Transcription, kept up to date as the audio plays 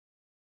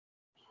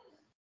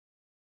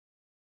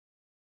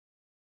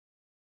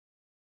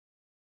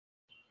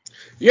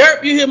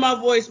Yep, you hear my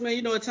voice, man.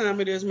 You know what time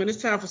it is, man.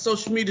 It's time for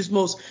social media's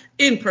most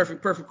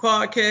perfect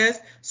podcast.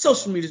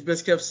 Social media's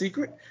best kept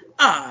secret.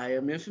 I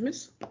am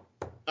Infamous.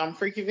 I'm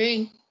Freaky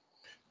V.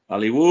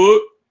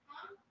 Hollywood.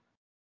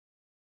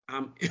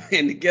 And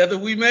together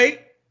we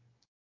make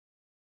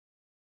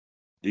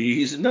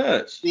These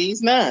nuts.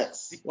 These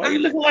nuts. Why you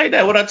looking like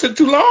that? What, I took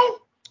too long?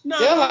 No.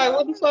 Yeah, like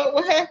what the fuck?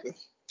 What happened?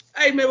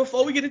 Hey, man,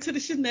 before we get into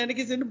the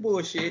shenanigans and the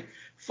bullshit,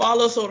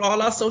 follow us on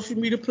all our social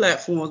media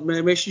platforms,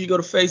 man. Make sure you go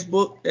to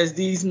Facebook. That's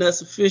These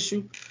Nuts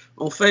Official.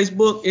 On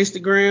Facebook,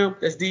 Instagram,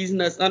 that's These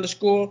Nuts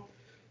 _.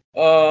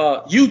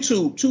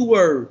 YouTube, 2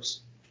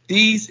 words.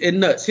 These and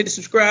Nuts. Hit the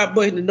subscribe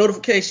button, the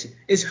notification.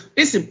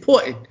 It's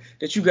important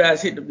that you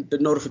guys hit the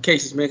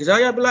notifications, man, because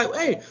y'all be like,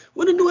 hey,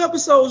 when the new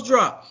episodes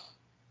drop?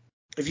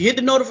 If you hit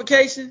the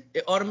notification,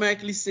 it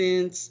automatically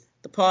sends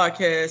the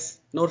podcast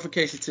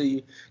notification to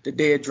you the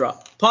day it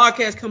drop.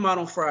 Podcasts come out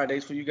on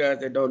Fridays for you guys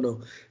that don't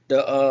know.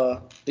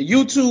 The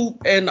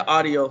YouTube and the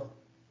audio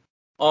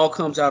all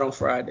comes out on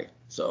Friday.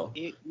 So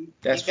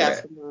that's you got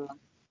that.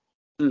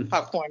 some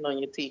popcorn on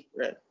your teeth,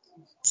 right?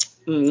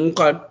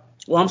 Okay.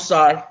 Well, I'm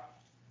sorry.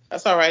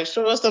 That's all right.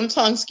 Show us some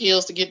tongue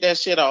skills to get that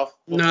shit off.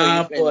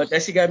 Nah, boy,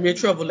 that shit got me in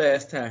trouble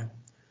last time.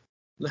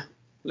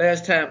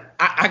 Last time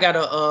I got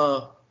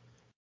a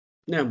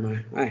Never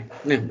mind.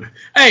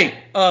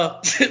 Hey, follow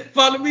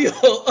me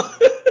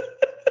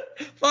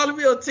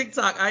on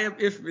TikTok. I am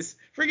Infamous.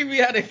 Freaky me,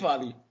 how they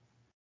follow you?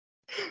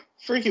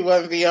 Freaky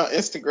One V on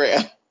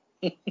Instagram.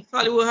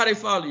 Hollywood, how they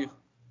follow you?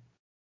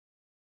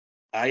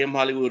 I am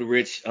Hollywood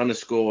Rich _ on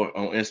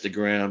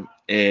Instagram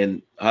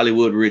and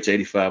Hollywood Rich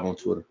 85 on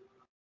Twitter.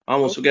 I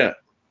almost forgot.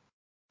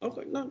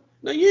 Okay, no,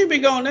 you ain't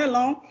been gone that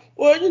long.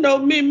 Well, you know,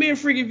 me and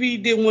Freaky V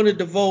didn't want to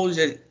divulge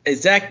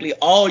exactly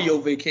all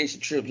your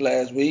vacation trips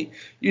last week.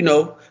 You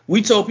know,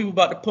 we told people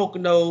about the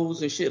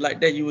Poconos and shit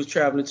like that you was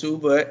traveling to,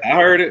 but I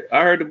heard it.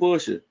 I heard the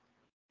bullshit.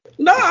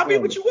 No, I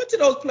mean, but you went to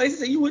those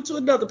places and you went to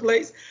another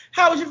place.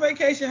 How was your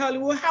vacation,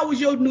 Hollywood? How was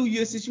your New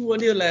Year since you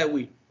weren't here last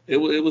week? It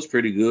was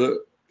pretty good.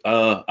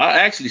 I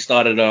actually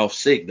started off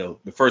sick though.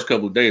 The first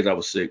couple of days I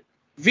was sick.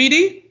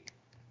 VD?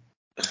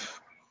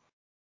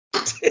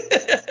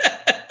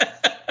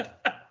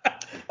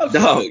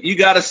 Dog, you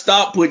gotta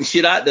stop putting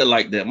shit out there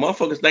like that.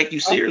 Motherfuckers think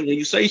you serious when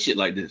you say shit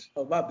like this.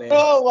 Oh, my bad.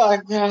 Oh my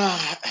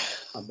god.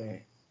 My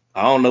bad.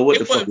 I don't know what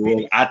the fuck it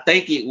was. I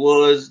think it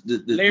was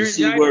the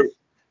C word.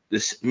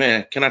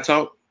 Man, can I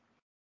talk?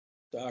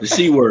 Sorry. The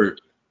C word.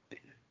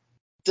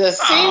 The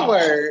C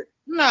word?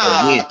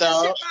 Nah,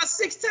 dog. Shit about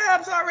 6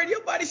 times already.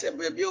 Your body should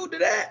be immune to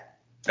that.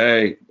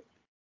 Hey,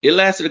 it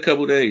lasted a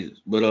couple days,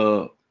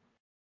 but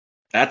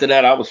after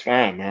that I was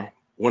fine, man.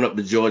 Went up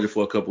to Georgia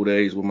for a couple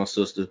days with my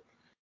sister.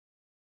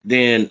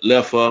 Then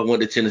left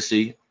went to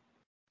Tennessee.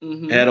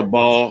 Mm-hmm. Had a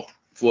ball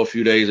for a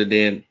few days, and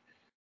then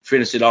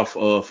finished it off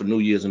for New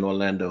Year's in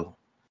Orlando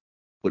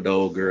with the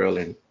old girl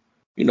and,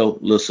 you know,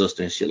 little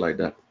sister and shit like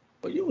that.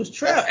 But you was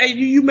trapped. Hey,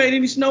 you made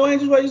any snow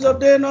angels while you was up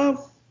there in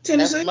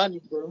Tennessee? That's money,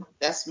 bro.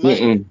 That's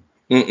money.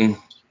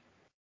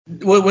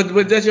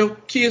 Was that your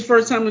kids'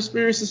 first time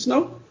experiencing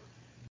snow?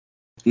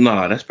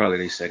 Nah, that's probably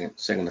their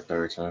second or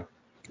third time.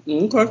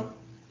 Okay.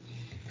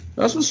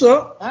 That's what's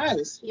up.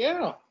 Nice,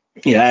 yeah.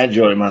 Yeah, I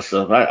enjoyed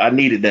myself. I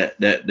needed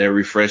that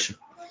refresher.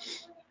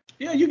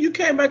 Yeah, you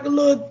came back a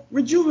little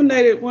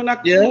rejuvenated when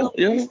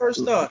you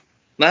first started.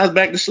 Now it's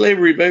back to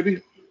slavery,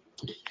 baby.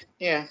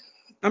 Yeah.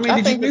 I mean, I did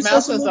you think the miss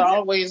us a mountains little bit?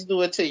 always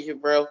do it to you,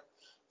 bro.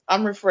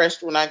 I'm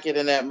refreshed when I get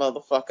in that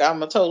motherfucker.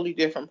 I'm a totally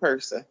different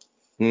person.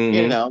 Mm-hmm.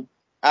 You know,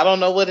 I don't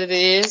know what it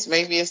is.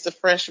 Maybe it's the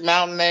fresh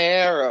mountain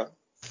air or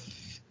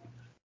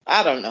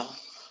I don't know.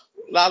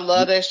 I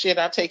love that shit.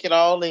 I take it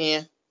all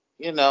in,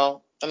 you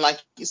know. And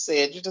like you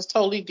said, you just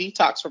totally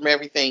detox from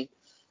everything.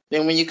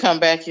 Then when you come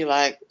back, you're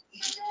like,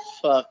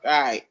 fuck, all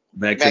right.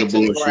 Back to the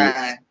bullshit.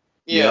 Grind.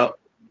 Yeah.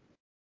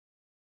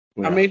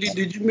 Yep. I mean,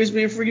 did you miss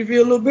me in Freakyville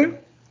a little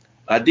bit?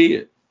 I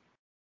did.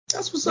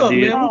 That's what's up,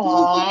 man.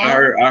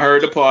 I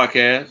heard the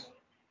podcast.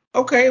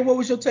 Okay, what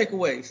was your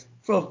takeaways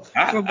from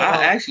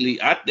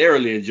I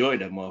thoroughly enjoyed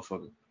that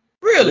motherfucker.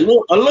 Really?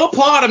 A little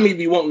part of me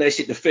be wanting that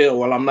shit to fail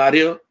while I'm not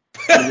here.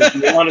 I'm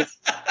gonna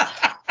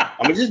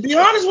just be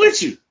honest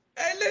with you.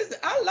 Hey, listen,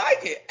 I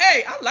like it.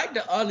 Hey, I like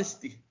the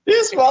honesty.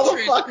 This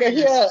motherfucker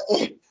here.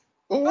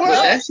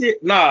 What?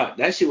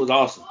 That shit was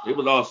awesome. It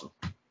was awesome.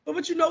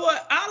 But you know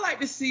what? I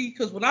like to see,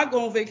 because when I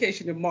go on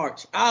vacation in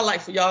March, I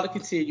like for y'all to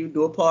continue to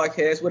do a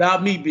podcast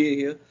without me being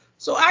here.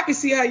 So I can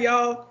see how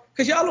y'all,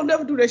 because y'all don't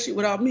never do that shit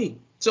without me.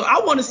 So I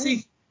want to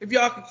see if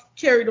y'all can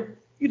carry the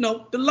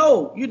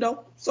load,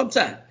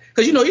 sometime.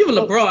 Because, even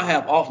LeBron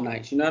have off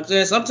nights, you know what I'm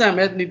saying? Sometimes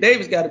Anthony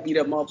Davis got to be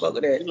that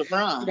motherfucker that,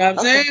 LeBron. You know what I'm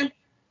saying?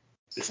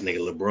 This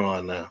nigga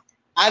LeBron now.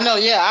 I know,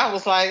 yeah. I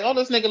was like, oh,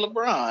 this nigga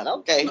LeBron.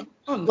 Okay.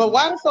 No. But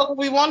why the fuck would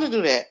we want to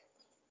do that?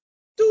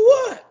 Do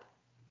what?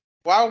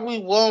 Why would we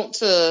want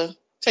to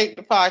take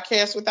the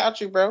podcast without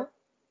you, bro?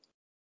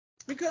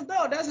 Because,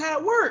 dog, that's how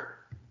it works.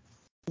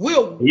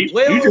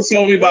 You just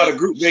told me about a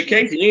group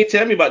vacation. You ain't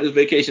tell me about this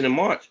vacation in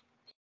March.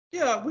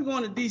 Yeah, we're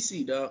going to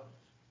D.C., dog.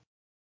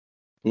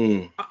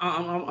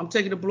 I'm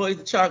taking the boys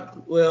to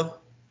Chocolate.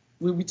 Well,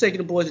 we'll be taking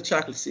the boys to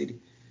Chocolate City.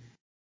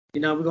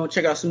 You know, we're gonna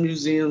check out some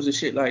museums and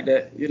shit like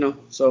that. You know,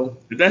 so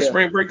Is that yeah.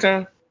 spring break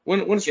time?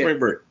 When's spring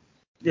break?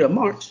 Yeah,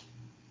 March.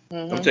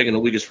 Mm-hmm. I'm taking a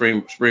week of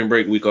spring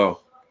break week off.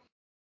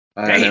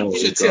 Damn, you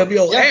should tell me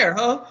on air,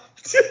 huh?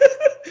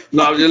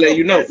 No, I'm just letting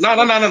you know. No.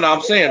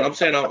 I'm saying I'm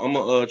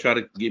gonna try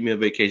to get me a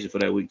vacation for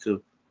that week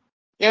too.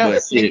 Yeah,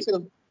 But me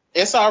too.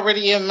 It's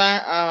already in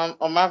my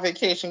on my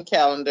vacation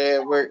calendar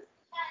at work.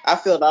 I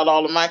filled out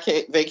all of my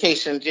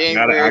vacation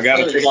January. I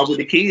gotta take off with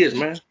the kids,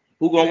 man.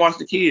 Who gonna watch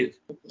the kids?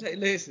 Hey,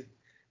 listen.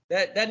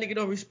 That nigga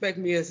don't respect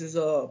me as his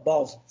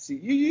boss. See,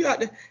 you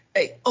out there.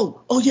 Hey,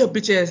 oh yeah,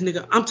 bitch ass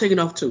nigga. I'm taking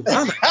off too.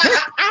 I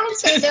don't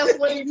think that's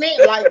what he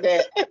meant like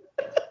that.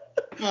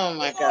 Oh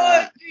my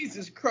God.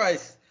 Jesus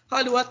Christ.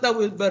 Hollywood, I thought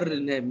we was better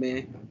than that,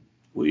 man.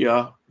 We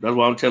are. That's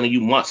why I'm telling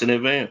you months in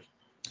advance.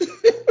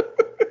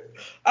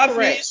 I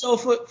feel so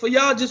for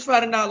y'all just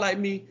finding out like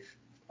me,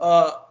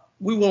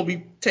 we won't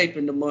be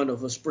taping the month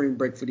of a spring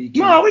break for these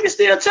kids. No, we can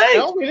still tape.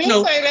 No, we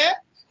didn't say that.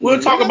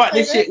 We'll talk about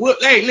this shit.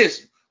 Hey,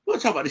 listen. We'll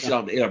talk about this shit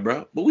off the air,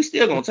 bro. But we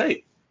still gonna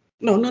tape.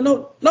 No, we're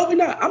not.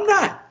 I'm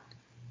not.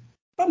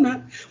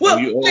 Well,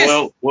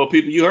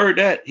 people, you heard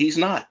that. He's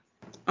not.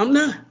 I'm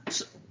not.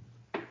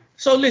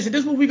 So listen,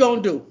 this is what we're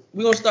gonna do.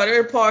 We're gonna start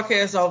every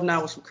podcast off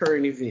now with some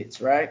current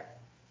events, right?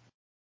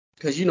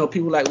 Because you know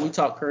people like we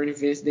talk current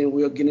events, then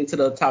we'll get into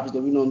the topics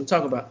that we normally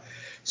talk about.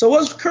 So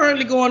what's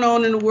currently going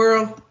on in the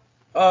world?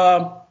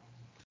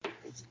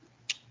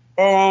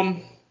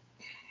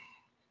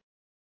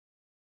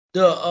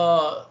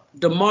 The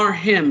Damar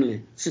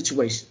Hamlin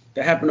situation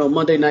that happened on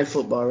Monday Night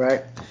Football,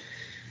 right?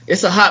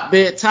 It's a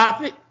hotbed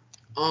topic.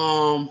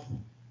 For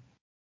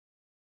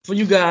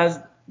you guys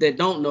that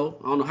don't know,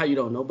 I don't know how you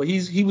don't know, but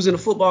he was in a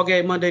football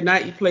game Monday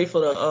night. He played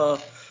for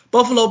the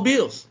Buffalo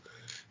Bills,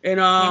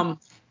 and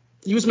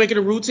he was making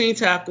a routine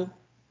tackle.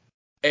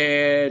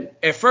 And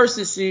at first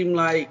it seemed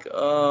like,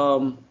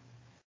 to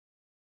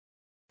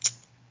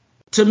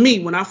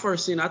me, when I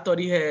first seen it, I thought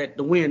he had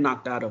the wind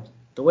knocked out of him.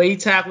 The way he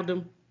tackled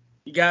him,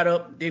 he got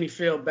up, then he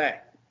fell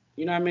back.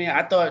 You know what I mean?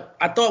 I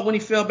thought when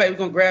he fell back, he was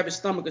gonna grab his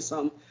stomach or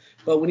something.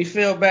 But when he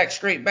fell back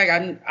straight back,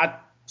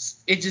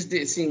 it just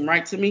didn't seem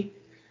right to me.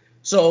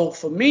 So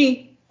for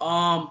me,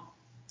 I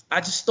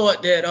just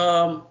thought that,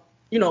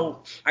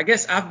 I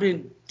guess I've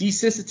been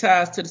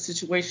desensitized to the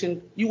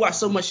situation. You watch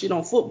so much shit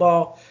on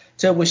football,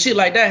 till when shit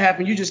like that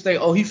happen, you just think,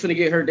 oh, he finna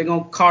get hurt. They're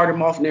gonna card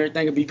him off and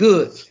everything will be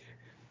good.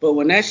 But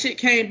when that shit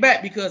came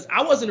back, because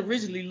I wasn't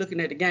originally looking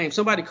at the game,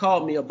 somebody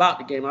called me about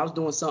the game. I was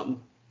doing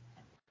something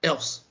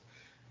else.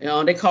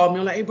 And they called me.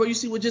 I'm like, hey, bro, you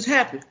see what just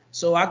happened?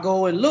 So I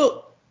go and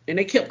look, and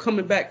they kept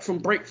coming back from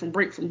break.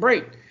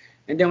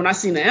 And then when I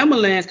seen the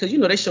ambulance, because,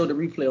 they showed the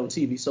replay on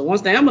TV. So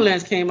once the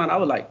ambulance came out, I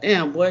was like,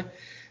 damn, boy,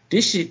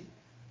 this shit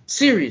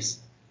serious.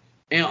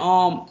 And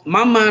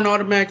my mind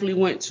automatically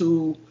went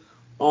to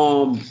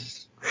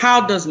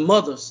how does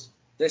mothers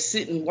that's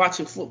sitting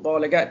watching football,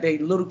 they got their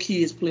little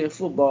kids playing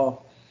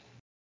football,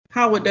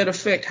 how would that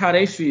affect how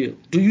they feel?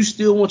 Do you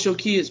still want your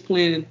kids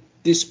playing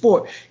this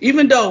sport?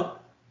 Even though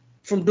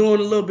from doing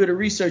a little bit of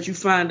research, you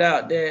find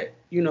out that,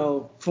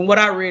 from what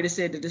I read, it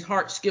said that his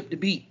heart skipped a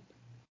beat.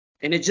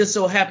 And it just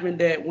so happened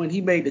that when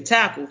he made the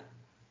tackle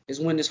is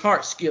when his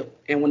heart skipped.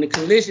 And when the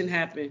collision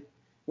happened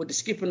with the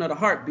skipping of the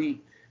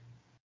heartbeat,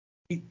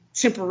 he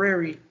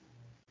temporarily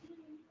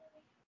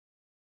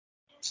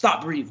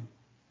stopped breathing.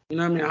 You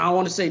know what I mean? I don't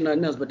want to say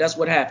nothing else, but that's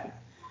what happened.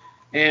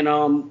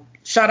 And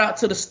shout out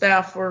to the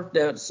staffer,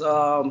 that's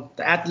the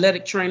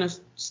athletic trainer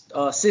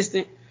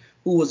assistant,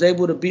 who was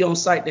able to be on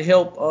site to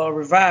help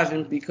revive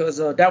him, because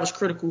that was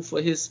critical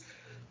for his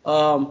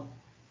him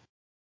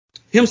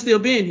still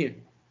being here.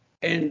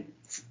 And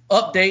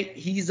update,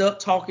 he's up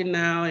talking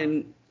now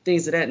and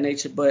things of that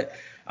nature. But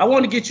I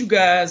want to get you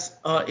guys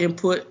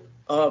input,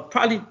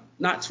 probably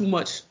not too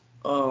much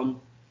for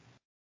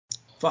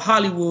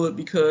Hollywood,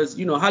 because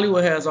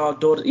Hollywood has all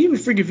daughters, even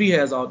Freaky V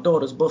has all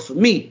daughters. But for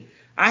me,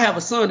 I have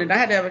a son, and I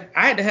had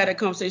to have that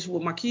conversation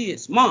with my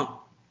kids' mom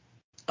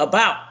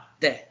about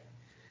that,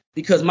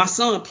 because my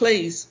son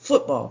plays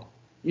football,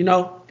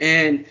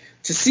 and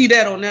to see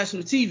that on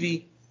national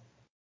TV,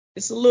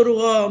 it's a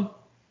little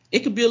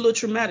it could be a little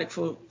traumatic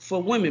for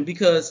women,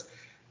 because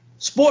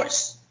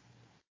sports,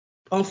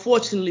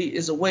 unfortunately,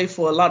 is a way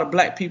for a lot of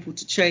black people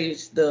to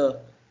change the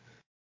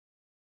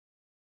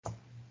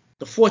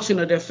fortune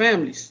of their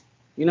families.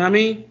 You know what I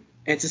mean?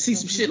 And to see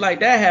some shit like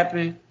that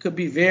happen could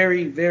be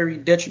very, very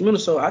detrimental.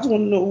 So I just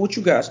want to know what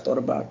you guys thought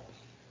about it.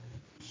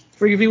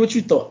 Freaky V, what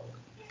you thought?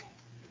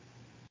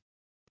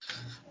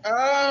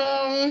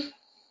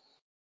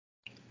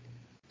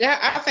 Yeah,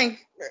 I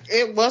think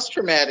it was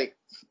traumatic.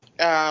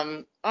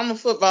 I'm a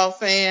football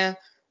fan.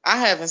 I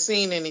haven't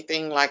seen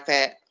anything like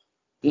that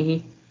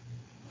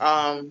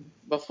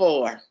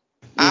before.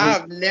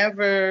 I've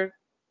never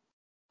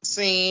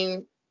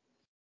seen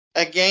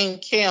a game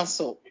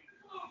canceled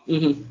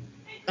before.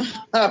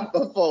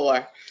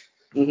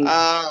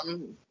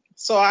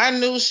 So I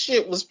knew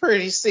shit was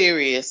pretty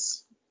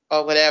serious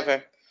or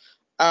whatever.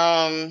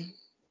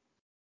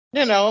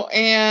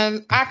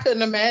 And I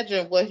couldn't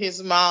imagine what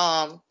his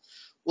mom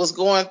was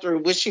going through,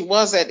 which she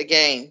was at the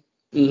game.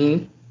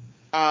 Mm-hmm.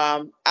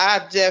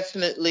 I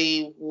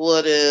definitely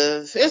would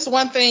have. It's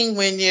one thing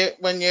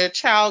when your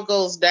child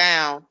goes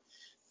down.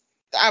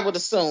 I would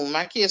assume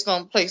my kids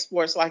don't play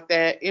sports like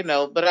that,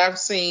 but I've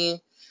seen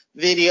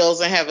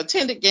videos and have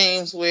attended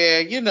games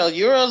where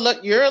you're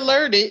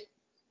alerted,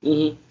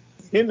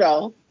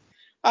 Mm-hmm.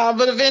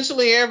 But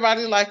eventually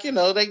everybody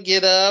they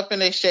get up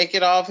and they shake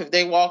it off. If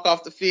they walk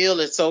off the field,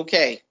 it's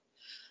okay.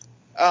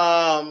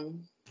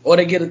 Or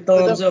they get a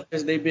thumbs up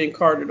as they being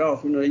carted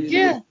off.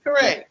 Yeah,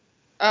 correct.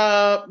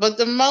 But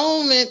the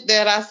moment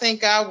that I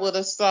think I would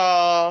have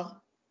saw,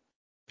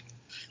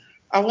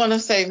 I want to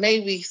say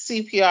maybe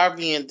CPR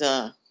being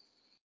done.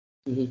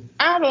 Mm-hmm.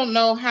 I don't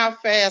know how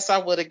fast I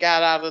would have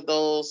got out of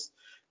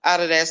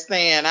that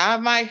stand. I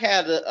might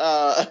have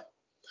to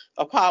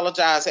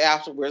apologize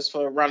afterwards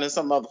for running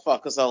some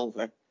motherfuckers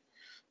over.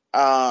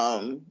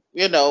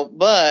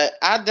 But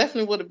I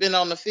definitely would have been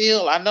on the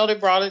field. I know they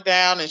brought it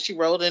down and she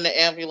rode in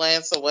the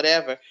ambulance or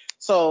whatever.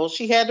 So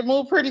she had to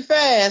move pretty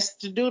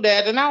fast to do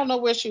that. And I don't know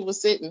where she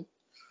was sitting,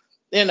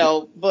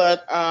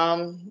 but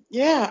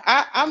yeah,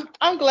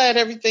 I'm glad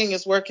everything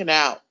is working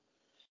out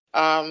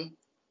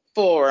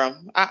for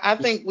them. I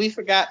think we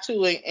forgot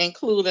to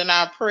include in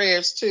our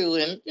prayers too.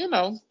 And,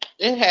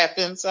 it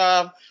happens.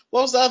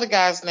 What was the other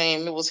guy's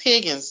name? It was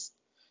Higgins.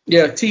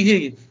 Yeah, T.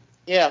 Higgins.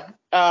 Yeah.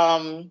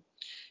 I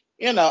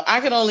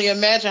can only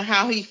imagine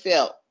how he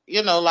felt,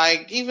 even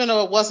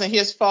though it wasn't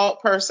his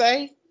fault per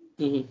se,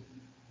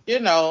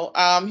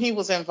 Mm-hmm. He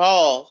was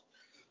involved.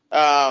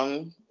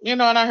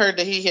 And I heard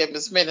that he had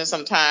been spending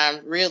some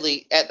time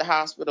really at the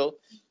hospital,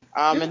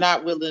 and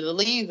not willing to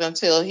leave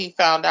until he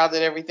found out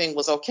that everything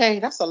was okay.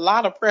 That's a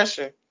lot of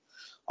pressure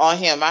on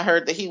him. I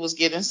heard that he was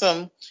getting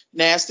some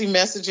nasty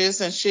messages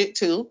and shit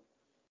too.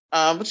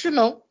 But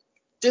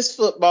this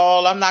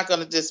football, I'm not going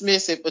to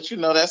dismiss it, but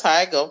that's how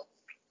I go.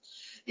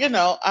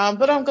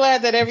 But I'm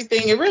glad that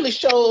it really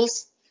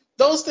shows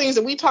those things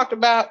that we talked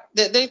about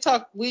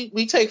that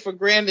we take for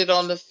granted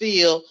on the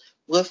field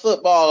with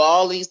football,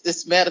 all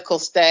this medical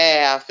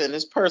staff and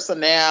this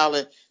personnel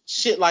and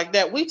shit like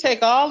that. We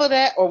take all of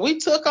that, or we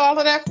took all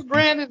of that for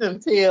granted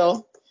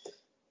until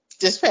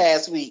this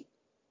past week.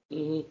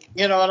 Mm-hmm.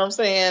 You know what I'm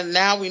saying?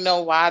 Now we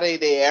know why they're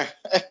there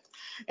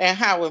and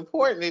how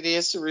important it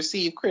is to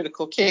receive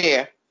critical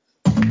care.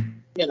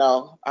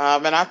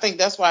 And I think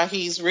that's why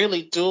he's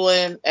really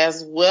doing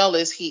as well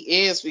as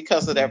he is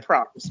because of that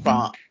prompt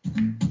response.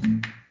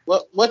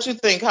 What you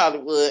think,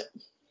 Hollywood?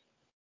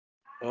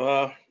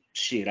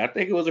 Shit, I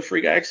think it was a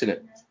freak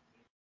accident.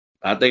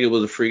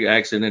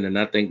 And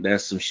I think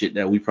that's some shit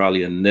that we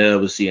probably will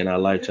never see in our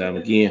lifetime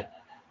again.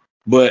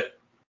 But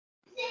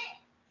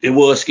it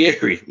was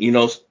scary,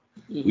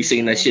 Mm-hmm. We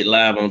seen that shit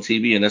live on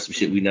TV, and that's some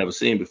shit we never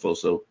seen before.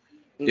 So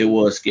It Mm-hmm.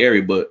 was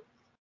scary. But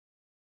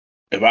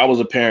if I was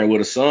a parent with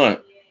a son,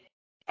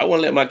 I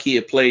wouldn't let my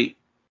kid play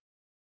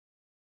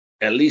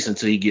at least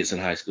until he gets in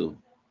high school,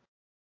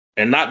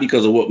 and not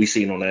because of what we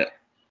seen on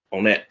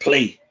that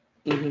play.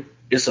 Mm-hmm.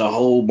 It's a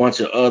whole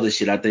bunch of other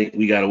shit I think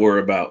we got to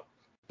worry about,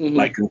 Mm-hmm.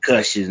 like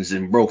concussions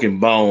and broken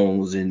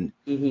bones, and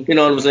Mm-hmm. you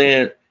know what I'm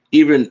saying,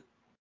 even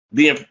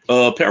being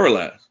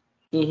paralyzed.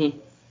 Mm-hmm.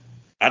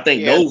 I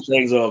think those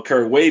things will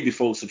occur way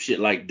before some shit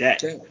like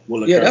that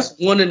will occur. Yeah, that's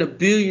 1 in a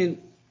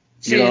billion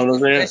You know chance what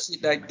I'm that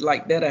saying? shit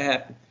like that'll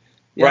happen.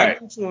 Yeah, Right. I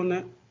get you on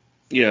that.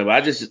 Yeah, but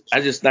I just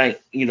think,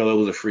 it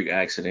was a freak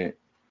accident.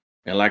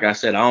 And like I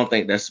said, I don't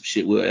think that's some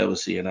shit we'll ever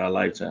see in our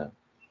lifetime.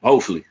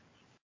 Hopefully.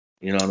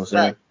 You know what I'm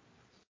saying?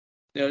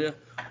 Right.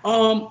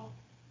 Yeah.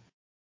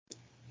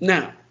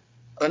 Now,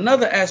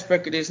 another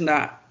aspect of this,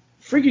 not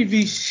Freaky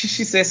V,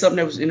 she said something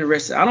that was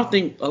interesting. I don't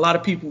think a lot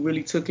of people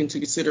really took into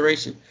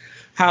consideration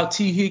how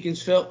T.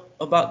 Higgins felt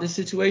about this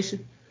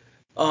situation.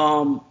 He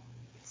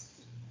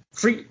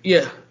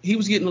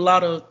was getting a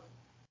lot of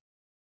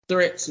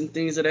threats and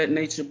things of that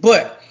nature.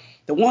 But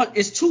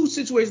it's two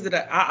situations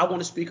that I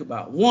want to speak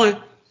about.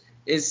 One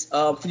is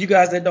for you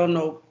guys that don't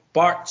know,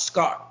 Bart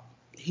Scott.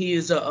 He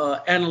is an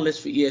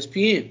analyst for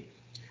ESPN,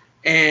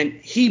 and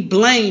he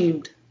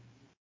blamed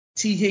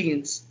T.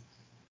 Higgins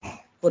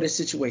for this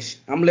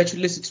situation. I'm gonna let you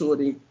listen to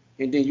it,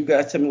 and then you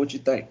guys tell me what you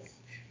think.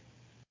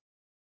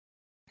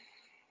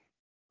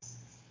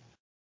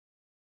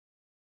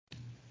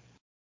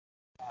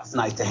 Last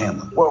night to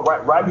him. Well,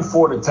 right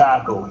before the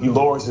tackle, he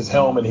lowers his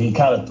helmet and he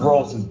kind of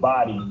throws his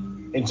body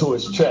into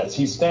his chest.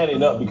 He's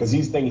standing up because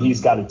he's thinking he's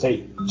got to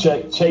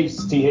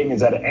chase T.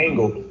 Higgins at an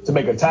angle to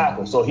make a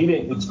tackle. So he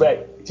didn't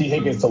expect T.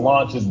 Higgins to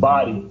launch his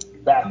body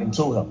back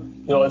into him.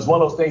 It's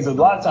one of those things. A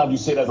lot of times you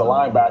sit as a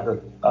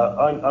linebacker,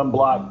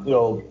 unblocked,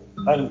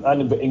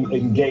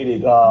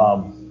 unengated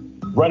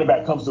running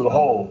back comes through the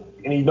hole,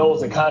 and he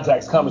knows the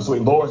contact's coming, so he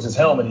lowers his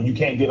helmet, and you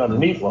can't get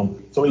underneath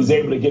him, so he's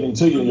able to get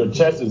into you, and your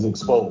chest is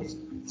exposed.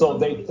 So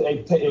they've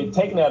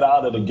taken that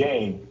out of the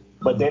game,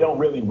 but they don't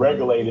really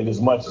regulate it as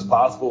much as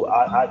possible.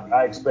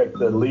 I expect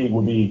the league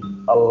will be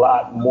a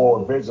lot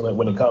more vigilant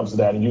when it comes to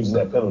that and using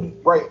that penalty.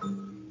 Right.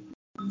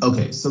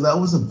 Okay, so that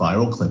was a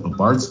viral clip of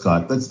Bart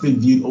Scott that's been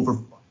viewed over.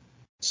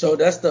 So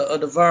that's the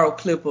viral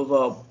clip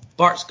of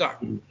Bart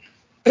Scott.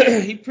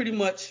 He pretty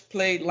much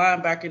played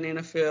linebacker in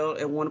the NFL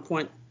at one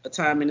point a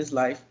time in his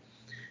life,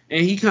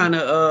 and he kind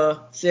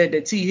of said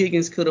that T.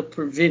 Higgins could have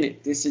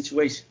prevented this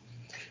situation.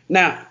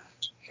 Now,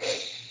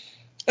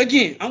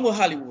 again, I'm with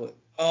Hollywood.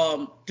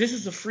 This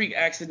is a freak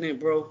accident,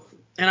 bro.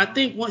 And I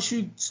think once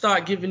you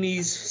start giving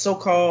these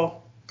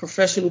so-called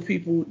professional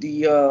people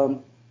the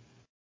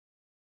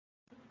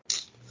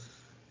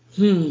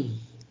you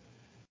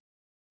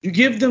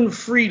give them the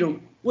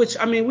freedom, which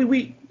I mean,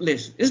 we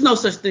listen. There's no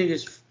such thing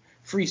as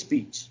free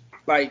speech.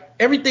 Like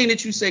everything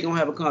that you say gonna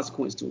have a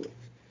consequence to it.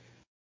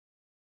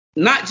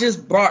 Not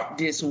just Bart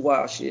did some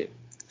wild shit.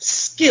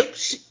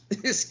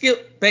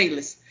 Skip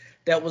Bayless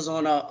that was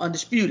on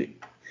Undisputed.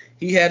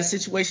 He had a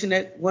situation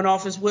that went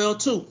off as well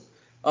too.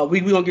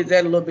 We gonna get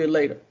that a little bit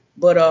later.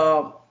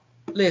 But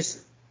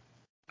listen,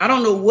 I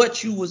don't know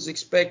what you was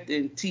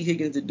expecting T.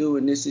 Higgins to do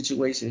in this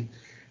situation.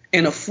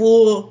 In a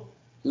full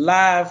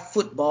live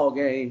football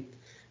game,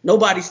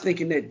 nobody's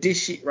thinking that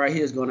this shit right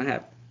here is gonna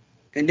happen.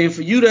 And then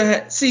for you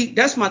to see,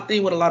 that's my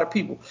thing with a lot of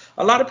people.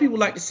 A lot of people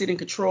like to sit in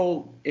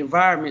controlled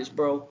environments,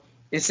 bro,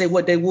 and say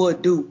what they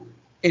would do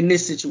in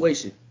this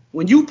situation.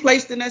 When you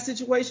placed in that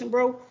situation,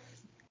 bro,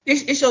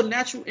 it's your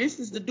natural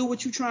instinct to do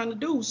what you're trying to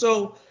do.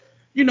 So,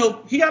 you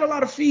know, he got a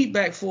lot of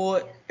feedback for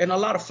it and a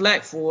lot of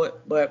flack for it,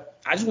 but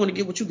I just want to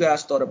get what you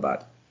guys thought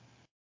about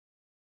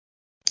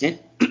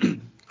it.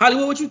 And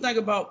Hollywood, what you think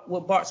about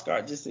what Bart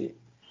Scott just said?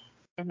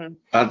 Mm-hmm.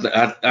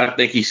 I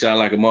think he sounded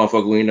like a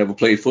motherfucker who ain't never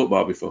played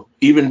football before,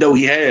 even though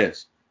he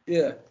has.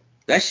 Yeah.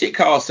 That shit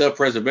called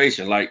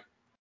self-preservation. Like,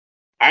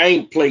 I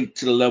ain't played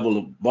to the level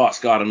of Bart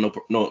Scott or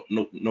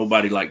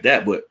nobody like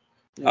that, but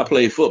I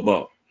played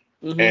football.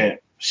 Mm-hmm. And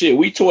shit,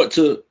 we taught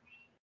to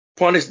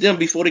punish them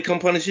before they come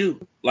punish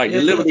you. Like,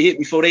 deliver the hit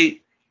before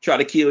they try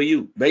to kill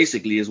you,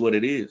 basically, is what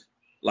it is.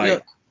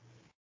 Like,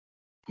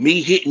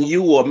 me hitting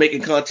you or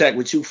making contact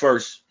with you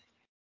first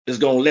is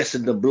going to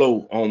lessen the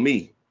blow on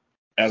me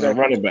as a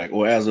running back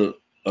or as a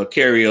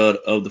carrier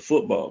of the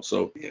football.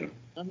 So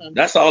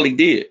that's all he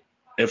did.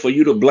 And for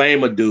you to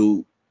blame a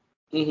dude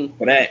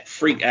for that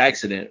freak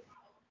accident,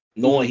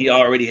 knowing he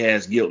already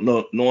has guilt,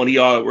 knowing he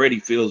already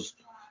feels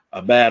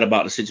bad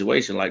about the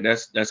situation, like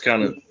that's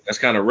kind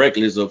of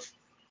reckless of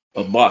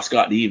Bart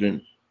Scott to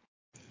even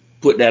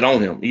put that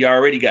on him. He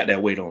already got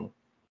that weight on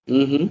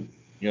him.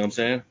 You know what I'm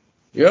saying?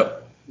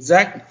 Yep.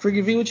 Zach,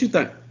 Freaky V, what you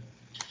think?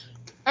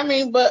 I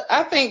mean, but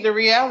I think the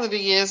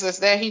reality is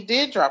that he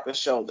did drop his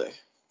shoulder.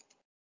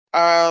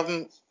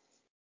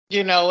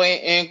 You know,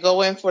 and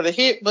go in for the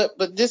hit, but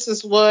this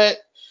is what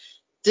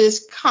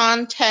this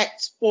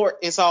contact sport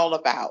is all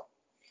about.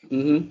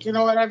 You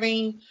know what I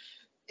mean?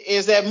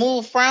 Is that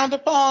move frowned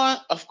upon?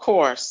 Of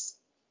course.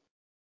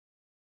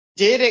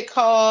 Did it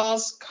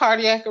cause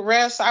cardiac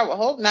arrest? I would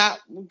hope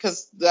not,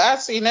 because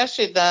I've seen that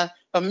shit done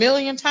a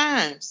million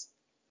times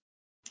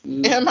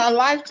in my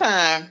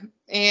lifetime.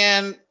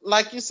 And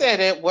like you said,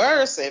 at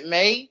worst, it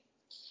may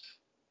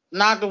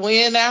knock the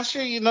wind out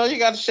you. You know, you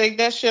got to shake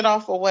that shit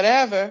off or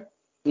whatever.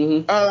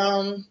 You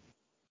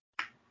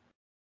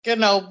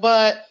know,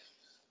 but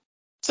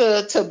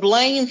to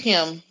blame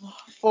him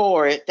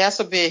for it, that's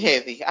a bit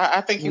heavy.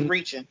 I think you're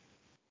reaching.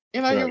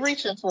 You know, you're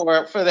reaching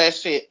for that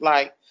shit.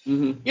 Like,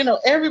 you know,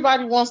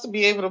 everybody wants to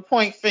be able to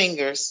point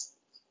fingers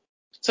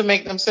to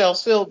make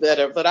themselves feel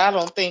better, but I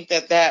don't think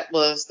that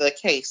was the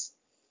case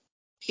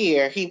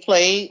here. He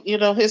played, you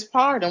know, his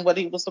part in what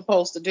he was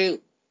supposed to do.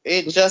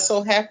 It just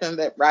so happened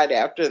that right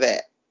after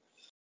that.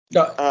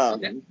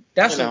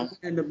 That's a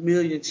in a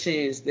million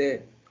chance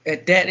that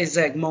at that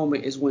exact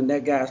moment is when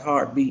that guy's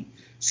heartbeat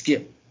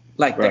skipped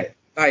like that.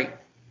 Like,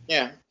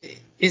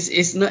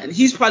 it's not.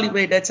 He's probably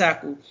made that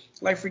tackle,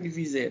 like Freaky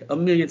V said, a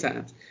million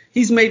times.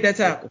 He's made that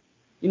tackle.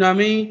 You know what I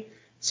mean?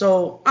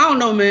 So I don't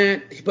know,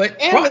 man. But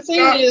the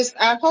thing is,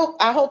 I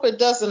hope it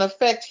doesn't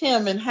affect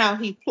him and how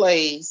he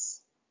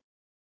plays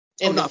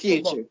in the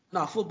future.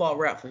 Football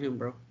rap for him,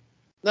 bro.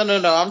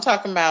 No. I'm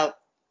talking about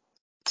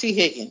T.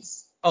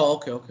 Higgins.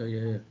 Oh, okay,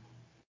 yeah.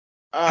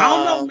 I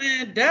don't know,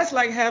 man. That's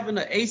like having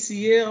an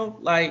ACL.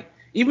 Like,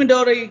 even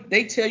though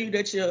they tell you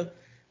that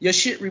your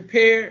shit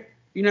repaired,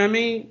 you know what I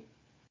mean?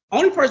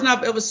 Only person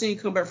I've ever seen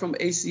come back from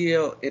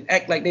ACL and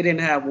act like they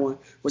didn't have one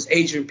was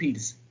Adrian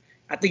Peterson.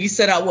 I think he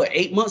set out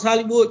 8 months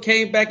Hollywood,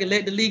 came back and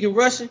led the league in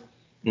rushing.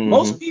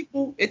 Most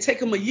people, it take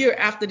them a year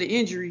after the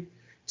injury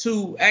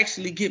to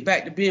actually get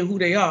back to being who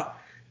they are.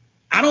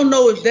 I don't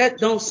know if that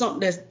don't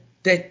something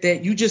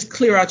that you just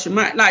clear out your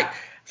mind. Like,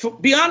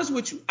 be honest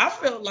with you, I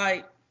felt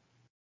like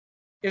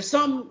if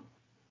something,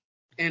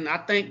 and I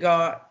thank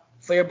God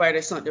for everybody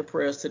that sent their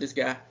prayers to this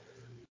guy.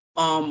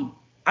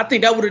 I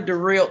think that would have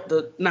derailed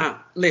the.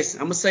 Now, listen,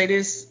 I'm gonna say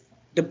this: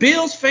 the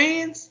Bills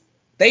fans,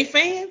 they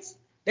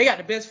got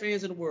the best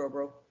fans in the world,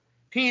 bro.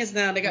 Hands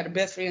down, they got the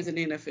best fans in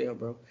the NFL,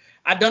 bro.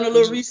 I done a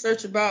little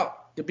research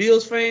about the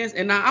Bills fans,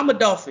 and now I'm a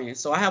Dolphin fan,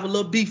 so I have a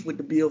little beef with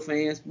the Bill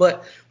fans.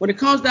 But when it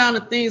comes down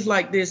to things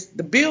like this,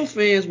 the Bill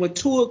fans, when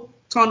Tua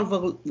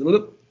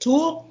Tagovailoa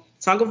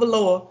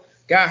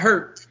got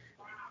hurt,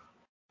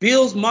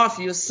 Bills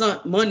Mafia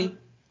sent money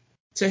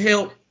to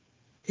help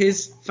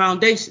his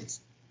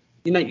foundations.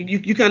 You know,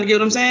 you kind of get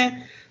what I'm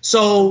saying?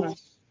 So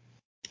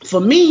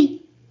for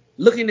me,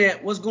 looking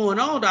at what's going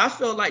on, though, I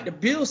felt like the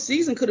Bills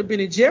season could have been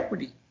in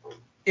jeopardy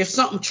if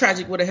something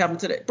tragic would have happened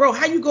to that. Bro,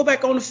 how you go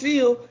back on the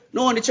field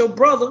knowing that your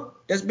brother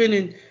that's been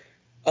in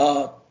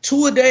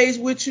two-a-days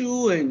with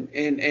you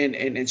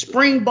and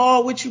spring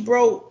ball with you,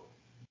 bro,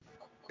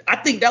 I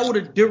think that would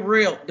have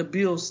derailed the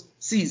Bills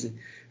season.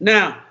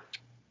 Now,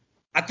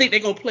 I think they're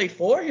going to play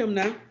for him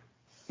now.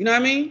 You know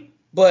what I mean?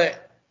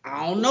 But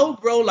I don't know,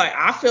 bro. Like,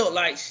 I felt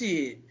like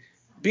shit.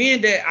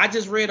 Being that I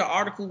just read an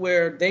article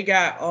where they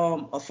got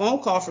a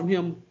phone call from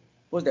him,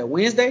 what was that,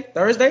 Wednesday,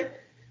 Thursday?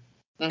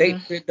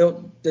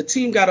 The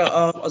team got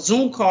a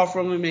Zoom call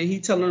from him, and he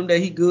telling them that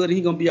he good and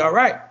he going to be all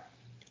right.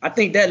 I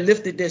think that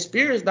lifted their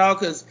spirits, dog,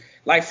 because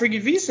like Freaky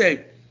V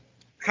said,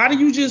 how do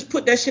you just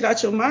put that shit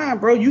out your mind,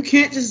 bro? You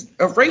can't just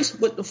erase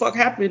what the fuck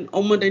happened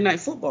on Monday Night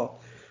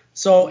Football.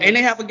 So, and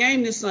they have a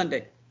game this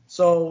Sunday.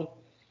 So,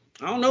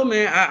 I don't know,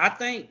 man. I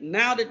think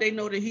now that they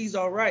know that he's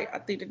all right, I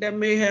think that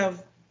may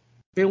have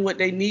been what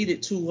they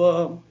needed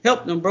to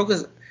help them, bro,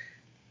 because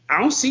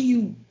I don't see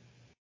you.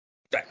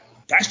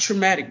 That's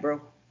traumatic, bro.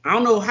 I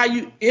don't know how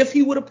if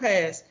he would have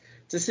passed,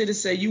 to sit and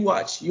say you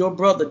watch your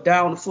brother die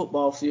on the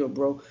football field,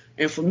 bro,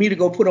 and for me to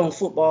go put on a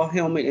football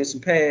helmet and some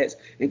pads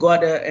and go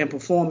out there and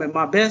perform at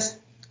my best,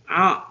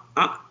 I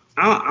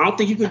don't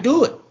think you could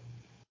do it.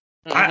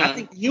 I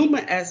think the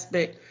human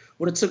aspect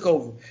would have took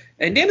over.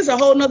 And then there's a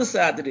whole nother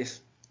side to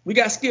this. We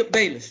got Skip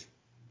Bayless,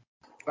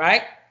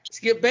 right?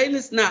 Skip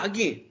Bayless. Now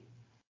again,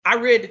 I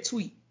read the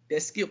tweet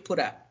that Skip put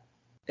out,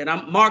 and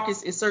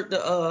Marcus insert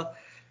the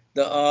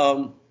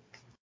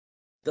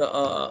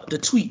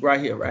tweet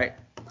right here, right?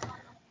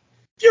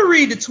 If you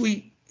read the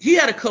tweet, he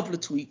had a couple of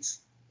tweets,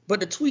 but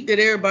the tweet that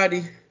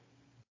everybody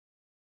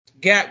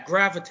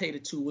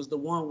gravitated to was the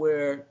one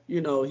where,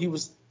 you know, he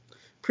was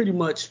pretty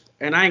much,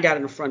 and I ain't got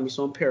it in front of me,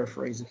 so I'm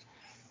paraphrasing,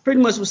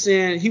 pretty much was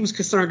saying he was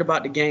concerned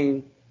about the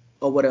game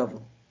or whatever.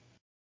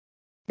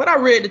 But I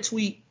read the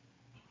tweet.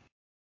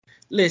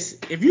 Listen,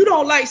 if you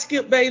don't like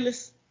Skip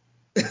Bayless,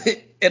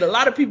 and a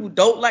lot of people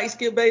don't like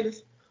Skip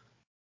Bayless,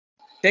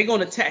 they're going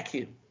to attack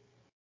him.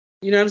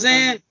 You know what I'm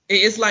saying?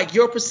 It's like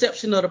your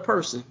perception of the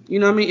person. You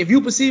know what I mean? If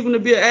you perceive him to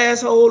be an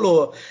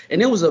asshole,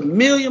 and there was a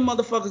million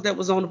motherfuckers that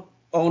was on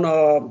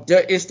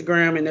their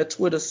Instagram and their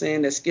Twitter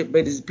saying that Skip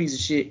Bayless is a piece of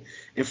shit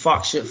and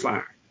Fox should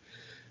fire.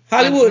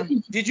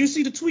 Hollywood, did you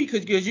see the tweet?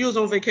 Because you was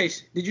on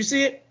vacation. Did you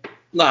see it?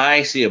 No, I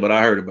ain't see it, but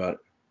I heard about it.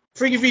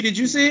 Freaky V, did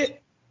you see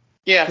it?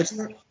 Yeah.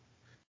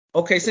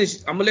 Okay,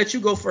 since I'm gonna let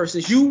you go first.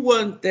 Since you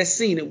one that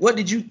seen it, what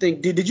did you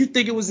think? Did you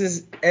think it was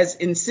as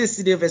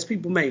insensitive as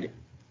people made it?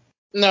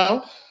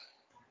 No.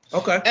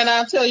 Okay. And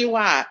I'll tell you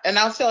why.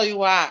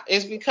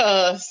 It's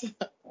because,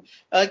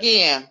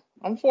 again,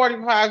 I'm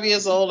 45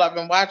 years old. I've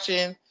been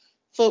watching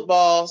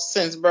football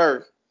since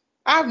birth.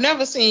 I've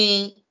never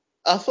seen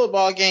a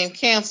football game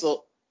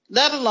canceled,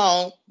 let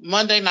alone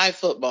Monday Night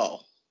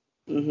Football.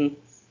 Mm-hmm.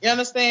 You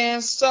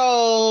understand?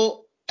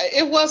 So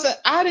it wasn't.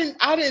 I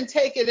didn't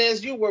take it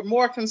as you were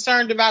more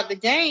concerned about the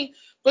game.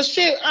 But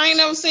shit, I ain't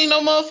never seen no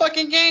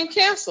motherfucking game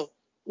canceled.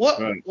 What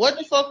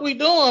the fuck we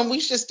doing? We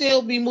should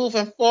still be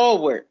moving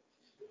forward.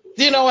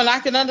 You know, and I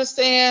can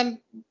understand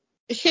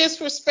his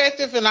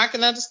perspective, and I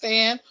can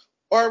understand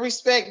or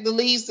respect the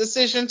league's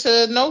decision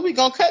to no, we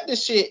gonna cut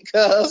this shit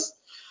because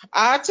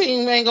our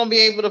team ain't gonna be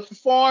able to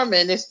perform,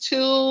 and it's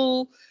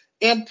too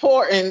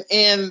important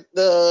in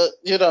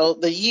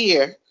the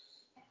year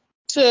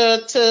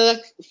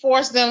to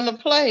force them to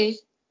play,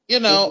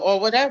 or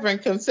whatever,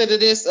 and consider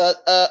this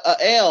a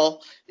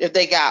L if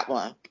they got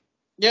one.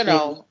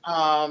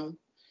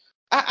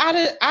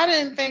 I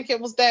didn't think it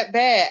was that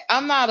bad.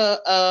 I'm not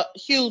a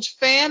huge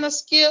fan of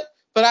Skip,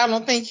 but I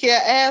don't think he's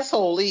an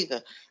asshole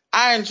either.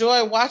 I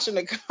enjoy watching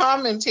the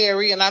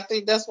commentary, and I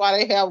think that's why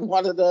they have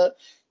one of the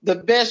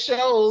best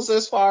shows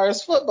as far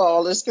as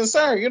football is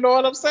concerned. You know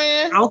what I'm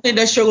saying? I don't think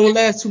that show gonna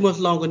last too much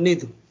longer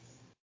neither.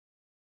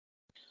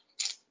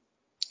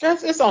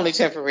 It's only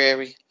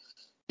temporary.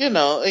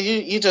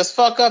 You just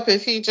fuck up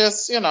if he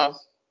just,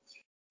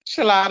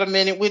 chill out a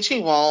minute, which he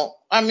won't.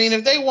 I mean,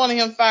 if they wanted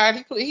him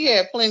fired, he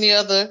had plenty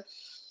other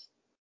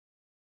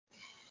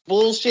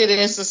bullshit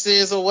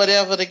instances or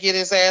whatever to get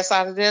his ass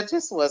out of there.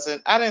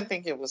 I didn't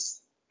think it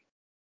was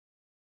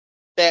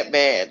that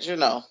bad, Hey,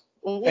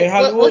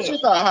 what you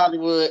thought,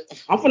 Hollywood?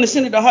 I'm finna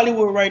send it to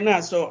Hollywood right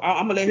now, so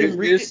I'm gonna let him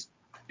read it.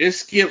 It's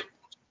Skip.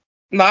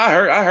 No, I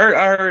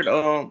heard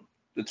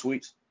the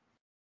tweets.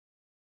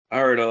 I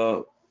heard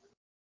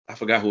I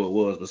forgot who it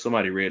was, but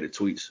somebody read the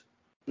tweets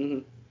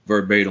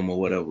verbatim or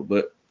whatever.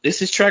 But it's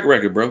his track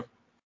record, bro.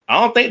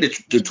 I don't think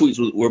the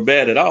tweets were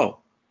bad at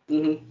all.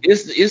 Mm-hmm.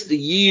 It's the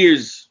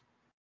years,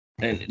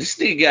 and this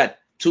nigga got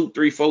 2,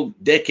 3, 4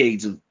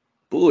 decades of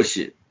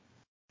bullshit.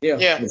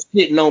 Yeah.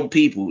 Hitting on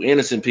people,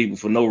 innocent people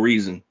for no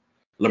reason.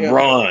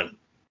 LeBron,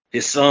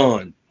 his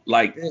son,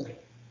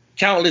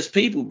 countless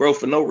people, bro,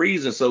 for no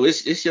reason. So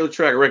it's your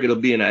track record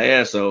of being an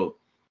asshole.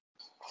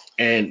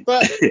 And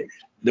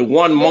the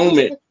one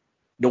moment,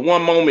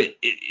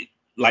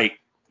 like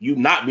you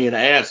not being an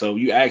asshole,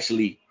 you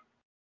actually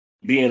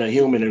being a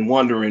human and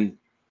wondering,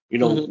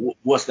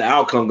 what's the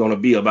outcome going to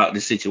be about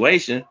this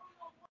situation,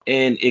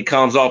 and it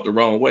comes off the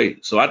wrong way.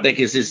 So I think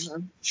it's his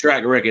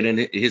track record and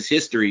his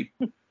history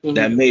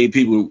that made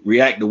people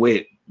react the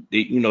way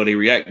they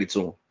reacted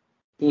to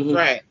him.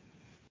 Right.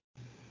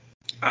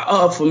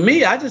 For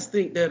me, I just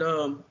think that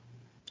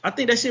I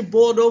think that shit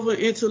boiled over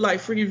into like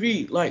Freaky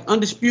V, like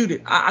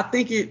Undisputed. I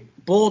think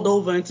it boiled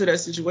over into that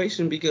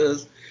situation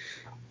because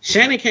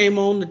Shannon came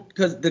on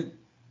because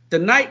the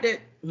night that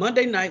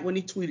Monday night when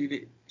he tweeted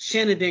it,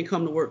 Shannon didn't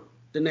come to work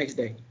the next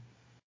day.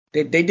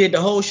 They did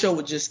the whole show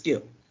with just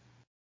Skip,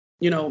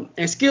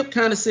 and Skip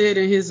kind of said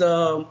in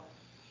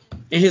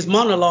his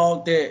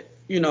monologue that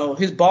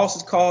his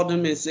bosses called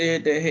him and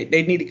said that hey,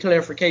 they needed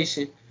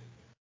clarification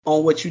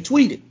on what you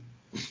tweeted.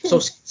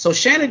 So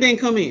Shannon didn't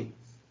come in.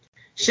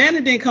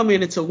 Shannon didn't come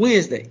in until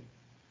Wednesday.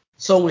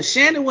 So when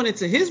Shannon went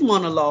into his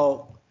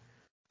monologue,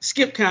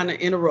 Skip kind of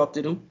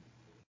interrupted him.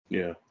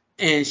 Yeah.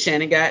 And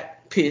Shannon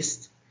got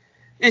pissed.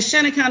 And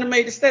Shannon kind of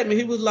made the statement.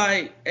 He was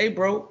like, hey,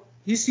 bro.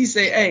 He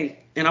said, hey,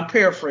 and I'm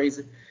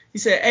paraphrasing. He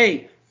said,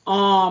 hey,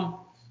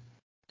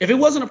 if it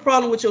wasn't a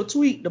problem with your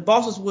tweet, the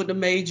bosses wouldn't have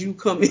made you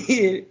come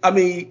in. I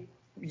mean,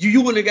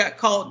 you wouldn't have got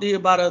called there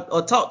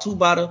or talked to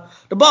by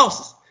the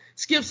bosses.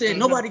 Skip said,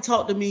 nobody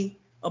talked to me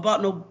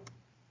about no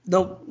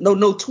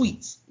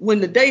tweets.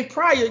 When the day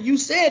prior, you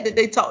said that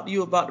they talked to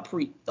you about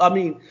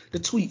the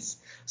tweets.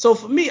 So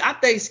for me, I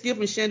think Skip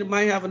and Shannon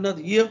might have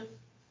another year.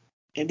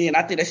 And then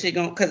I think that shit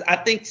going, because I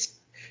think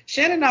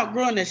Shannon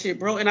outgrowing that shit,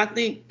 bro. And I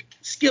think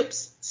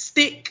Skip's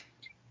stick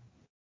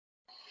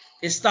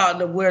is starting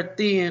to wear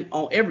thin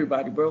on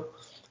everybody, bro.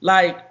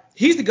 Like,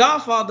 he's the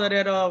godfather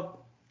of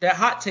that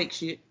hot take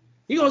shit.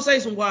 He gonna say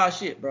some wild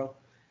shit, bro.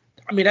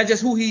 I mean, that's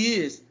just who he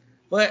is.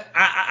 But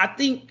I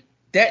think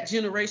that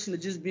generation of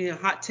just being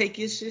hot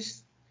take-ish,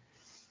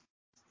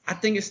 I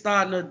think it's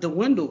starting to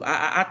dwindle.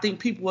 I think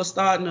people are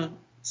starting to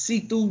see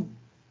through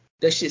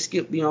that shit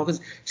Skip be on. Because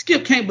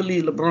Skip can't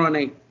believe LeBron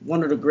ain't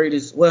one of the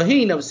greatest. Well, he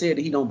ain't never said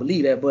that he don't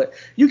believe that. But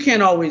you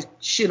can't always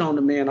shit on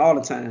the man all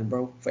the time,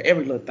 bro, for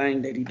every little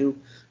thing that he do.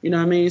 You know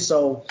what I mean?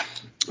 So,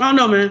 I don't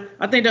know, man.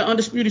 I think that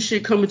Undisputed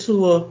shit coming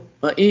to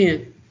an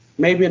end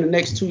maybe in the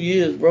next 2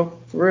 years, bro.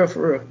 For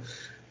real.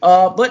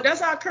 But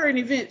that's our current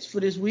events for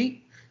this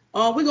week.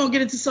 We're going to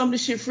get into some of the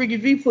shit Freaky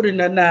V put in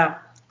there now.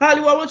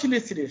 Hollywood, why don't you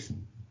listen to this?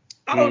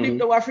 I don't even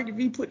know why Freaky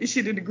V put this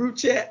shit in the group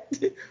chat,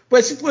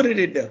 but she put it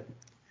in there.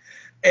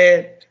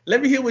 And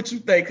let me hear what you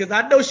think, because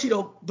I know she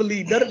don't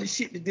believe none of the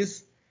shit that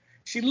this.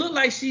 She look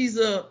like she's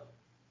a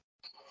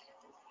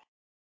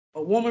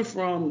woman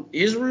from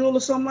Israel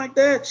or something like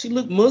that. She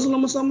look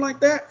Muslim or something like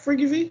that,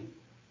 Freaky V.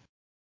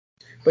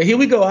 But here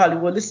we go,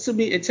 Hollywood. Listen to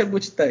me and tell me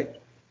what you think.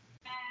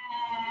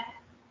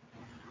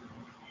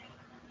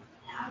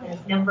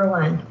 That's number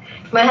one.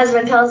 My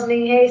husband tells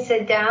me, hey,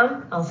 sit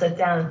down. I'll sit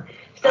down.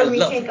 He tells me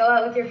you can't go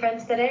out with your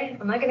friends today.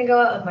 I'm not going to go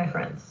out with my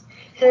friends.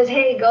 He says,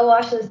 hey, go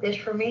wash this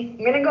dish for me.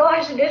 I'm going to go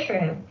wash the dish for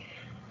him.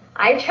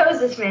 I chose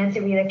this man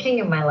to be the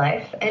king of my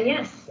life. And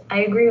yes,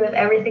 I agree with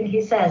everything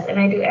he says. And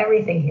I do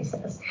everything he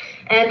says.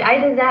 And I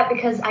did that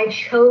because I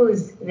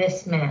chose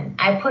this man.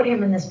 I put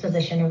him in this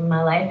position in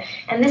my life.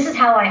 And this is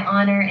how I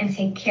honor and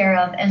take care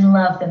of and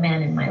love the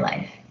man in my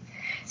life.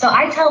 So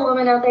I tell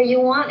women out there,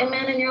 you want a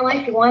man in your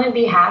life, you want to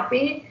be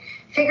happy,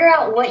 figure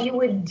out what you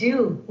would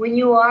do when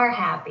you are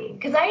happy.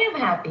 Because I am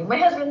happy. My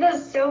husband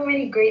does so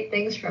many great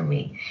things for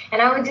me. And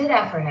I would do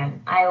that for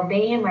him. I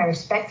obey him, I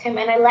respect him,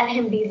 and I let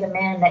him be the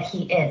man that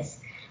he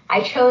is.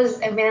 I chose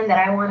a man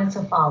that I wanted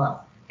to follow.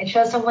 I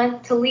chose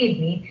someone to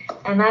lead me,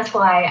 and that's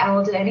why I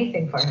will do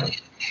anything for him.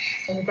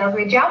 If he tells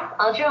me jump,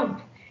 I'll jump.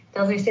 If he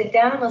tells me sit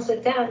down, I'll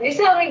sit down. If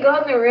he tells me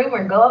go in the room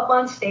or go up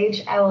on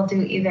stage, I will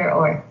do either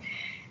or.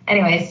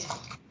 Anyways,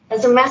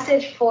 as a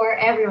message for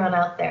everyone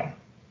out there,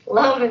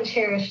 love and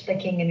cherish the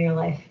king in your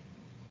life.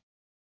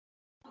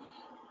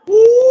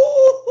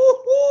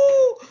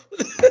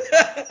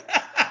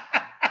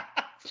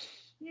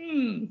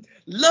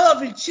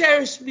 Love and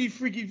cherish me,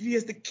 Freaky V,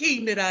 as the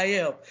king that I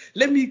am.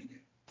 Let me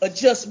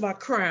adjust my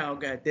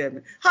crown,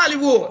 goddammit.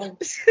 Hollywood.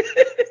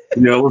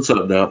 Yeah, what's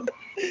up, Doc?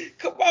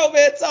 Come on,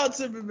 man. Talk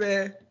to me,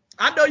 man.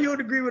 I know you would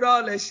agree with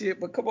all that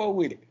shit, but come on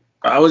with it.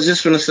 I was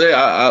just gonna say,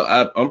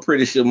 I'm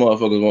pretty sure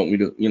motherfuckers want me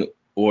to,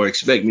 or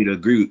expect me to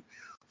agree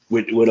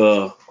with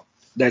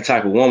that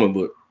type of woman,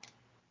 but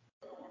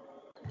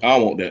I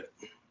don't want that.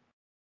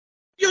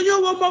 You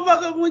know what,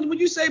 motherfucker? When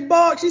you say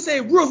bark, she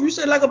say roof. You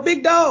say like a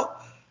big dog.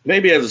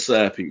 Maybe as a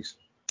side piece.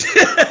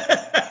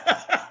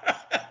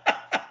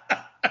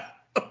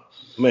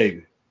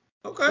 Maybe.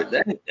 Okay.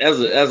 That,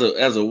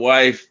 as a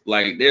wife,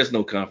 like there's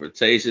no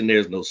confrontation,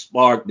 there's no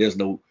spark, there's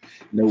no,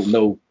 you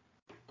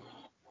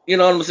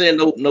know what I'm saying?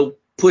 No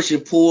push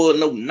and pull,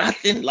 no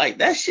nothing. Like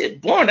that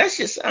shit boring. That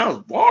shit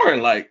sounds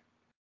boring. Like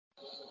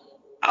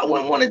I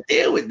wouldn't want to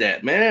deal with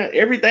that, man.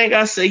 Everything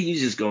I say, you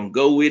just gonna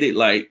go with it.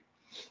 Like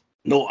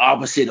no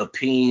opposite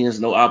opinions,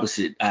 no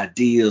opposite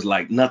ideas.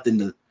 Like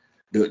nothing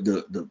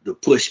to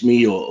push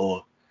me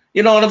or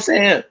You know what I'm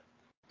saying?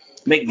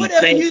 Make me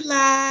Whatever think. you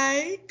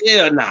like.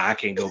 Yeah, nah, I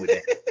can't go with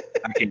that.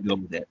 I can't go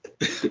with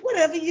that.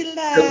 Whatever you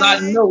Because I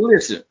like. know,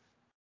 listen,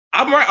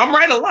 I'm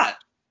right a lot.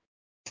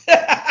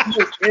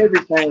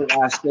 Everything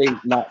I say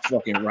not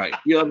fucking right.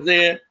 You know what I'm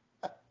saying?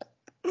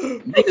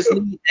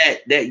 Niggas need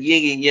that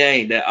yin and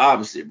yang, that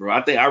opposite, bro.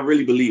 I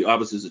really believe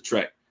opposites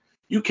attract.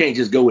 You can't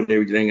just go with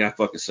everything I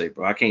fucking say,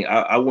 bro.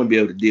 I wouldn't be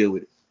able to deal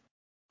with it.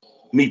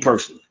 Me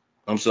personally.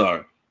 I'm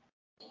sorry.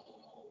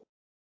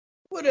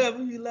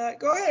 Whatever you like.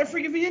 Go ahead,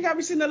 Freaky V. You ain't got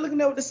me sitting there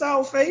looking at with the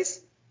sour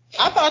face.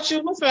 I thought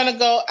you was finna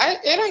go.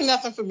 It ain't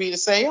nothing for me to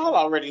say. Y'all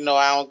already know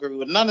I don't agree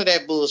with none of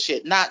that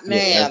bullshit. Not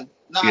none.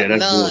 Not that's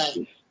none.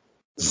 bullshit.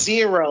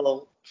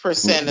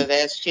 0% of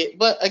that shit.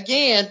 But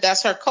again,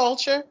 that's her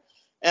culture.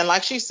 And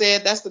like she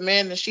said, that's the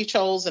man that she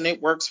chose and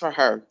it works for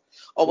her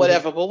or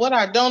whatever. But what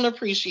I don't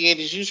appreciate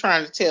is you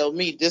trying to tell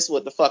me this is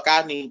what the fuck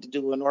I need to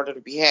do in order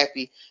to be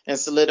happy and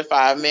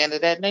solidify a man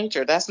of that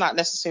nature. That's not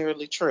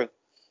necessarily true.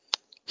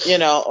 You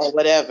know, or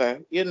whatever.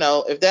 You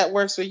know, if that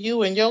works for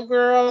you and your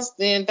girls,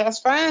 then that's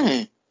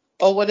fine.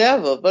 Or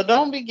whatever. But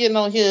don't be getting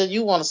on here,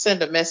 you want to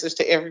send a message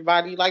to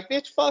everybody like,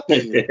 bitch, fuck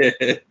you.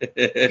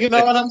 You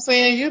know what I'm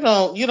saying? You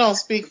don't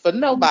speak for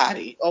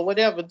nobody or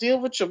whatever. Deal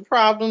with your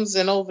problems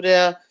and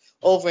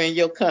over in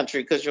your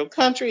country, because your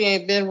country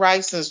ain't been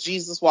right since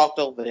Jesus walked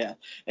over there.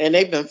 And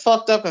they've been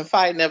fucked up and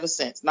fighting ever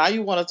since. Now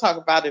you want to talk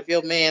about if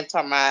your man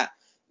talking about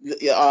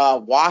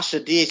wash a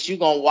dish, you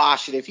gonna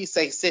wash it. If he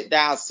say sit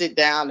down, sit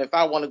down. If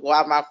I want to go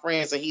out with my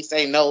friends and he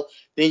say no,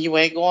 then you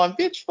ain't going.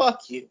 Bitch,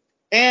 fuck you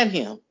and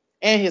him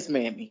and his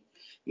mammy.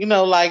 You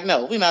know, like,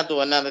 no, we're not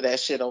doing none of that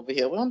shit over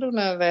here. We don't do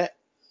none of that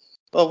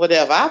or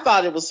whatever. I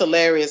thought it was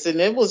hilarious, and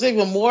it was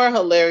even more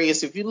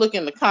hilarious if you look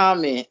in the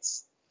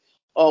comments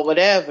or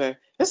whatever.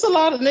 There's a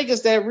lot of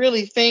niggas that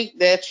really think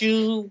that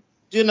you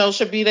know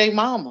should be their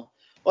mama,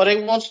 or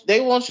they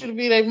want you to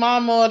be their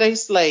mama or their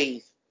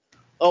slave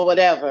or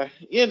whatever,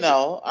 you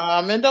know.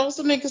 And those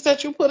are niggas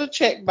that you put a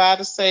check by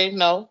to say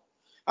no.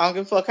 I don't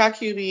give a fuck how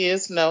cute he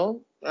is,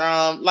 no.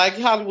 Like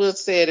Hollywood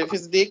said, if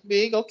his dick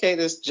big, okay,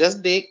 that's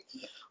just dick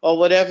or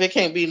whatever. It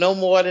can't be no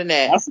more than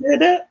that. I said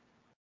that.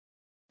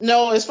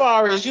 No, as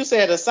far as you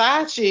said a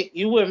side chick,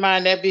 you wouldn't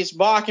mind that bitch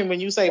barking when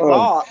you say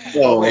bark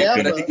or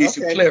whatever. But I get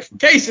some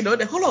clarification on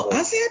that. Hold on,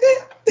 I said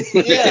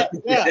that?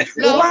 Yeah.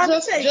 No,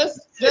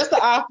 just the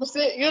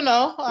opposite, you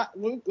know.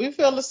 We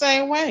feel the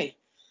same way.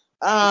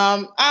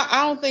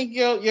 I don't think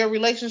your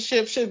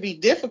relationship should be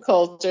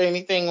difficult or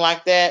anything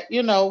like that,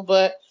 you know,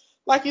 but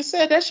like you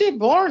said, that shit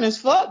boring as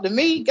fuck to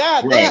me.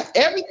 God damn,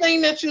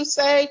 everything that you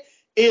say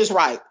is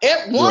right.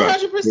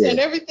 100%,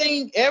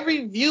 everything,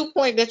 every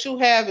viewpoint that you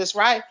have is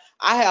right.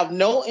 I have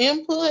no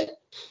input.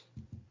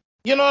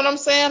 You know what I'm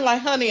saying?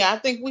 Like, honey, I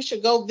think we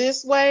should go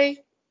this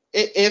way.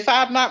 If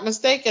I'm not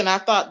mistaken, I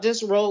thought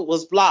this road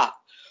was blocked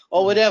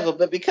or whatever.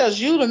 But because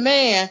you the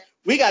man,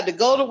 we got to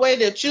go the way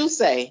that you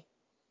say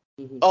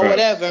or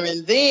whatever.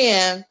 And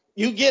then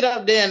you get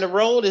up there and the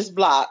road is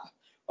blocked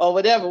or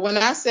whatever. When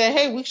I said,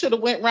 hey, we should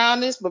have went around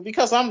this, but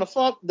because I'm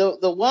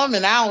the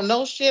woman, I don't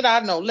know shit,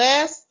 I know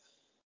less.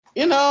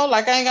 You know,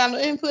 like I ain't got no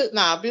input.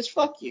 Nah, bitch,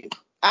 fuck you.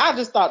 I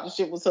just thought the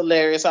shit was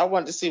hilarious. I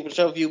wanted to see what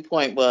your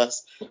viewpoint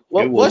was.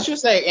 What you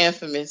say,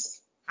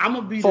 Infamous? I'm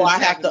gonna be before I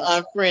have to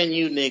unfriend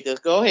you,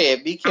 niggas. Go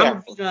ahead, be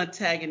careful. I'm gonna be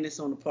tagging this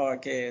on the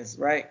podcast,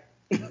 right?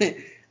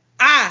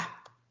 I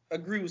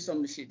agree with some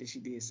of the shit that she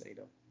did say,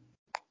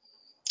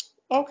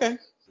 though. Okay.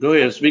 Go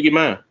ahead, speak your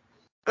mind.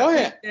 Go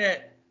ahead.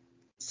 That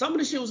some of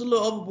the shit was a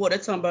little overboard. They're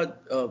talking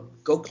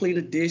about go clean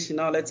a dish and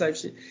all that type of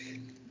shit.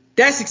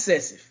 That's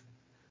excessive.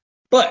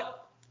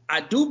 But I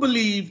do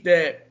believe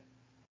that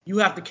you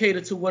have to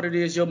cater to what it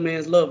is your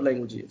man's love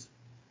language is.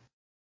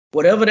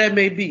 Whatever that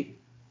may be.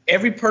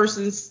 Every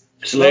person's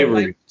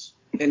slavery.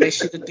 And they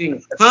shit a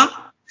thing. Huh?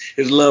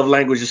 His love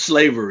language is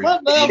slavery.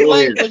 What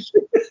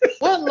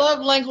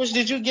love language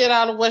did you get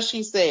out of what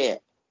she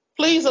said?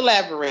 Please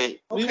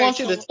elaborate. Okay, we want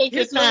you to take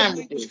your time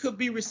with this. Could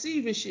be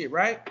receiving shit,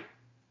 right?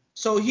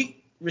 So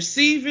he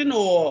receiving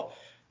or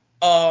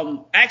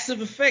acts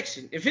of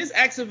affection. If his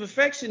acts of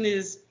affection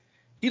is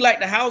he like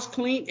the house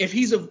clean, if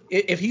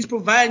he's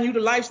providing you the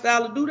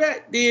lifestyle to do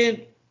that,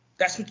 then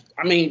that's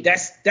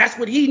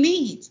what he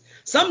needs.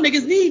 Some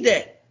niggas need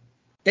that.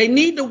 They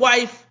need the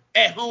wife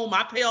at home.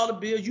 I pay all the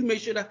bills. You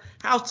make sure the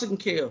house taken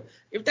care of.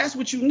 If that's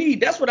what you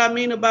need, that's what I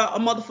mean about a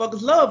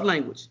motherfucker's love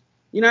language.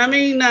 You know what I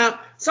mean? Now,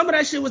 some of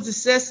that shit was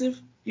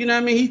excessive. You know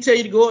what I mean? He tell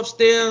you to go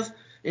upstairs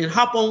and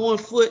hop on one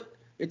foot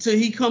until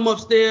he come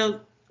upstairs.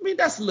 I mean,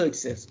 that's a little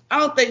excessive. I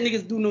don't think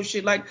niggas do no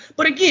shit like that.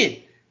 But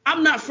again,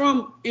 I'm not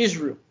from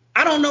Israel.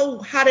 I don't know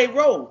how they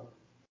roll.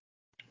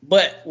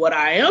 But what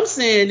I am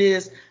saying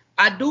is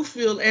I do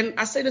feel, and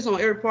I say this on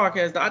every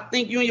podcast, I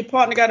think you and your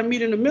partner got to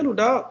meet in the middle,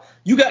 dog.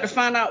 You got to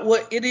find out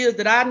what it is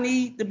that I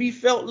need to be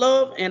felt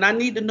loved, and I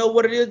need to know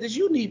what it is that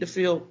you need to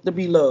feel to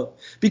be loved.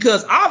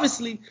 Because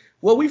obviously,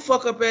 what we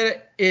fuck up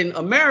at in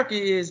America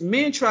is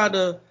men try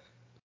to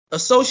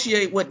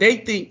associate what they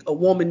think a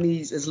woman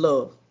needs as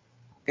love.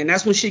 And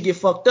that's when shit get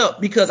fucked up,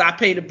 because I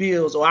pay the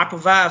bills or I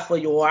provide for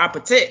you or I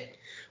protect.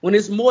 when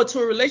it's more to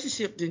a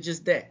relationship than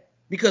just that.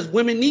 Because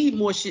women need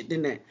more shit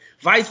than that.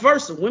 Vice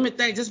versa. Women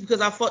think just because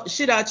I fucked the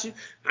shit out you,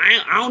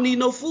 I don't need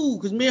no food.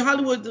 Because me and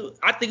Hollywood,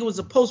 I think it was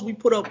a post we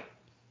put up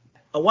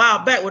a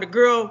while back where the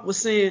girl was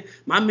saying,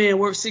 my man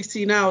worked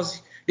 16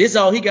 hours. This is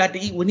all he got to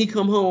eat when he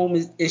come home.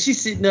 And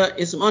she's sitting there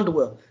in some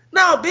underwear.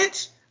 No,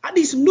 bitch. I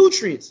need some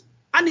nutrients.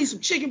 I need some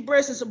chicken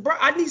breast and some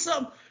I need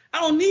something. I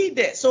don't need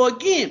that. So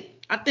again,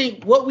 I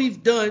think what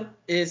we've done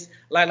is,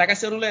 like I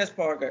said on the last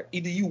part,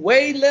 either you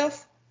way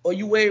left or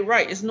you way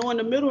right. It's no in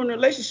the middle in a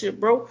relationship,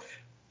 bro.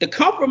 The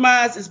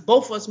compromise is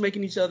both of us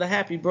making each other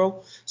happy,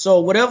 bro. So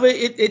whatever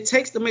it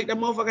takes to make that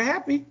motherfucker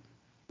happy,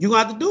 you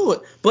gonna have to do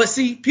it. But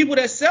see, people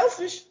that's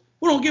selfish,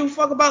 who don't give a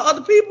fuck about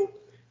other people,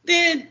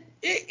 then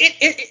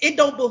it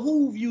don't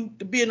behoove you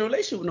to be in a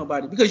relationship with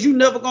nobody because you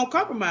never gonna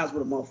compromise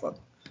with a motherfucker.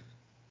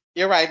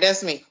 You're right.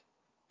 That's me.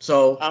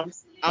 So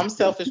I'm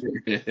selfish.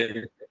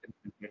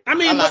 I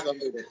mean, I'm not gonna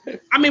do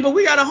that. I mean, but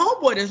we got a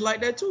homeboy that's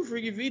like that too,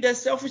 Freaky V. That's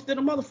selfish than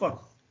a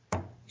motherfucker.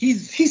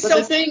 He's but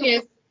selfish.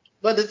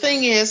 The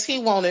thing is, he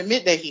won't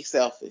admit that he's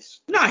selfish.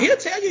 Nah, he'll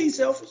tell you he's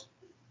selfish.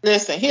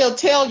 Listen, he'll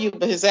tell you,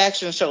 but his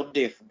actions show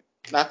different.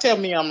 Now tell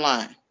me I'm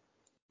lying.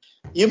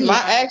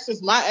 My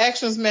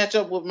actions match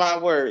up with my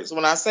words.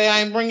 When I say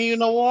I ain't bringing you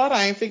no water,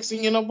 I ain't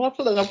fixing you no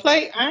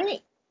plate, I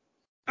ain't.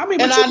 I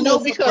mean, and I know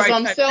because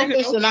I'm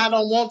selfish and I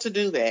don't want to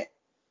do that.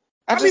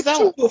 I just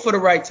don't. You would for the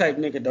right type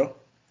nigga though.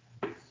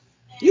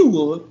 You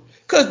would,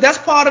 cause that's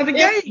part of the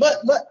game.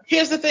 But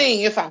here's the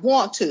thing: if I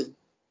want to,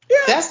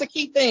 that's the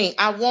key thing.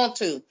 I want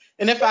to,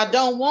 and if I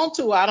don't want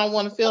to, I don't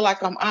want to feel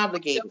like I'm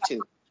obligated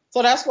to.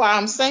 So that's why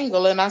I'm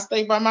single and I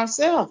stay by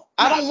myself.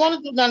 I don't want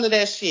to do none of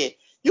that shit.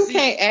 You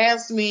can't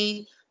ask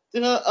me,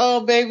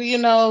 oh baby,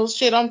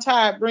 shit, I'm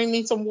tired. Bring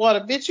me some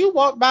water, bitch. You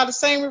walked by the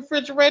same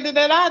refrigerator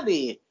that I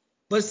did.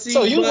 But see,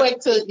 so you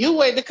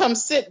wait to come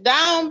sit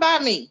down by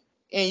me,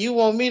 and you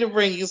want me to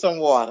bring you some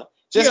water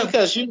just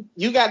because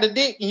you got the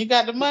dick and you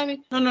got the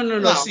money?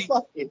 No. See,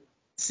 fuck it.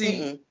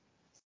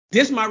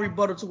 This is my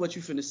rebuttal to what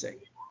you finna say,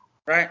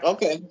 right?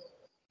 Okay.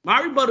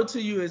 My rebuttal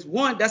to you is,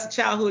 one, that's a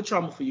childhood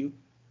trauma for you,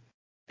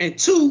 and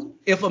two,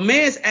 if a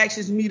man's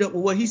actions meet up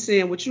with what he's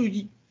saying with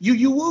you,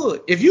 you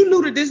would. If you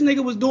knew that this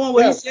nigga was doing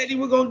what he said he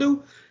was gonna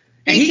do,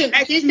 and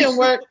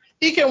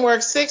he can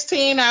work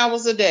 16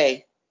 hours a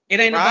day. It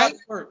ain't about the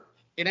work.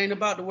 It ain't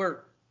about the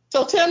work.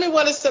 So tell me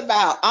what it's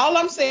about. All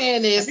I'm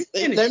saying is,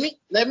 let me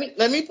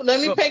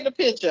paint the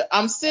picture.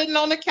 I'm sitting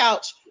on the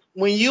couch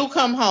when you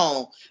come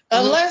home.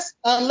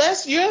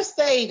 Unless you're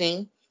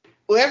stating,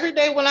 well, every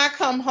day when I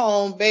come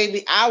home,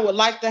 baby, I would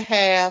like to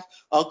have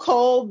a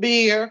cold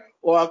beer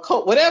or a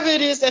cold, whatever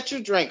it is that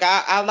you drink.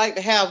 I like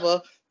to have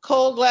a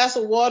cold glass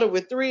of water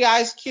with 3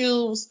 ice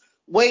cubes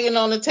waiting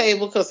on the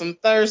table because I'm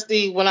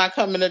thirsty when I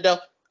come in the door.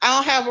 I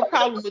don't have a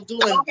problem with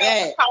doing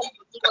that.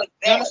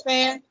 You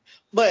understand?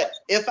 But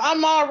if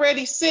I'm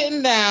already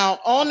sitting down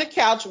on the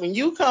couch when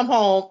you come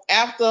home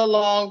after a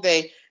long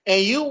day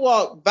and you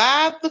walk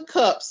by the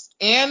cups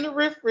and the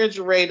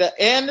refrigerator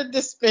and the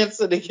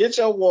dispenser to get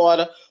your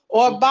water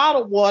or a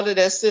bottled water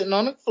that's sitting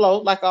on the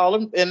floor like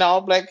in all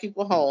black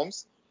people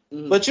homes,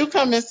 but you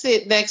come and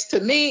sit next to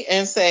me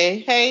and say,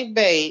 hey,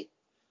 babe,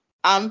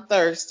 I'm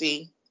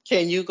thirsty.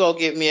 Can you go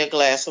get me a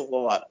glass of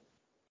water?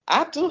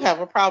 I do have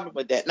a problem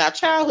with that. Now,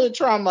 childhood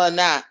trauma or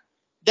not,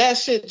 that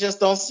shit just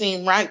don't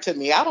seem right to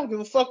me. I don't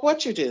give a fuck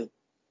what you do.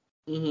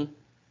 You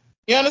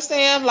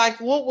understand? Like,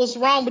 what was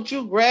wrong with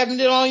you grabbing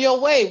it on your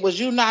way? Was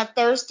you not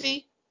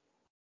thirsty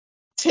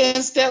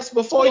 10 steps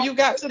before you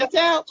got to the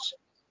couch?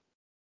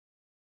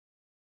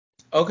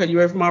 Okay, you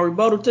ready for my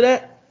rebuttal to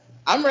that?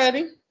 I'm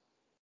ready.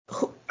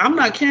 I'm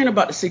not caring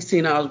about the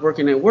 16 hours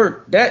working at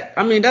work.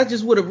 That's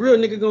just what a real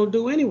nigga gonna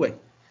do anyway.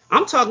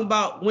 I'm talking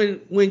about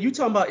when you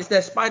talking about it's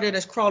that spider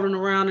that's crawling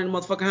around in the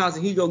motherfucking house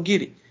and he go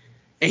get it.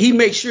 And he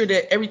makes sure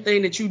that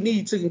everything that you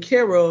need taken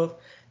care of.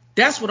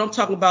 That's what I'm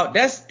talking about.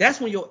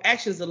 That's when your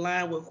actions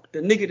align with the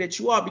nigga that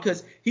you are,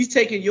 because he's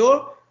taking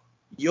your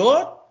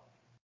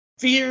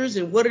fears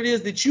and what it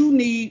is that you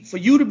need for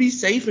you to be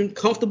safe and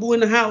comfortable in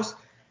the house.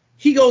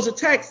 He goes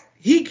attacks.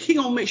 He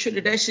gonna make sure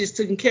that shit's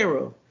taken care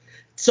of.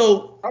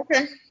 So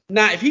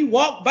now if he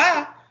walk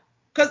by,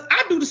 cause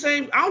I do the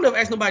same. I don't ever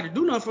ask nobody to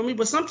do nothing for me,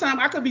 but sometimes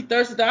I could be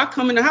thirsty. That I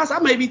come in the house, I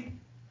may be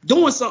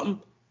doing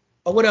something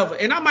or whatever,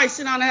 and I might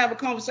sit down and have a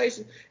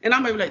conversation, and I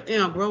may be like,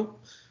 damn, bro,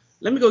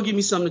 let me go get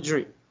me something to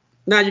drink.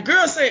 Now your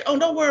girl say, oh,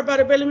 don't worry about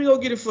it, babe, let me go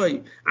get it for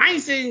you. I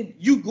ain't saying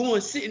you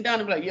going sitting down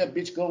and be like, yeah,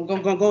 bitch, go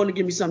and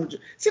give me something to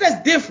drink. See,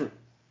 that's different.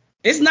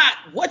 It's not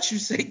what you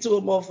say to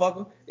a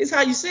motherfucker, it's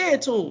how you say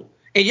it to him.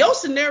 In your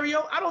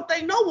scenario, I don't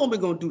think no woman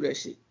gonna do that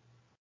shit.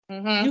 You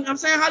know what I'm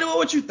saying? Hollywood,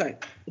 what you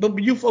think? But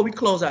before we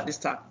close out this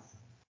topic.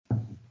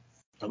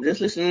 I'm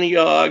just listening to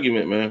your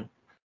argument, man.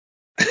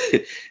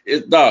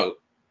 Dog,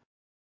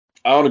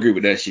 I don't agree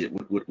with that shit,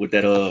 with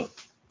that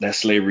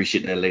slavery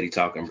shit that lady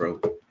talking, bro.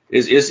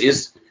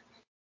 It's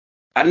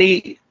I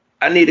need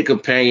a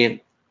companion.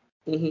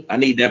 I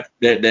need that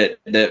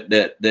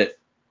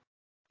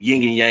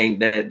yin and yang,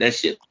 that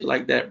shit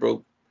like that,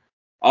 bro.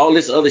 All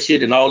this other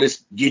shit and all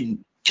this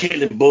getting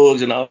killing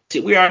bugs and all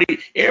that shit.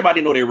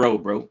 Everybody know their role,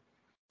 bro.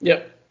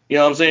 Yep. You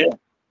know what I'm saying?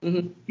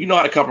 Mm-hmm. You know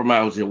how to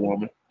compromise with your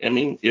woman. I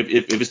mean, if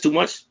it's too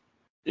much,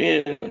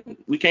 then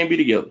we can't be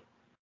together.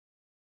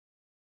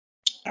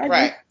 I agree.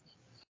 Right.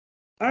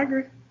 I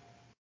agree.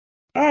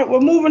 All right,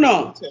 well, moving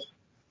on.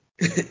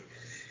 This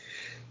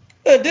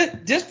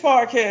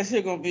podcast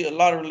here gonna be a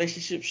lot of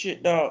relationship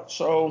shit, dog.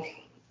 So,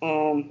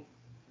 do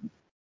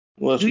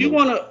you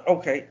want to?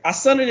 Okay, I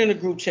sent it in the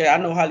group chat.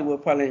 I know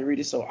Hollywood probably ain't read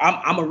it, so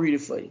I'm gonna read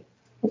it for you.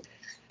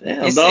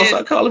 Damn, dog,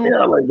 stop calling me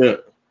out like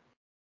that.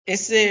 It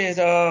says,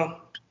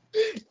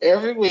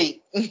 every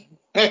week.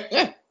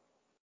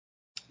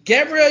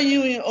 Gabrielle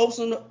Union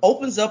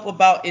opens up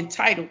about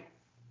entitled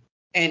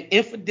and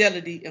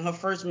infidelity in her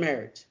first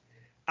marriage.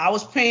 I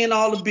was paying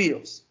all the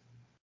bills.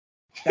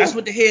 That's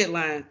what the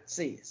headline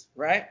says,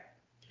 right?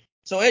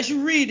 So as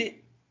you read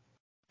it,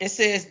 it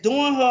says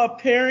during her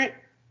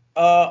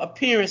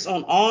appearance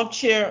on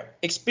Armchair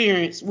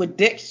Experience with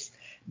Dax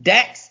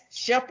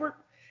Shepard,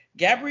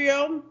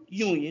 Gabrielle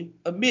Union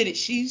admitted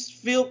she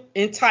felt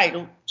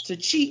entitled to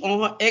cheat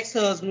on her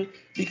ex-husband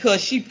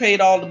because she paid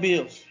all the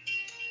bills.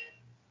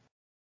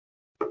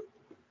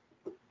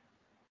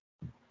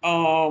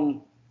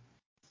 Hold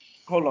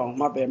on,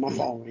 my bad, my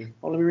phone ring.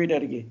 Let me read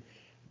that again.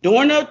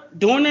 During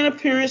an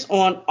appearance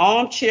on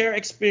Armchair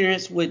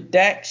Experience with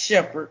Dax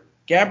Shepard,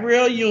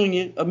 Gabrielle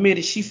Union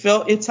admitted she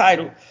felt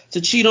entitled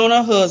to cheat on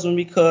her husband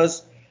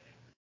because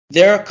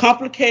their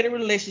complicated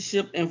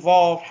relationship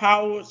involved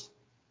Howard's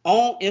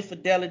own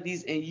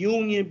infidelities and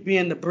Union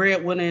being the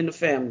breadwinner in the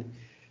family.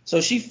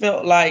 So she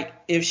felt like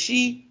if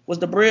she was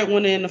the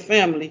breadwinner in the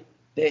family,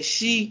 that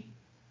she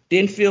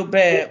didn't feel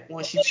bad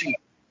when she cheated.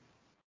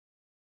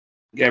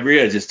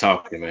 Gabrielle just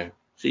talking, man.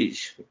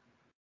 Jesus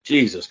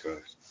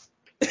Christ.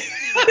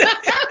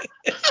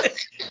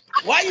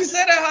 Why you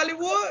say that,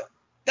 Hollywood?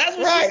 That's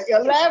what right.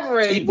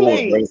 Elaborate,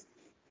 please.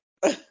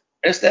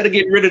 Instead of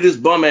getting rid of this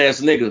bum ass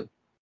nigga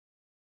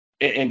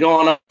and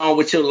going on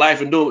with your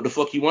life and doing what the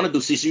fuck you want to do,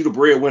 since you the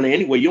breadwinner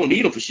anyway, you don't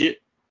need him for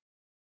shit.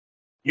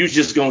 You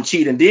just gonna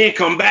cheat and then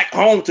come back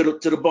home to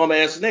the bum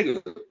ass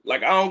nigga.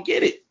 Like, I don't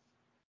get it.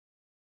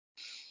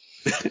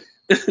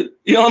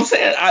 You know what I'm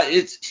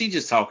saying? She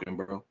just talking,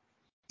 bro.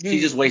 She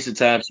just wasted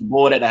time. She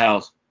bored at the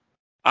house.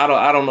 I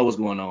don't know what's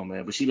going on,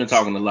 man, but she been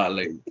talking a lot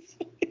lately.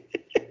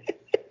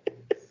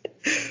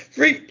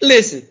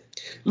 Listen,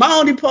 my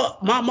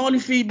only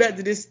feedback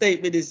to this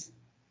statement is,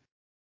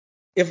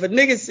 if a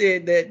nigga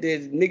said that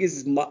niggas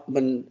is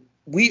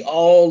we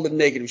all the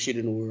negative shit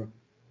in the world.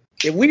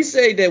 If we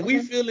say that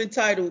we feel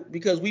entitled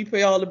because we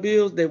pay all the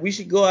bills, that we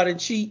should go out and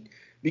cheat,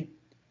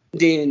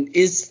 then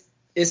it's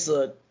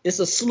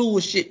a slew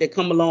of shit that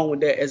come along with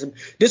that.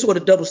 This is where the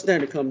double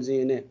standard comes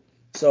in at.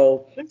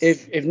 So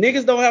if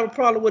niggas don't have a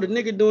problem with a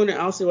nigga doing it, I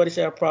don't see why they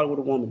should have a problem with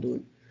a woman doing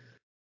it.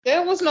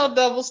 There was no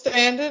double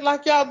standard.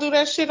 Like, y'all do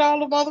that shit all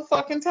the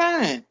motherfucking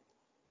time.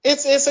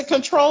 It's a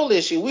control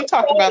issue. We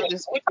talked about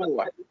this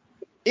before.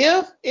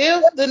 If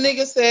the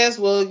nigga says,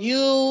 well,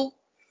 you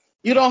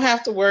don't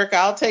have to work,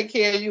 I'll take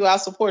care of you, I'll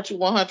support you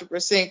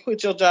 100%,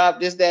 quit your job,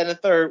 this, that, and the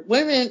third.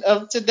 Women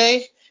of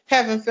today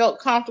haven't felt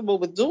comfortable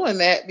with doing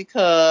that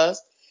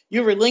because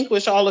you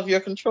relinquish all of your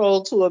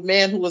control to a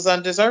man who is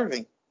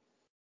undeserving.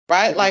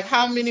 Right? Like,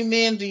 how many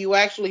men do you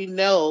actually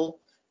know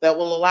that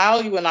will allow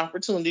you an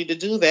opportunity to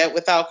do that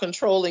without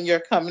controlling your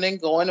coming and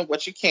going and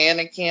what you can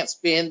and can't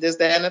spend, this,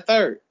 that, and the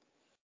third?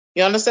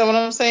 You understand what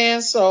I'm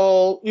saying?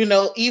 So,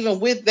 even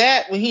with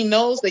that, when he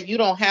knows that you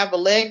don't have a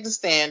leg to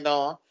stand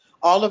on,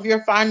 all of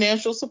your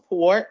financial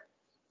support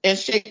and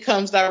shit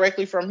comes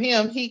directly from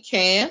him, he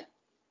can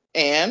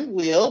and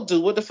will do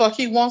what the fuck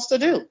he wants to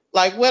do.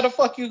 Like, where the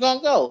fuck you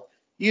gonna go?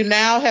 You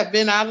now have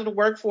been out of the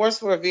workforce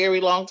for a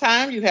very long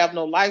time. You have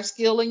no life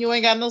skill and you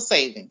ain't got no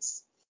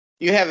savings.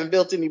 You haven't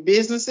built any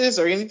businesses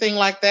or anything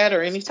like that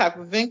or any type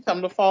of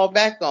income to fall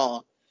back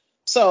on.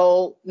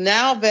 So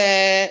now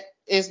that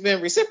it's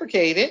been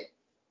reciprocated,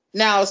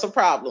 now it's a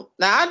problem.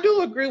 Now, I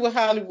do agree with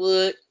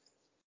Hollywood.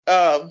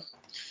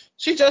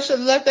 She just should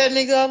have left that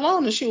nigga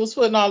alone and she was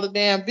putting all the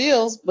damn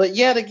bills. But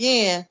yet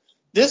again,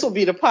 this will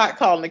be the pot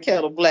calling the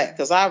kettle black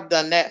because I've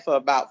done that for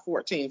about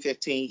 14,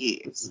 15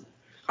 years.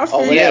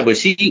 Yeah,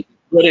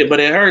 but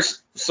in her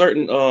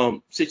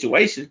certain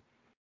situation,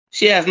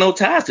 she has no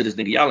ties to this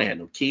nigga. Y'all ain't had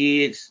no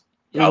kids.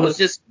 Y'all was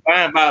just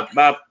fine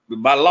by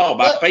law,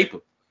 by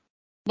paper.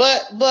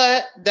 But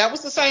that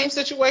was the same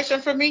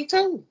situation for me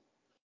too.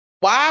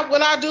 Why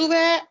would I do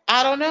that?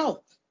 I don't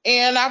know.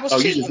 And I was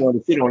cheating. You just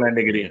want to shit on that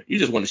nigga then. You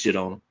just want to shit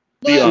on him.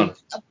 Be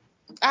honest.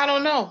 I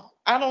don't know.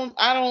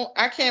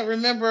 I can't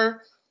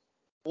remember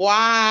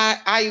why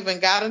I even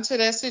got into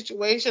that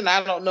situation.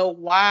 I don't know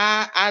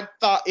why I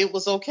thought it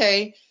was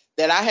okay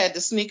that I had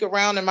to sneak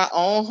around in my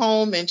own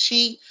home and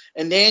cheat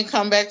and then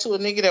come back to a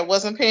nigga that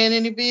wasn't paying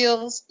any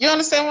bills. You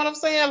understand what I'm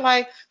saying?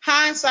 Like,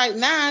 hindsight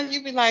now,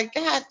 you'd be like,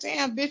 God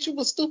damn, bitch, you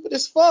was stupid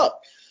as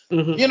fuck.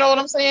 Mm-hmm. You know what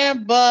I'm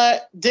saying?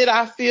 But did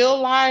I feel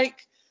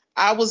like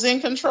I was in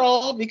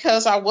control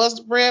because I was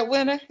the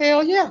breadwinner?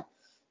 Hell yeah.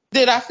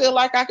 Did I feel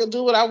like I could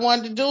do what I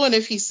wanted to do? And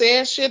if he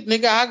said shit,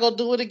 nigga, I go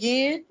do it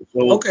again.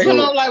 Okay. You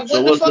know, like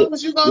what the fuck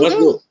was you gonna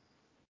do?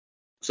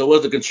 So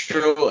what's the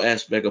control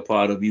aspect a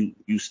part of you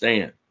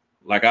staying?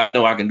 Like I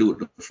know I can do what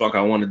the fuck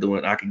I want to do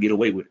and I can get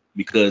away with it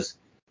because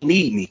you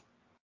need me.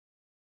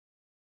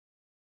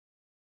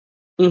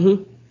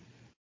 Mm-hmm.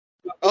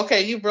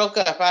 Okay, you broke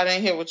up. I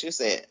didn't hear what you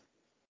said.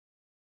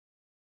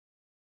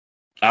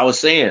 I was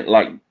saying,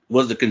 like,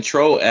 was the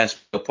control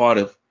aspect a part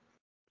of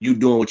you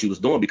doing what you was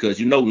doing? Because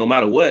you know, no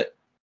matter what,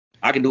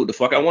 I can do what the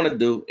fuck I want to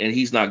do, and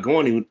he's not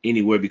going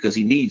anywhere because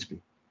he needs me.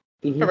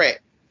 Mm-hmm.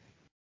 Correct.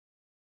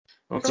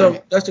 Okay.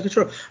 So that's the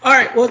control. All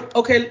right. Well,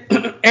 okay.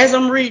 As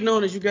I'm reading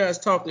on, as you guys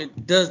talking,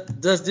 does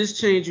this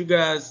change you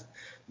guys'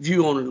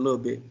 view on it a little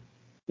bit?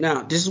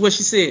 Now, this is what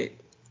she said.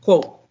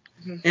 Quote: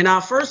 In our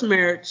first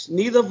marriage,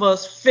 neither of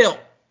us felt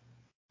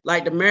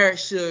like the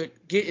marriage should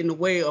get in the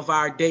way of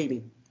our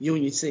dating.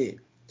 Union said.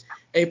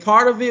 A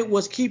part of it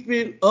was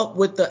keeping up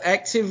with the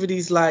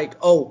activities like,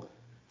 oh,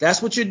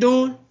 that's what you're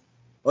doing,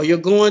 or you're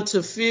going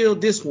to feel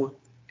this one.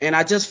 And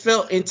I just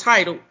felt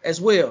entitled as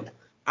well.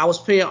 I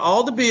was paying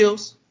all the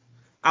bills.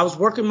 I was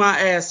working my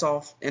ass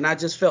off, and I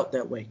just felt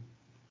that way.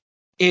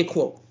 End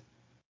quote.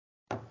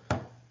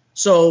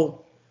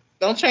 So.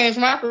 Don't change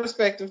my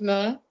perspective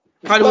none.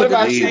 Hollywood, what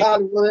about you,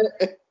 Hollywood?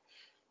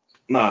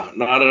 Nah,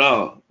 not at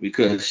all.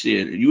 Because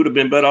shit, you would have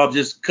been better off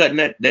just cutting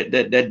that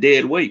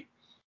dead weight.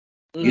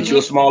 Mm-hmm. Get you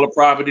a smaller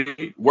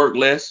property, work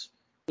less,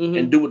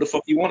 and do what the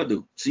fuck you want to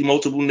do. See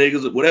multiple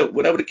niggas,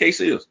 whatever the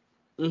case is.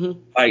 Mm-hmm.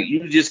 Like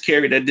you just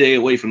carry that dead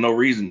weight for no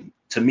reason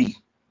to me.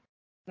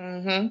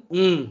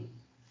 Mm-hmm.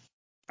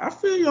 I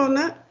feel you on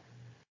that.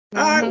 Mm-hmm.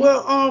 All right,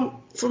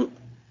 well,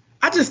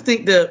 I just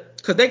think that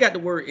because they got the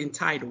word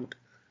entitled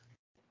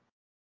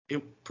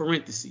in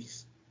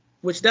parentheses,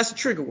 which that's a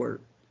trigger word.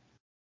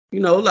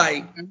 You know,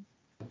 like,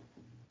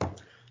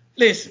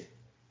 listen,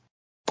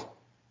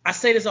 I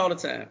say this all the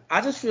time.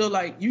 I just feel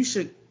like you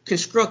should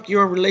construct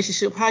your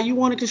relationship how you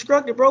want to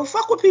construct it, bro.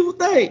 Fuck what people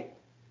think.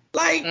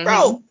 Like,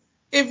 bro,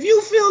 if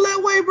you feel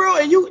that way, bro,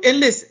 and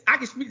listen, I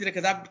can speak to that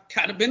because I've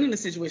kind of been in a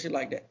situation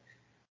like that.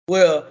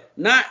 Well,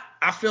 not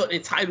I felt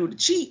entitled to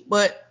cheat,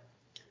 but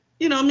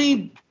you know what I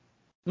mean?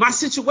 My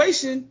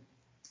situation,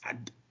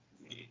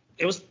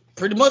 it was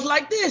pretty much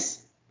like this.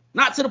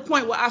 Not to the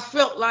point where I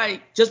felt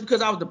like just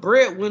because I was the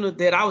breadwinner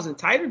that I was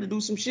entitled to do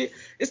some shit.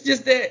 It's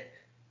just that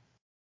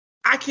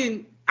I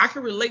can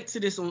relate to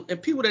this on, and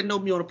people that know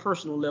me on a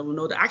personal level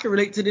know that I can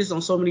relate to this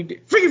on so many.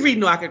 Free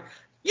know I can.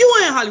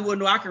 You in Hollywood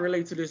know I can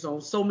relate to this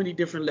on so many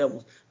different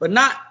levels, but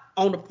not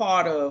on the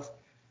part of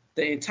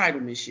the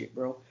entitlement shit,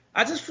 bro.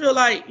 I just feel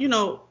like, you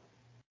know,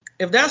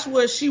 if that's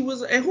what she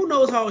was, and who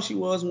knows how old she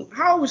was.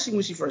 How old was she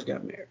when she first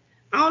got married?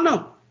 I don't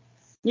know.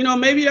 You know,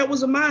 maybe that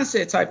was a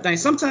mindset type thing.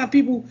 Sometimes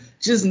people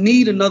just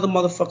need another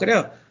motherfucker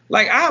there.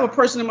 Like, I have a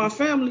person in my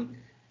family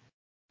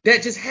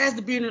that just has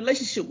to be in a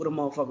relationship with a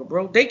motherfucker,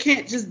 bro. They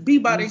can't just be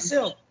by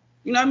themselves.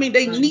 You know what I mean?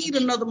 They need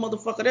another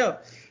motherfucker there.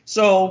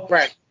 So,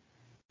 right.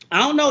 I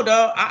don't know,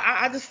 dog.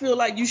 I just feel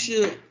like you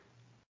should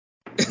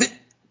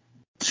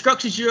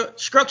structure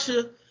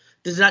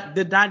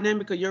the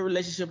dynamic of your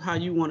relationship how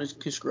you want to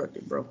construct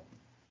it, bro.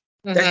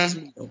 That's just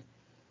me, though.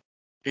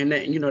 And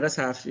that, you know, that's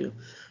how I feel.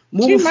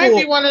 She might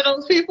be one of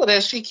those people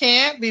that she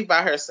can't be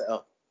by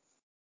herself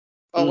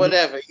or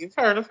whatever. You've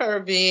heard of her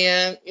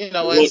being, you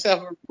know, in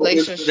several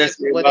relationships,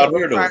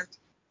 whatever.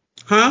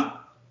 Huh?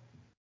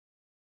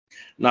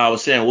 No, I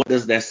was saying, what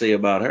does that say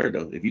about her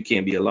though? If you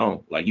can't be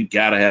alone, like you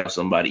gotta have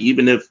somebody,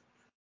 even if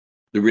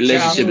the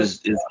relationship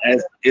is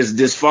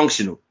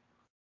dysfunctional.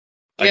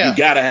 Like you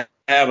gotta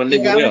have a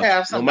nigga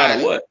there, no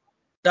matter what.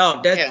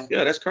 Dog,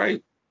 that's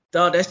crazy.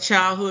 Dog, that's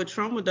childhood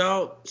trauma,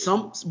 dog.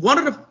 One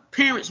of the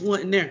parents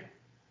wasn't there.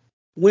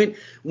 When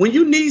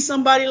you need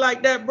somebody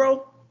like that,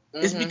 bro,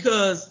 it's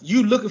because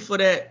you looking for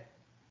that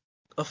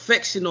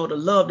affection or the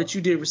love that you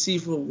didn't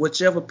receive from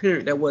whichever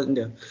parent that wasn't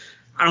there.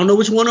 I don't know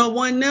which one of them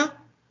wasn't there,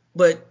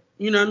 but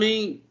you know what I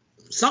mean?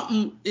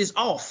 Something is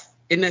off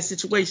in that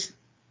situation.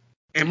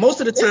 And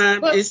most of the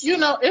time it's you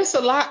know, it's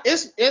a lot,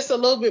 it's a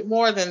little bit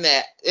more than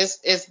that.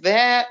 It's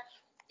that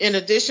in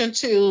addition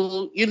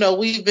to, you know,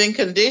 we've been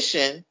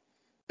conditioned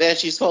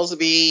that you're supposed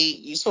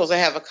to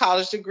have a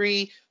college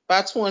degree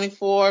by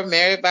 24,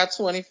 married by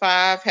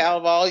 25,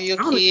 have all your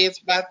kids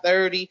by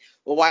 30,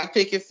 a white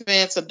picket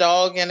fence, a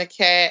dog and a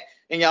cat,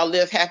 and y'all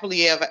live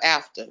happily ever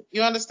after.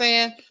 You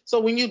understand? So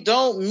when you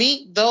don't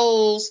meet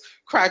those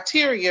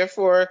criteria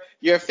for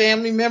your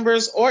family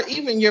members or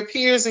even your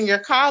peers and your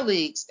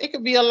colleagues, it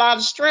could be a lot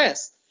of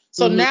stress.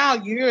 So now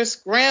you're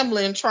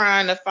scrambling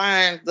trying to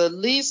find the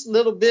least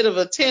little bit of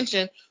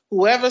attention.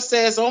 Whoever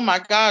says, oh my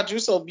God, you're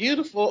so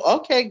beautiful.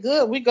 Okay,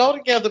 good. We go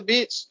together,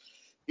 bitch.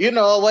 You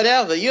know,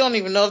 whatever. You don't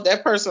even know if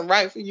that person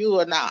right for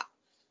you or not.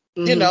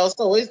 You know,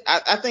 so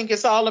I think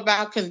it's all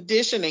about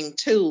conditioning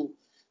too.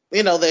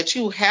 You know, that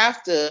you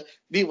have to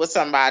be with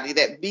somebody,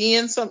 that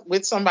being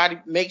with somebody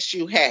makes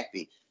you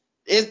happy.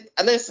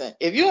 Listen,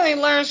 if you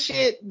ain't learned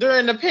shit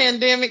during the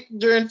pandemic,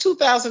 during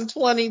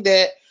 2020,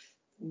 that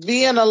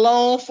being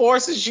alone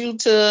forces you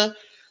to,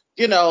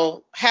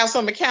 have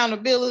some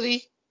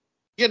accountability,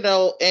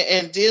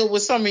 and deal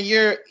with some of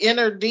your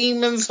inner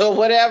demons or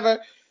whatever,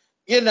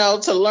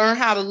 to learn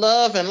how to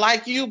love and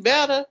like you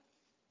better.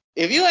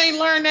 If you ain't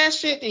learned that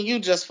shit, then you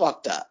just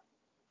fucked up.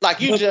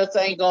 Like, you just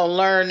ain't gonna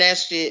learn that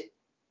shit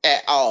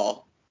at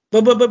all.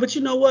 But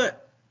you know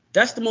what?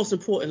 That's the most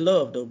important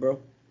love, though, bro.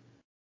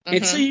 Mm-hmm.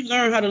 Until you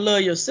learn how to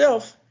love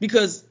yourself,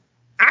 because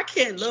I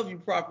can't love you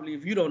properly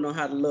if you don't know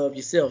how to love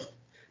yourself.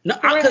 No,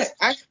 I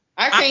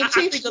can't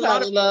teach you how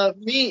to love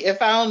me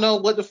if I don't know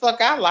what the fuck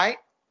I like.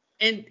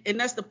 And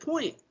that's the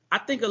point. I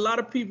think a lot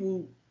of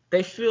people,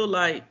 they feel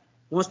like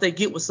once they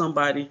get with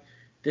somebody,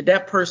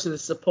 that person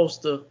is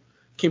supposed to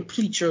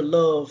complete your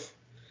love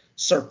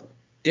circle.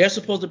 They're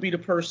supposed to be the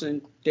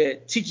person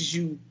that teaches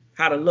you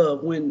how to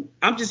love, when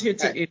I'm just here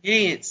to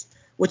enhance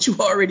what you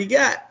already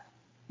got.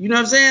 You know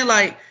what I'm saying?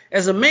 Like,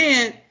 as a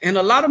man, and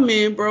a lot of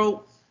men,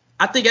 bro,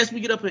 I think as we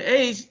get up in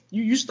age,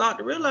 you start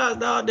to realize,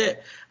 dog,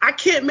 that I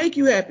can't make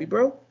you happy,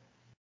 bro.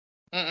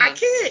 I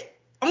can't.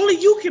 Only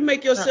you can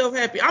make yourself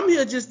happy. I'm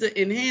here just to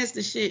enhance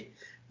the shit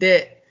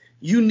that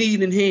you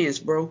need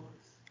enhanced, bro.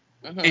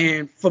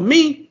 And for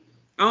me,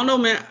 I don't know,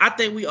 man. I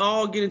think we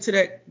all get into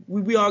that.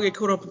 We all get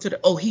caught up into the,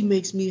 he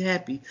makes me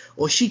happy,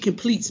 or she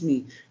completes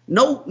me.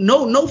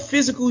 No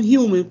physical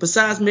human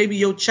besides maybe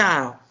your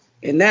child,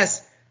 and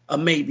that's a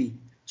maybe,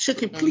 should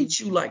complete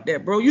you like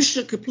that, bro. You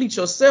should complete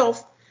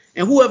yourself,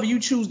 and whoever you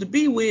choose to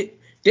be with,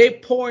 they're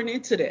pouring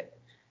into that.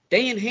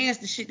 They enhance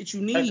the shit that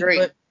you need. Agreed.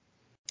 But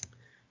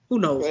who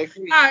knows? All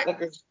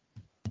right,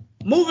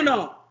 moving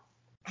on.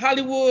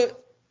 Hollywood,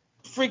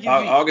 Freaky V.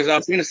 August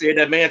Alsina said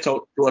that man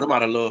told him how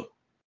to love.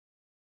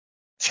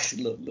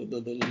 Look.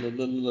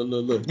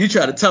 You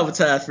try to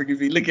traumatize Freaky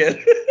V. Look at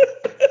it.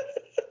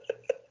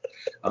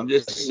 I'm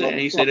just saying,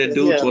 he said that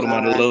dude told him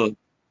how to love.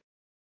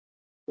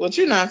 What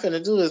you're not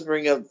finna do is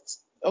bring up.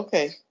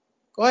 Okay,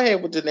 go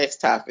ahead with the next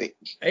topic.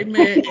 Hey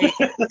man,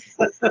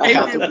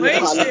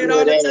 Wayne said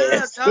all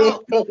the time,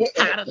 dog,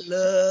 how to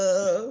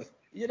love.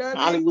 You know what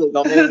I mean? Hollywood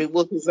gonna make me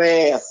whoop his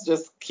ass.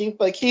 Just keep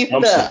it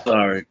I'm up.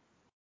 Sorry.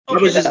 Okay,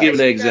 I was just giving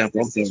an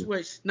example.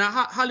 Now,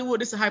 Hollywood,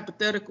 this is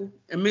hypothetical,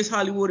 and Miss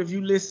Hollywood, if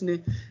you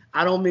listening,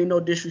 I don't mean no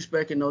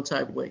disrespect in no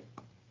type of way,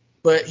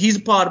 but he's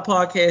a part of the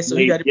podcast, so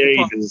he got to be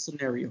part of the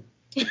scenario.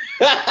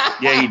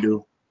 Yeah, he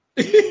do.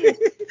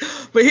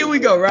 But here we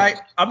go, right?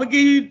 I'm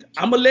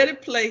gonna let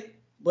it play,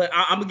 but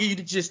I'm gonna give you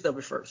the gist of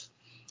it first.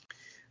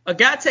 A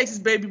guy takes his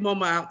baby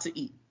mama out to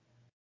eat.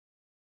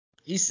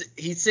 He said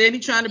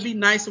he's trying to be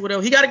nice or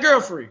whatever. He got a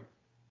girlfriend.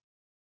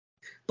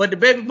 But the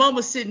baby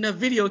mama's sitting there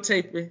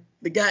videotaping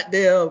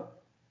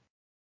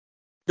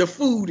the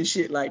food and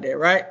shit like that,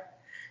 right?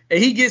 And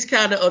he gets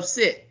kind of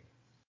upset.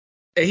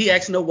 And he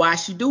asks her why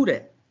she do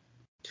that.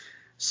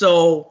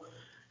 So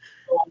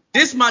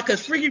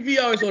because Freaky V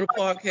always on the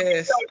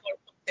podcast,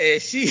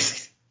 and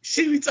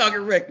she be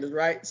talking reckless,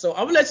 right? So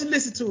I'm gonna let you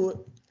listen to it,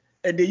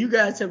 and then you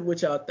guys tell me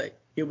what y'all think.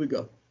 Here we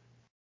go.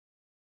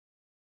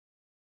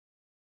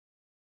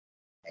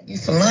 Thank you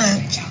for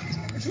lunch.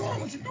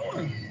 What you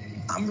doing?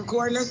 I'm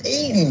recording us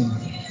eating.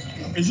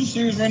 Is you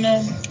serious right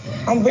now?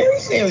 I'm very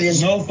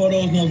serious. No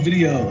photos, no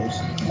videos.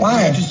 Why?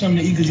 I got you something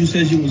to eat because you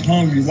said you was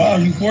hungry. Why are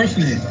you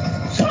forcing it?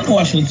 So I know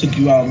I shouldn't have took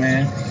you out,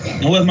 man.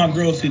 And let my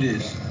girl see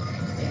this.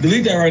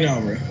 Delete that right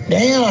now, bro.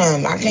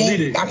 Damn, I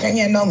can't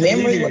have no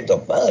memory. What the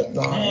fuck,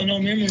 dog? No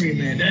memory,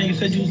 man. Damn, you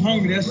said you was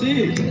hungry. That's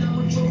it.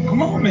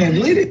 Come on, man.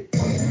 Delete it.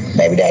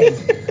 Baby daddy.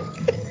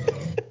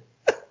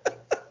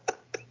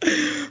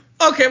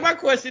 Okay, my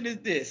question is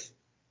this.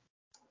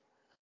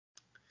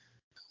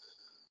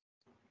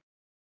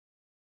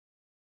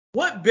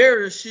 What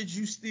barriers should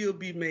you still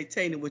be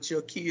maintaining with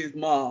your kid's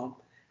mom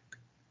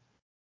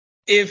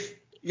if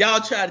y'all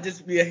try to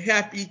just be a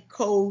happy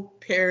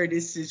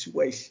co-parenting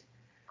situation?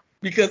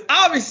 Because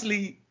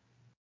obviously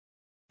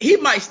he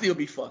might still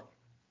be fucking,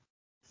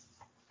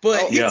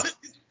 but he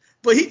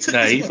took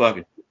his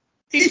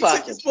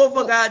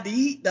motherfucker out to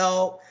eat,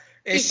 dog,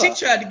 and she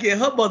tried to get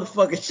her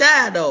motherfucking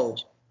shine on.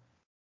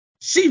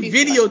 She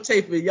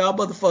videotaping y'all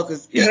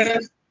motherfuckers. Yeah,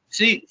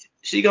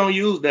 she gonna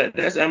use that.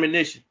 That's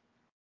ammunition.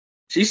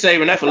 She's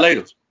saving that for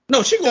later.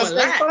 No, she going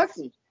live.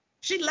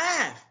 She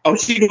live. Oh,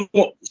 she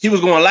was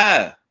going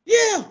live.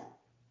 Yeah.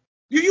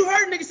 You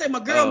heard nigga say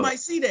my girl might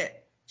see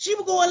that. She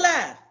was going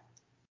live.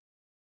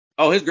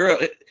 Oh, him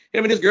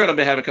and his girl have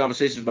been having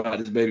conversations about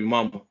his baby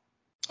mama.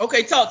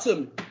 Okay, talk to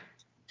me.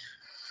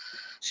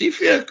 She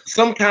feels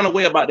some kind of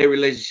way about their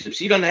relationship.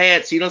 She done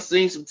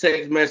seen some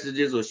text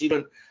messages, or she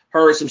done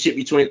heard some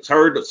shit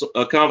heard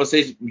a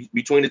conversation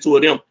between the two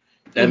of them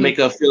that make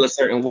her feel a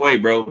certain way,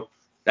 bro.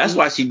 That's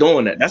why she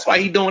doing that. That's why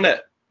he doing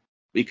that.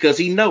 Because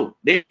he know.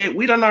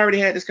 We done already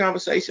had this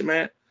conversation,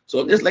 man.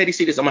 So if this lady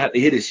see this, I'm gonna have to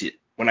hit this shit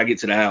when I get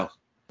to the house.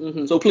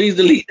 So please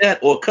delete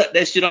that or cut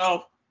that shit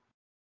off.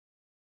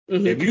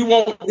 If you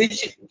want this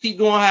shit to keep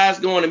going how it's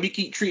going, and we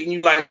keep treating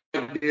you like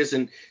this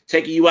and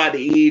taking you out to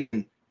eat,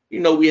 and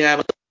we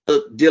have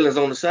dealings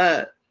on the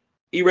side,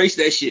 erase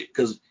that shit.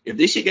 Because if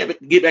this shit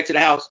get back to the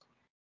house,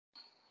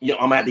 I'm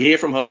gonna have to hear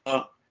from her,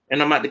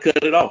 and I'm gonna have to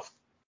cut it off.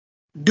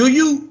 Do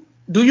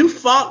do you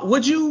follow?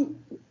 Would you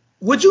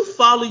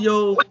follow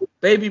your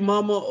baby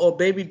mama or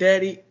baby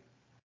daddy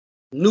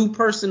new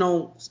person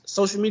on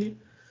social media?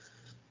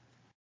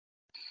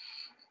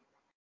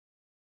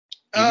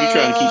 If you're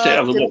trying to keep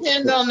tabs of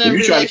if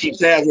you're trying to keep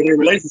tabs of their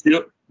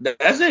relationship,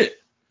 that's it.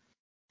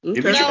 Okay.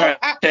 If you're trying to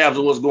keep tabs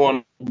of what's going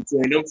on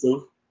between them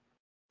two.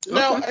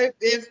 No,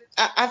 if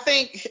I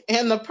think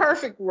in the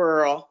perfect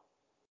world,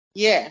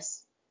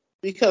 yes,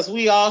 because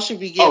we all should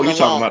be getting along. Oh, you're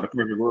talking about the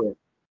perfect world.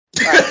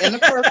 Right. In the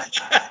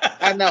perfect,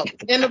 I know.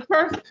 In the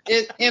perfect,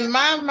 in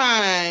my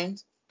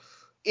mind,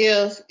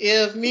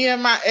 if me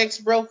and my ex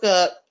broke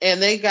up and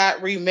they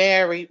got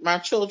remarried, my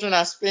children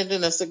are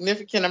spending a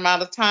significant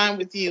amount of time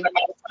with you,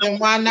 then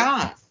why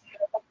not?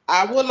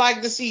 I would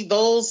like to see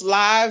those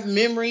live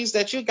memories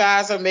that you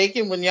guys are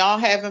making when y'all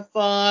having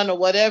fun or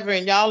whatever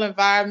in y'all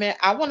environment.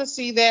 I want to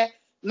see that,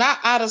 not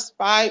out of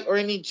spite or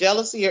any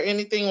jealousy or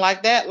anything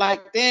like that.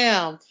 Like,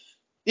 damn,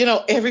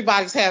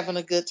 everybody's having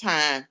a good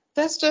time.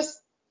 That's just,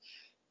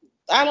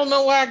 I don't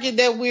know where I get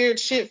that weird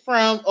shit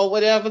from or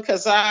whatever,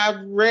 because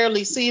I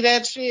rarely see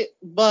that shit.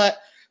 But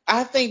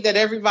I think that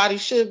everybody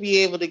should be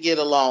able to get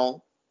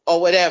along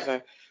or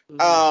whatever.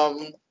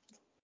 Mm-hmm.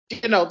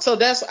 So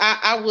that's,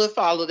 I would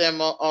follow them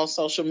on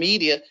social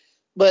media,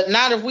 but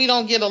not if we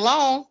don't get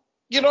along.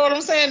 You know what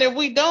I'm saying? If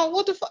we don't,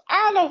 what the fuck?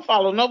 I don't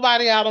follow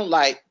nobody I don't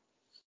like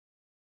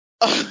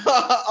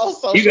on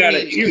social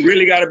media. You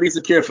really gotta be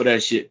secure for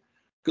that shit.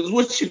 Cause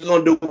what you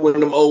gonna do when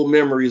them old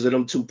memories of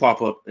them two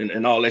pop up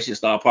and all that shit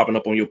start popping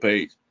up on your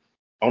page,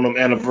 on them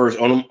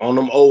on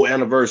them old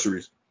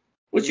anniversaries?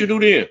 What you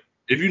do then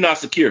if you're not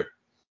secure?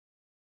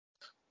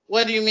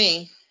 What do you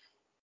mean?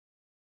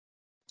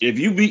 If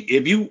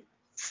you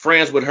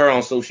friends with her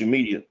on social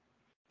media,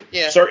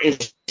 yeah, certain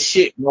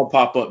shit won't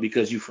pop up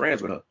because you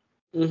friends with her.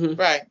 Mm-hmm.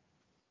 Right.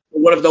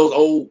 What if those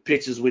old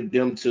pictures with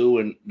them two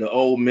and the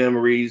old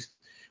memories?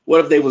 What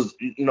if they was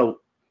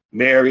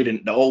married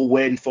and the old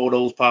wedding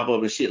photos pop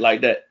up and shit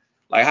like that?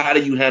 Like, how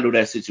do you handle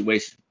that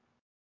situation?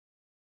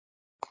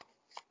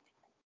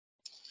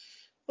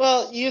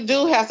 Well, you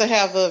do have to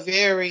have a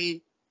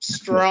very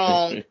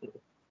strong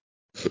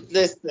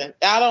listen.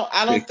 I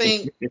don't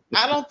think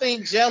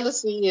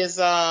jealousy is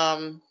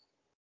I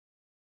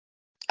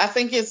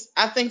think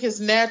it's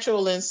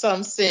natural in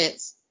some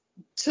sense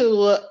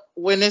to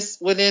when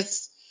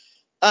it's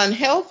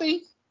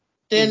unhealthy,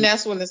 then mm-hmm.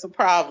 that's when it's a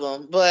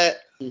problem. But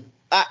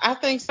I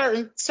think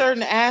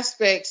certain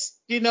aspects,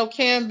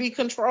 can be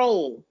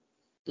controlled.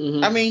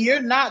 Mm-hmm. I mean,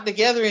 you're not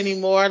together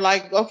anymore.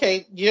 Like,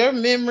 okay, your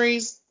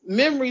memories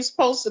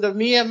posted of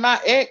me and my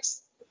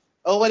ex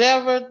or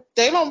whatever,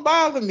 they don't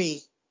bother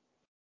me.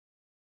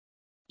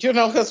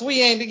 Because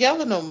we ain't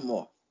together no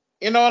more.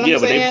 You know what I'm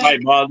saying? Yeah, but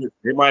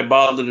they might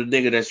bother the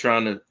nigga that's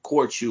trying to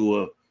court you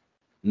or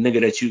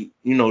nigga that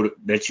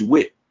that you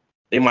with.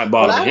 They might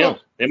bother him.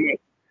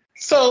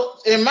 So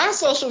in my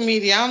social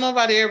media, I don't know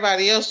about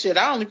everybody else shit.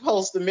 I only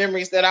post the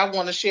memories that I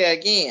want to share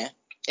again.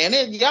 And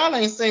if y'all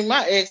ain't seen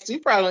my ex, you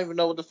probably don't even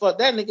know what the fuck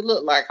that nigga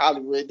looked like.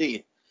 Hollywood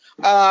did.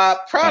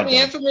 Probably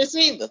infamous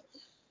either.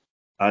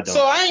 I don't.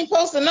 So I ain't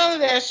posting none of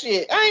that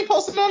shit. I ain't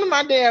posting none of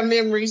my damn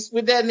memories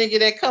with that nigga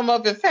that come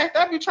up. In fact,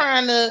 I be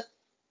trying to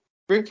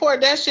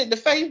report that shit to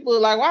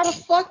Facebook. Like, why the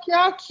fuck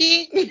y'all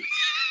keep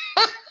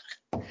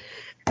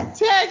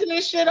tagging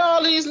this shit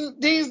all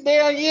these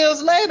damn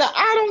years later?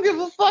 I don't give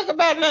a fuck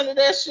about none of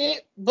that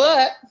shit.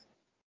 But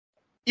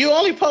you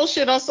only post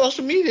shit on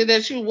social media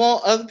that you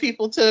want other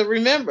people to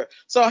remember.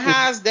 So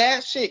how's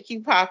that shit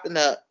keep popping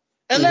up?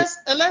 Unless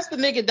the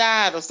nigga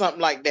died or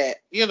something like that.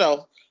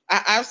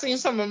 I've seen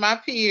some of my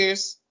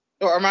peers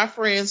or my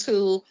friends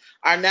who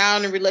are now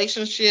in a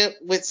relationship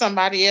with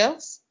somebody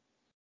else.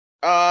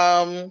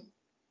 And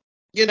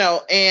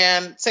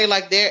say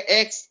like their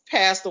ex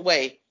passed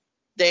away.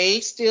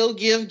 They still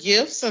give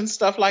gifts and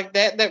stuff like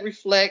that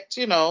reflect,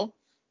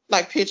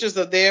 like pictures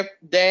of their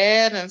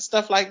dad and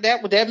stuff like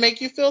that. Would that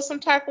make you feel some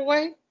type of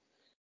way?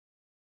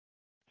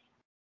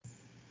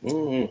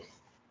 No,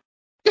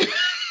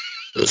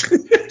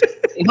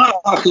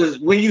 because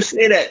when you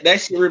say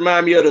that shit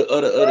remind me of the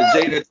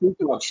Jada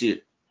Tupac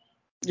shit.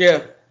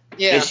 Yeah.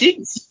 Yeah. And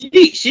she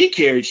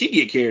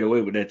get carried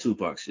away with that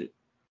Tupac shit.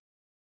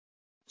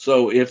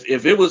 So if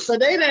it was, so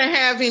they didn't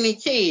have any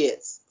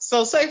kids.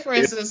 So say for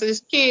instance,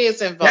 there's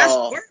kids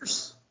involved. That's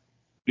worse.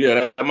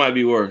 Yeah, that might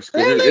be worse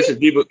because really?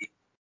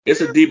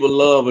 it's a deeper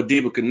love, a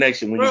deeper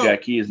connection when you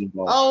got kids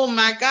involved. Oh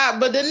my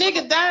God! But the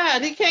nigga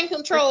died. He can't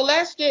control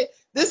that shit.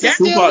 This is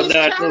still his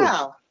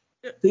child.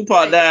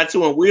 Tupac died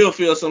too, and Will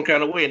feel some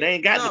kind of way, and they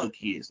ain't got no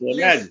kids. So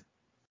imagine.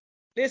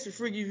 Listen,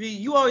 Freaky V,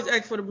 you always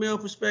ask for the male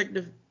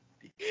perspective.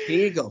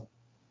 Here you go.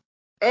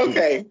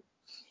 Okay.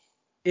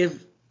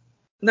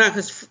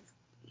 Because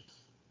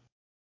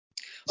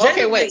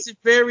okay, wait.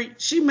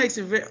 She makes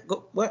it very.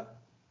 What?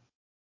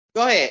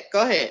 Go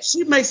ahead.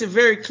 She makes it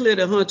very clear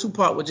that her and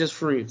Tupac were just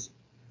friends.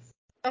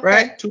 Okay.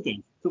 Right?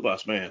 Tupac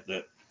smashed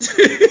that.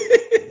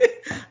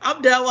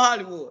 I'm down with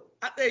Hollywood.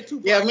 I think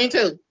Tupac. Yeah, me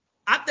too.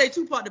 I think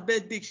Tupac the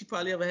best dick she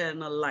probably ever had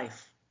in her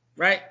life.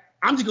 Right?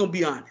 I'm just gonna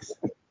be honest.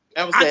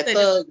 That was that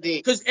thug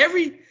dick. Because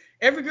every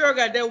every girl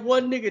got that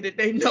one nigga that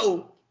they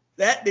know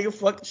that nigga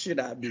fucked the shit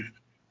out of me.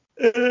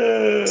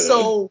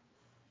 So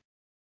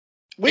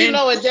we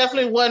know it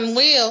definitely wasn't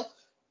Will.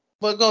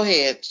 But go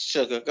ahead,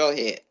 Sugar. Go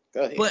ahead.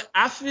 But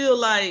I feel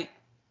like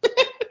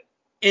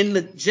in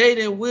the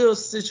Jada and Will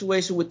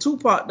situation with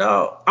Tupac,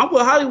 dog, I'm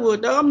with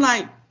Hollywood, dog. I'm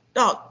like,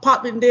 dog,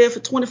 Pop been dead for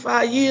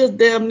 25 years,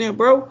 damn near,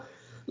 bro.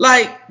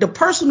 Like, the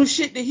personal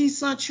shit that he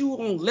sent you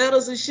on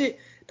letters and shit,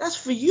 that's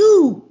for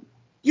you.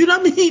 You know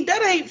what I mean?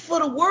 That ain't for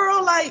the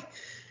world. Like,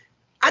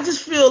 I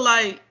just feel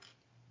like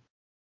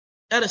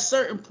at a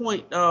certain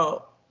point,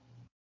 dog,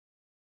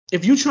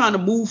 if you trying to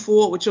move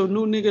forward with your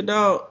new nigga,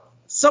 dog,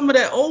 some of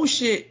that old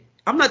shit,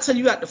 I'm not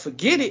telling you have to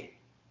forget it.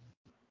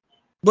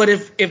 But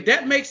if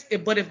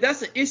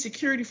that's an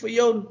insecurity for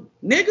your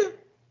nigga,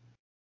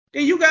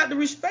 then you got to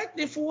respect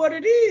it for what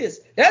it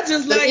is. That's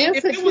just the like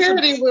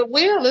insecurity with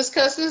Will is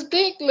because his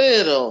dick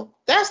little.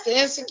 That's the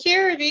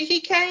insecurity.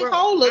 He can't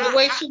hold her the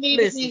way she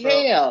needs to be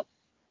held.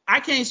 I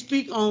can't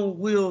speak on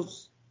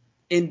Will's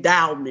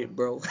endowment,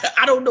 bro.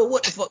 I don't know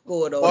what the fuck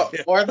going on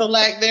or the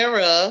lack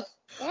thereof.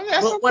 Well,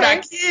 that's but what I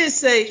can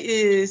say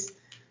is,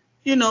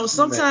 you know,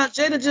 sometimes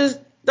Jada just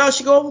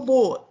she go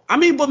overboard. I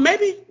mean, but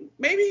maybe,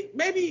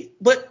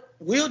 but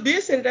Will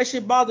did say that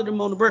shit bothered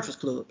him on the Breakfast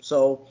Club.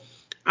 So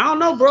I don't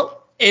know, bro.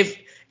 If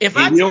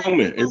I tell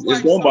you it's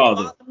gonna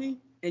bother me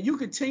and you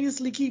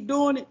continuously keep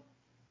doing it,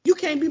 you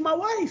can't be my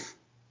wife.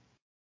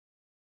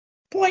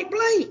 Point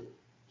blank.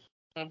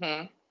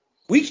 Mm-hmm.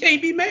 We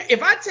can't be married.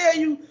 If I tell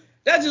you,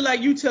 that's just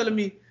like you telling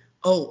me,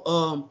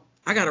 oh,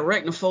 I got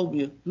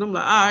arachnophobia, and I'm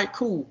like, all right,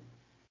 cool.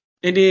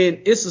 And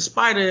then it's a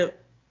spider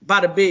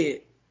by the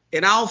bed,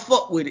 and I don't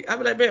fuck with it. I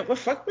be like, man, what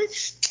fuck,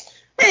 bitch?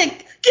 Man,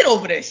 get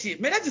over that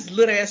shit, man. That's just a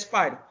little ass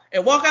spider.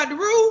 And walk out the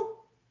room,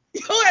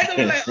 your ass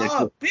gonna be like,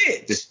 oh,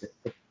 bitch.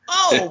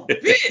 Oh,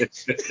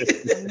 bitch.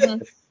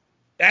 Mm-hmm.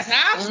 That's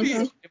how I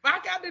feel. If I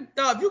got the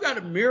dog, if you got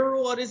a mirror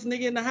or this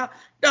nigga in the house,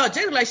 dog,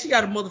 Jada like she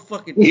got a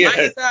motherfucking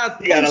life size.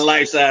 She got a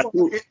life size.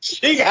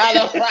 She got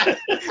a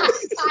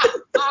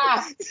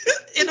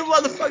in the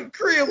motherfucking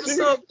crib or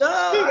something,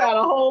 dog. She got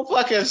a whole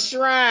fucking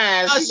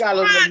shrine. She got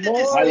a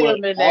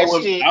memorial in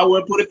that shit. I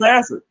wouldn't put it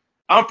past her.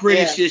 I'm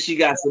pretty sure she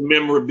got some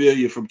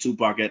memorabilia from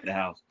Tupac at the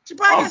house.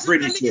 I'm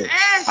pretty sure.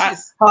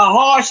 Ashes. How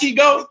hard she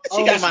go?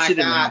 She got some shit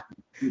in the house.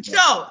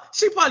 Yo,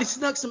 she probably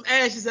snuck some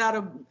ashes out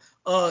of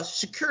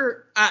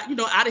Shakur,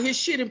 out of his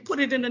shit and put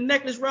it in a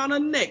necklace around her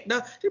neck.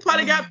 Now, she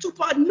probably got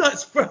Tupac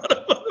nuts, bro.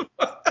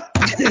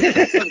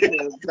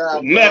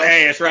 Nut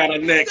ass around her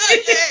neck. Nut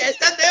ass.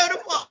 That's the hell the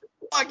fuck.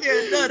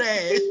 Yeah, nut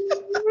ass.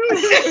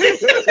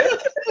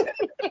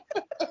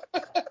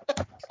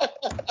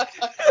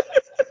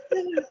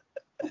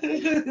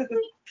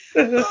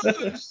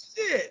 Oh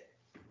shit.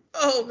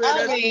 Oh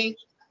man.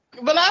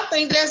 But I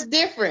think that's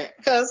different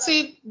because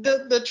see,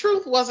 the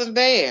truth wasn't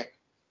there.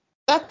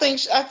 I think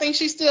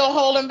she's still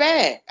holding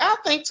back. I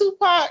think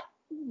Tupac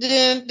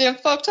then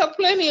fucked her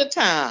plenty of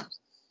times.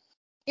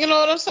 You know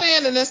what I'm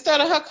saying? And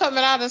instead of her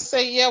coming out and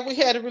say, yeah, we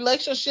had a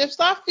relationship,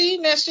 stop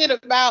feeding that shit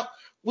about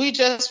we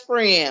just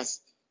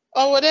friends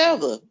or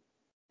whatever.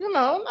 You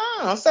know,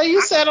 no. Say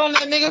you sat on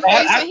that nigga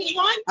face and he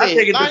liked it. I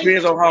think it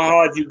depends on how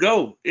hard you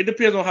go. It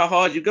depends on how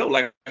hard you go.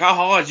 Like how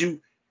hard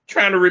you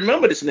trying to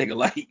remember this nigga.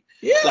 Like,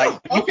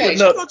 okay.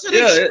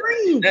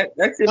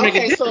 That shit make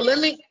it different. So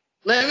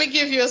let me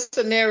give you a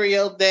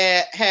scenario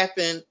that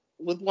happened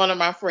with one of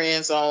my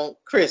friends on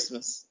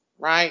Christmas,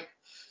 right?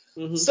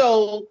 Mm-hmm.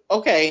 So,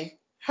 okay,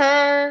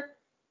 I'm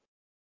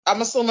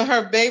assuming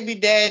her baby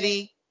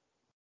daddy,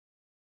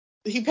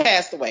 he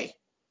passed away.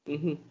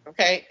 Mm-hmm.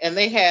 Okay, and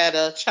they had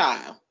a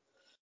child.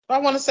 I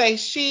want to say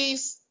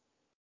she's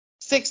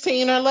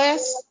 16 or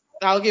less.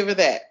 I'll give her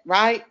that,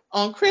 right?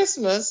 On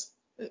Christmas,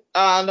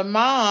 the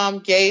mom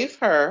gave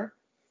her,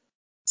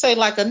 say,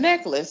 like a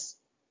necklace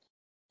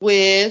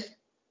with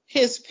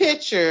his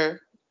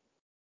picture,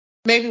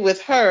 maybe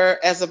with her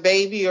as a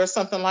baby or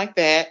something like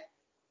that,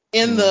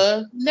 in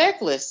the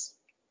necklace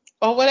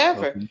or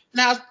whatever. Okay.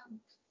 Now,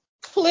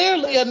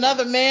 clearly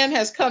another man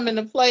has come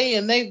into play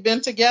and they've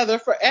been together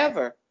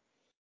forever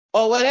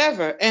or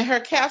whatever. And her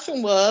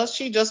caption was,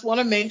 she just want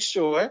to make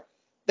sure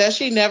that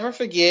she never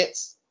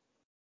forgets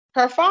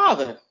her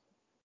father.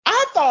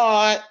 I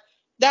thought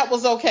that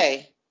was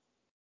okay.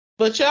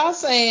 But y'all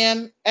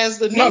saying as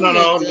the No,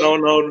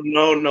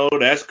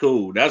 that's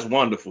cool. That's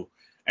wonderful.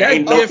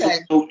 Ain't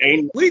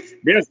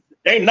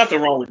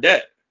nothing wrong with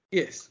that.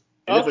 Yes.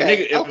 If a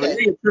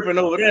nigga tripping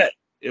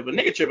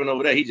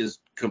over that, he just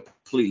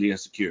completely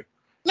insecure.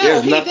 No,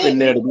 there's nothing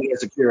there to be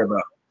insecure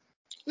about.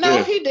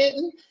 No, he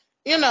didn't.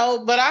 You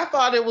know, but I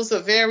thought it was a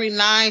very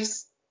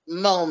nice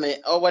moment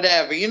or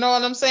whatever. You know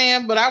what I'm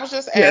saying? But I was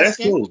just asking. That's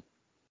cool.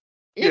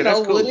 You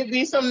know, would it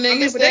be some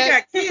niggas but they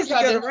got kids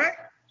together, right?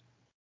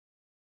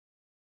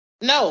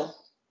 No.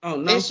 Oh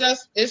no. It's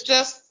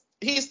just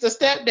he's the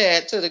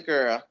stepdad to the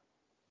girl.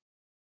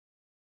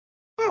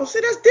 Oh, see,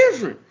 that's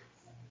different.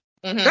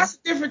 Mm-hmm. That's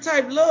a different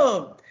type of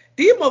love.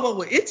 These motherfuckers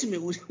were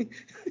intimate with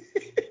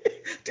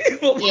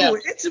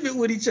intimate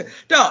with each other.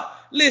 Dog,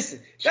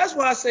 listen, that's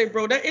why I say,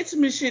 bro, that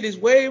intimate shit is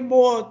way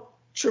more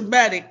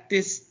traumatic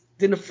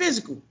than the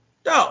physical.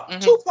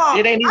 Dog, Tupac.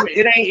 It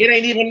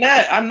ain't even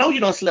that. I know you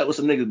done slept with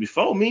some niggas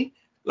before me.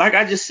 Like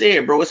I just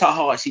said, bro, it's how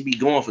hard she be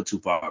going for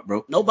Tupac,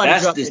 bro. Nobody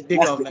dropped that dick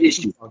off like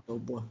issue. Tupac, though,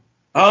 boy.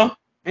 Huh?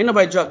 Ain't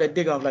nobody dropped that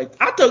dick off like.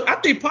 I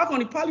think Pac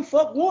only probably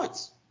fucked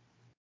once.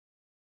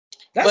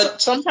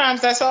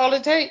 Sometimes that's all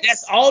it takes.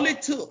 That's all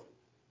it took.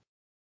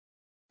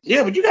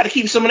 Yeah, but you got to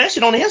keep some of that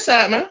shit on the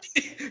inside, man.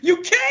 You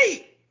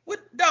can't. When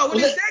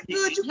it's that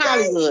good, you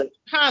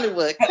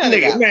Hollywood. Cut nigga,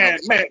 it out. Man.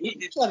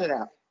 Cut it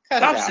out.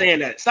 Stop saying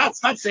that.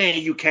 Stop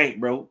saying you can't,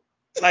 bro.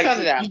 Like, cut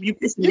it out. You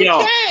pissing me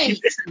off. You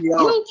pissing me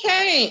off. You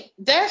can't.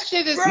 That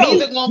shit is Bro,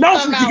 either going to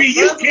come out.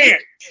 You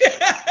can't.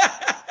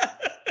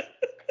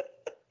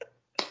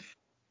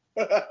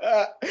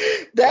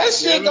 That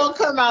shit going to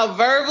come out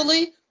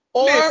verbally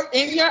or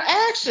in your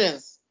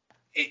actions.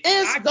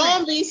 It's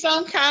going to be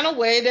some kind of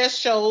way that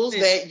shows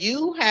that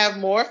you have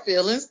more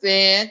feelings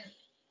than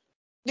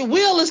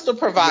Will is the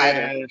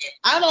provider. Yes.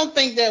 I don't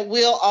think that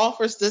Will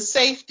offers the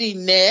safety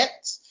net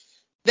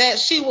that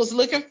she was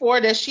looking for,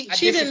 that she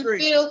didn't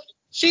feel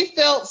she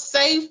felt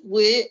safe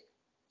with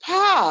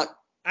Pac.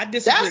 I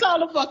disagree. That's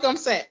all the fuck I'm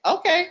saying.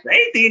 Okay.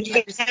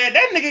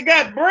 That nigga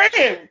got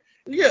bread.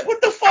 Yeah.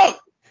 What the fuck?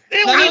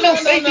 No.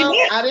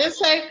 I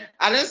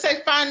didn't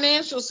say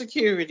financial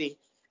security.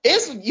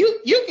 It's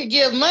you can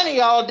give money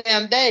all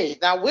damn day.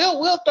 Now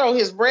Will throw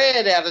his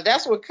bread at her.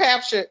 That's what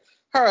captured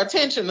her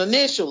attention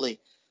initially,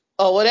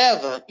 or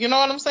whatever. You know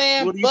what I'm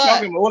saying? What are you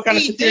talking about? What kind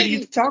of security are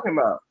you talking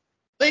about?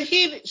 But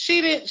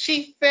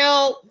she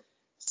felt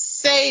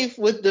safe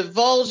with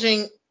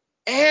divulging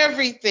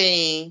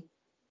everything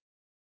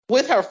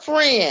with her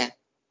friend.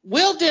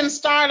 Will didn't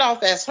start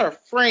off as her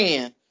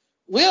friend.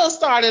 Will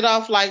started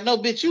off like, no,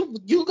 bitch,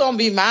 you gonna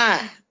be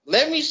mine.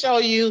 Let me show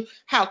you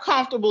how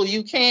comfortable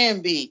you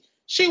can be.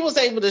 She was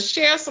able to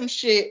share some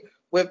shit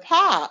with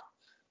Pac.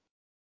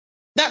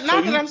 Not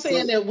that I'm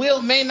saying that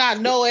Will may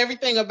not know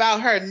everything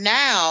about her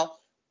now,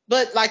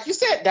 but like you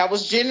said, that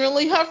was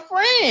genuinely her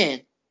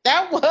friend.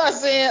 That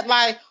wasn't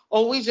like,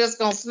 oh, we just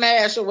gonna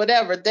smash or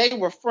whatever. They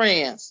were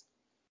friends.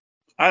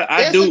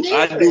 I do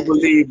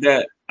believe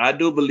that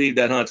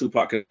her and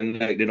Tupac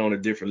connected on a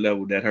different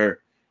level that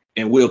her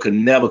and Will could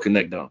never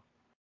connect on.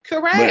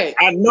 Correct.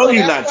 But I know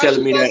you're not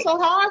telling me that. That's so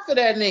hard for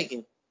that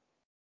nigga.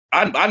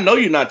 I know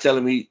you're not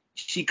telling me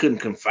she couldn't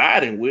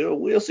confide in Will.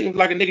 Will seems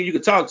like a nigga you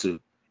could talk to.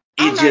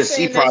 He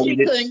probably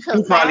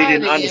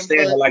didn't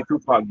understand her like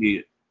Tupac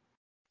did.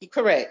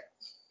 Correct.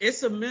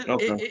 It's a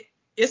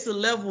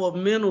level of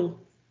mental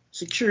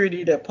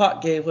security that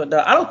Pac gave her.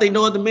 Dog. I don't think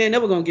no other man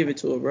ever gonna give it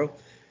to her, bro.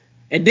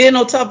 And then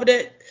on top of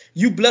that,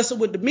 you bless her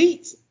with the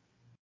meats.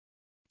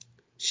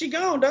 She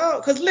gone,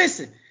 dog. Cause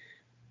listen,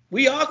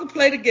 we all can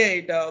play the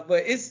game, dog,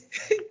 but it's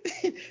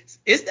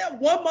that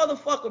one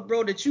motherfucker,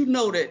 bro, that you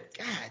know that,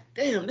 God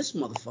damn, this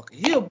motherfucker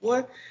here,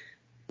 boy.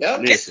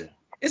 Yep. Listen.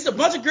 It's a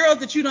bunch of girls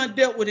that you done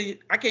dealt with.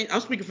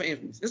 I'm speaking for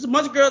Infamous. It's a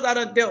bunch of girls I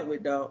done dealt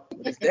with, dog.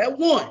 It's that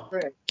one.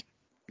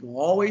 You'll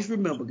always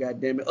remember,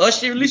 goddammit.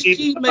 Usher Alicia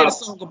Keys made a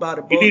song about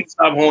it, bro. You need to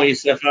stop holding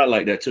yourself out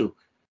like that, too.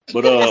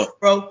 But,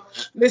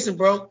 listen,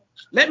 bro.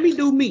 Let me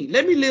do me.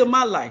 Let me live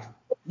my life.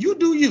 You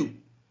do you.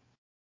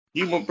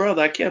 You my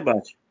brother. I care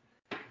about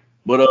you.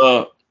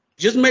 But,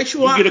 just make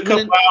sure you get a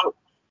couple hours.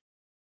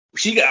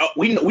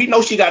 We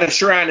know she got a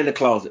shrine in the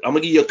closet. I'm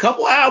going to give you a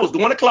couple hours.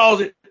 Go in the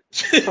closet.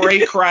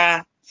 Pray,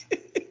 cry.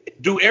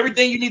 Do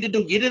everything you need to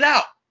do. Get it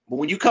out. But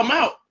when you come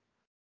out,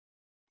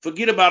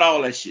 forget about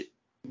all that shit.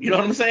 You know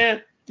what I'm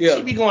saying? Yeah.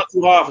 She be going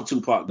too hard for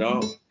Tupac,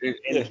 dog.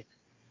 And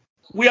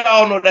we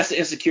all know that's the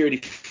insecurity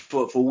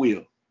for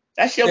Will.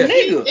 That's your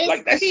nigga.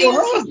 Like, that's your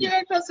husband. He's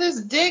insecure because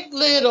his dick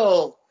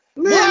little.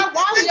 Why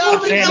y'all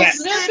keep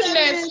dismissing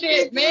that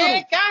shit,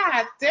 man?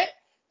 God damn.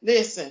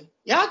 Listen,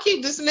 y'all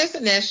keep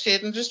dismissing that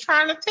shit and just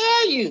trying to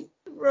tell you.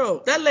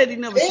 Bro, that lady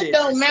never said it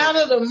don't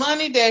matter the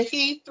money that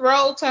he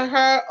throw to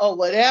her or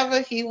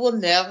whatever, he will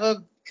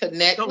never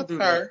connect with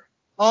her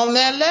on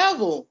that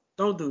level.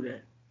 Don't do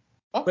that.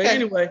 Okay. But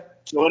anyway.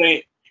 So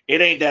it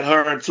ain't that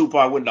her and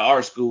Tupac went to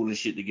art school and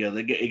shit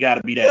together. It got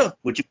to be that. Yeah.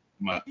 What you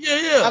about?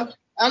 Yeah.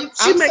 I'm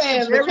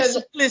saying it very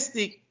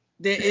simplistic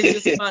that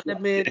it's just about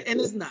that man, and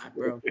it's not,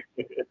 bro.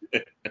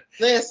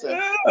 Listen.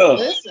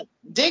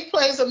 Dick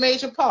plays a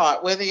major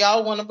part, whether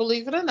y'all want to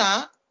believe it or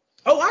not.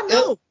 Oh, I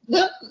know.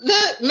 Look,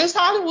 Miss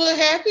Hollywood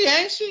happy,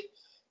 ain't she?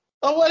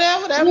 Or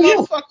whatever that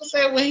motherfucker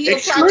said when he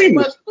applied too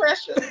much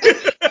pressure.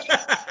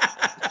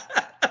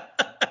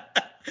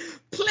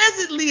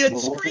 Pleasantly,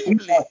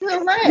 extremely.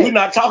 We're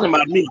not talking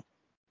about me.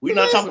 We're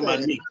not talking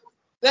about me.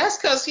 That's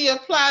because he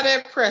applied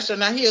that pressure.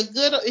 Now he a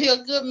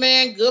good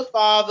man, good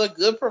father,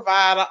 good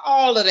provider,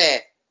 all of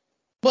that.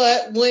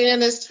 But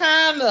when it's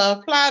time to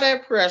apply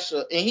that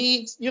pressure,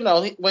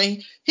 and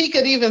when he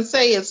could even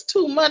say it's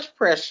too much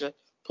pressure,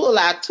 pull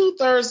out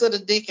 2/3 of the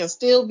dick and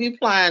still be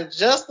applying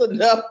just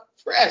enough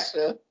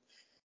pressure,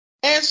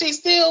 and she's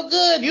still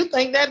good. You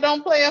think that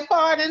don't play a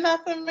part in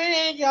nothing,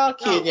 man? Y'all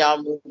kidding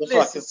y'all move the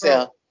fucking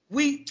self.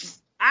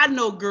 I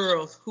know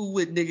girls who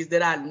with niggas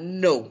that I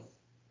know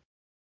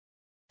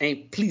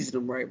ain't pleasing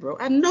them right, bro.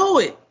 I know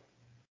it.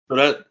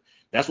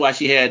 That's why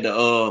she had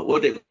the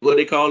what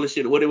they call this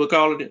shit? What they would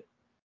call it?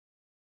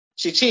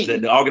 She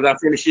cheated. The August I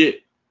finished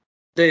shit.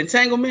 The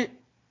entanglement.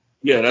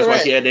 Yeah, that's why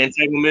she had the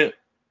entanglement.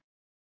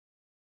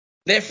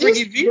 That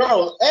Freaky V,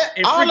 bro.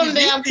 All them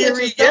damn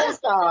pictures don't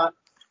stop.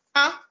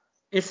 Huh?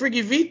 In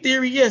Freaky V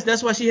theory, yes,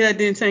 that's why she had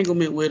the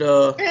entanglement with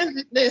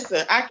And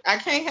listen, I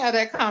can't have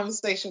that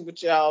conversation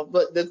with y'all,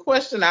 but the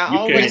question I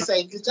always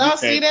say, did y'all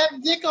see that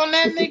dick on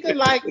that nigga?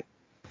 Like,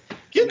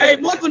 hey,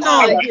 moving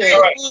on. All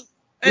right.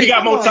 We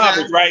got more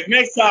topics, right?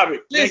 Next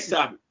topic.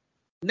 Listen,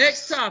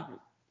 next topic.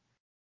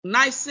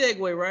 Nice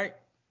segue, right?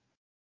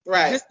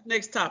 Right. This is the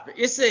next topic.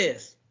 It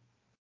says,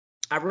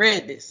 I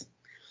read this.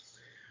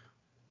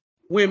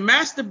 When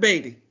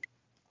masturbating,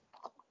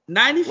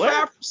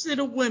 95%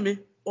 of women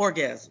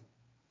orgasm.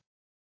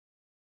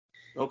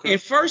 Okay. In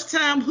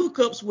first-time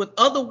hookups with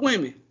other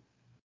women,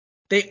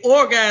 they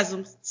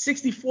orgasm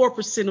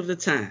 64% of the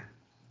time.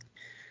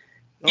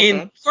 Okay.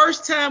 In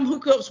first-time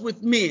hookups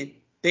with men,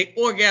 they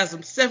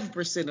orgasm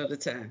 7% of the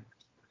time.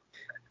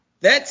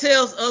 That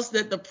tells us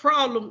that the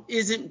problem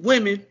isn't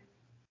women's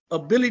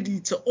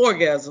ability to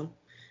orgasm.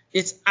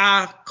 It's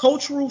our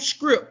cultural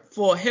script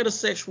for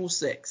heterosexual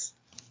sex.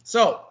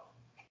 So,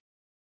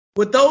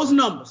 with those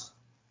numbers.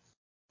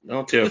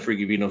 Don't tell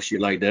Freaky V no shit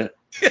like that.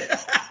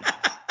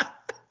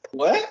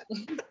 What?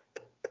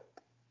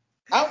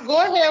 Go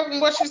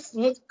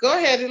ahead. Go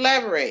ahead,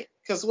 elaborate.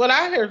 Because what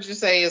I heard you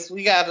say is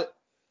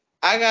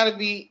I gotta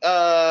be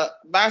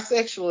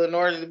bisexual in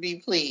order to be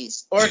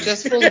pleased, or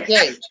just fully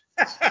gay.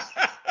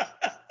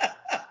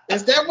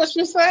 Is that what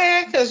you're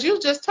saying? Because you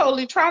just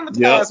totally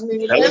traumatized me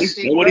with that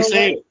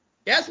shit.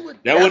 That's what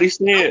he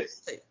said.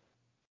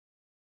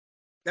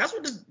 That's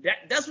what he said.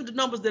 That's what the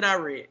numbers that I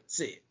read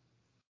said.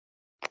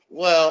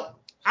 Well,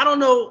 I don't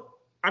know.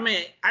 I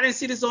mean, I didn't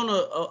see this on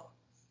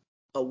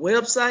a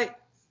website.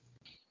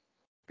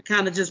 I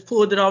kind of just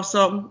pulled it off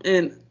something,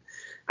 and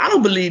I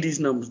don't believe these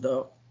numbers,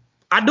 though.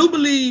 I do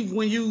believe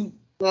when you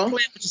play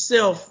with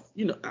yourself,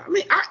 you know. I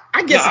mean,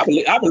 I guess I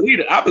believe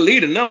it. I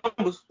believe the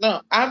numbers.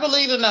 No, I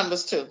believe the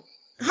numbers too.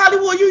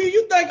 Hollywood,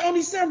 you think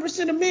only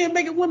 7% of men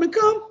making women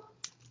come?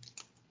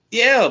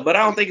 Yeah, but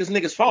I don't think it's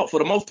niggas' fault for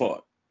the most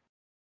part.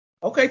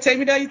 Okay, take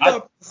me down your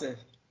thought process.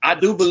 I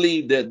do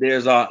believe that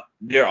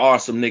there are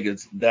some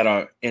niggas that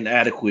are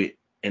inadequate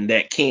and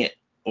that can't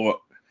or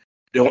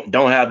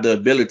don't have the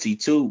ability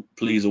to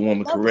please a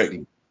woman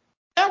correctly.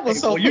 That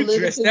was so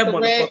politically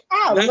correct.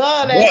 I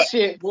love that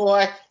shit,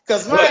 boy.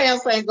 Because my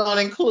answer ain't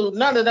gonna include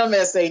none of them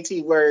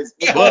SAT words.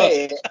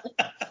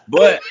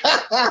 But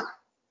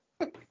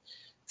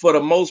for the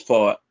most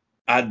part,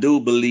 I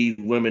do believe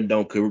women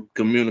don't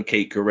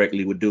communicate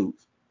correctly with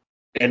dudes,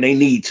 and they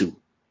need to.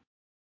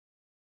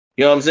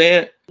 You know what I'm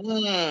saying?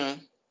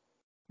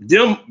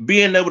 Them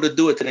being able to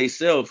do it to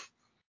themselves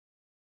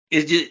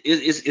is just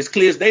it's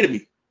clear as day to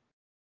me.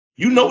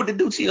 You know what to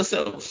do to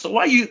yourself, so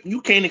why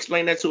you can't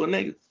explain that to a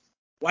nigga?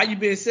 Why you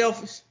being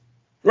selfish?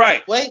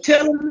 Right. Wait.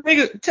 Tell a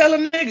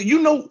nigga.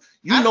 You know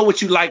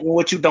what you like and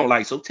what you don't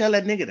like, so tell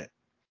that nigga that.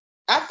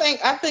 I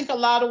think a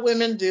lot of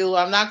women do.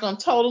 I'm not gonna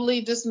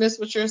totally dismiss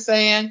what you're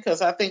saying,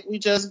 because I think we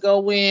just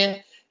go in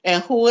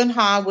and hoo and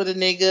ha with a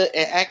nigga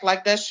and act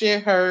like that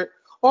shit hurt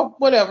or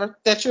whatever,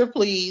 that you're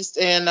pleased,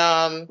 and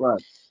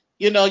right.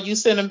 You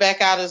send him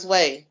back out his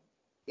way.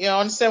 You know,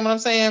 understand what I'm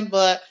saying?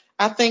 But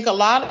I think a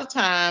lot of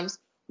times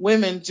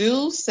women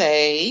do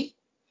say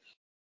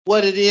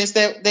what it is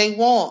that they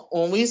want.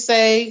 When we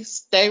say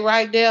stay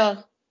right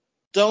there,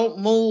 don't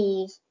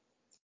move,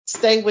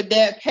 stay with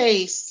that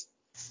pace,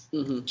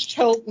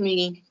 choke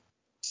me,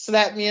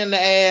 slap me in the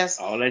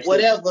ass,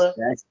 whatever.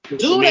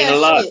 Do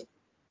that shit.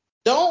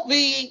 Don't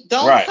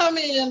come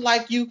in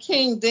like you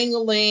King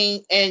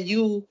Ding-a-ling and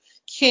you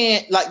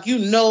can't, like,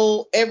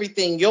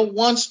 everything. Your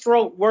one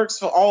stroke works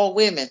for all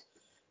women.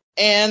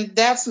 And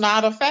that's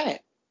not a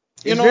fact.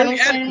 You know what I'm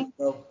saying?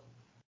 Though.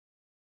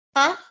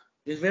 Huh?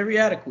 It's very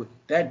adequate.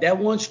 That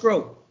one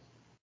stroke.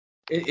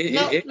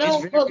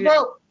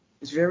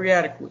 It's very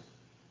adequate.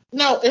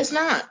 No, it's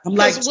not. I'm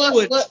like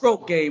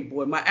stroke game,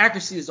 boy. My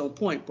accuracy is on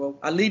point, bro.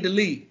 I lead the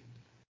league.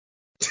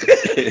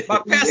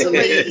 My passer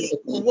rate.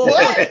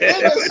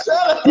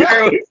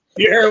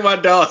 You heard my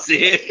dog say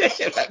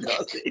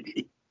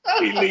it.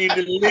 He lead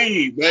the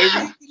league,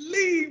 baby.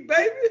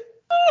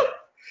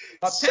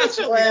 Shut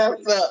your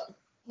ass up.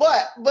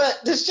 But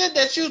the shit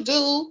that you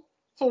do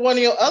for one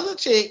of your other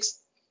chicks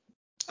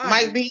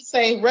might be,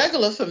 say,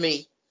 regular for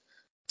me.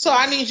 So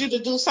I need you to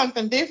do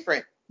something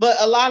different.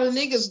 But a lot of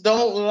niggas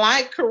don't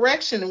like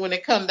correction when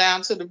it come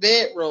down to the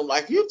bedroom.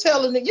 Like, you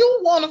tell a nigga, you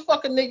want to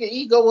fuck a nigga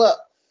ego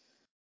up.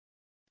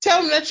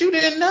 Tell him that you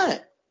didn't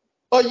nut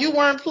or you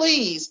weren't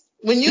pleased.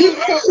 When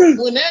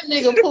that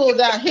nigga pulled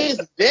out his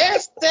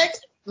best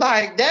sex,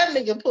 like that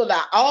nigga pulled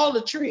out all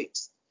the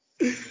tricks.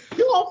 You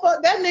gonna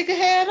fuck that nigga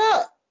head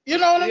up. You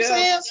know what I'm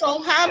saying?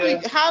 So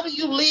how do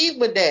you lead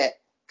with that?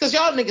 Because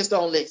y'all niggas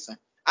don't listen.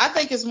 I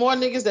think it's more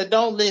niggas that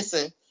don't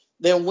listen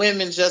than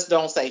women just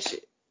don't say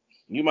shit.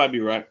 You might be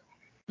right.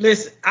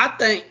 Listen, I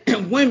think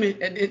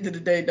women at the end of the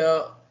day,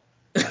 dog,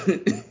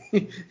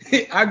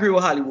 I agree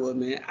with Hollywood,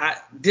 man.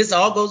 This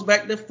all goes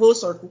back to full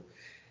circle.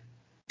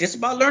 It's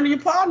about learning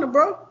your partner,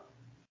 bro.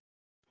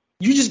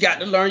 You just got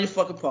to learn your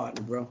fucking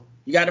partner, bro.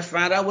 You got to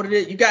find out what it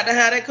is. You got to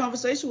have that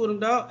conversation with them,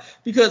 dog.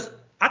 Because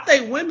I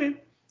think women,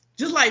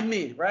 just like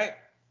men, right?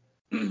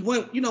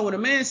 When a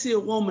man see a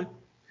woman,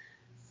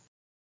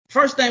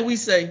 first thing we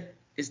say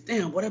is,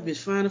 damn, what that bitch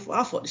fine for?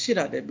 I fuck the shit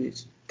out that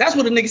bitch. That's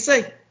what a nigga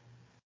say.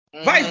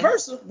 Mm-hmm. Vice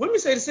versa, women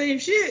say the same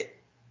shit.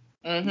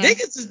 Mm-hmm.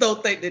 Niggas just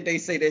don't think that they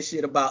say that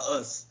shit about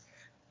us.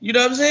 You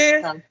know what I'm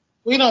saying?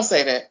 We don't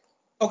say that.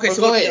 Okay, well,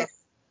 so go ahead.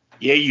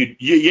 Yeah, you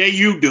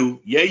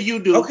do. Yeah, you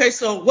do. Okay,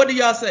 so what do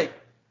y'all say?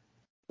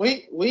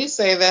 We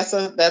say that's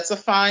a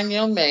fine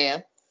young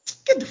man.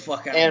 Get the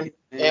fuck out of here.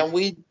 And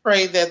we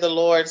pray that the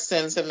Lord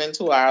sends him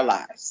into our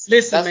lives.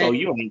 Listen, man. So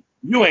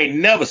you ain't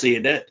never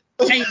said that.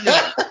 Ain't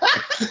never.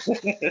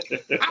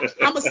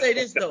 I'm gonna say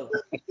this though.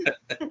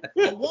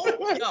 A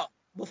woman,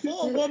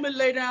 before a woman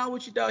lay down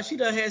with you, dog, she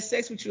done had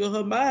sex with you in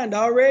her mind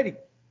already.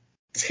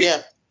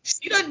 Yeah.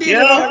 She done did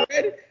it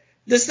already.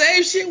 The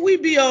same shit we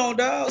be on,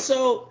 dog.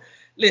 So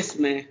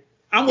listen, man.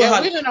 We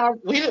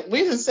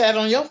done sat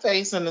on your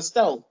face in the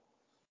stove.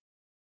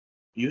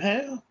 You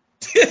have?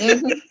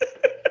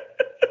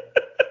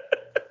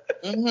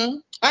 Mm-hmm.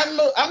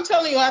 I'm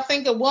telling you, I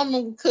think a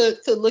woman could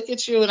look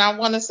at you, and I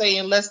want to say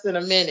in less than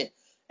a minute,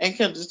 and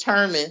can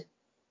determine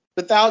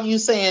without you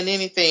saying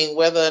anything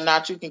whether or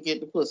not you can get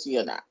the pussy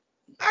or not.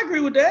 I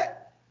agree with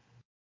that.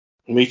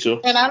 Me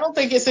too. And I don't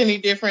think it's any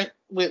different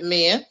with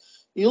men.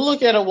 You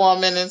look at a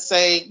woman and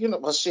say,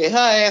 well, shit, her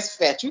ass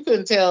fat. You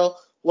couldn't tell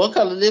what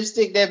color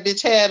lipstick that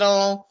bitch had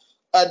on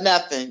or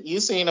nothing. You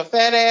seen a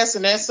fat ass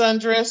in that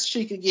sundress,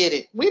 she could get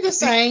it. We the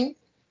same.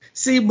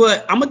 See,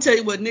 but I'm gonna tell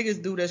you what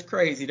niggas do that's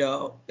crazy,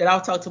 dog. And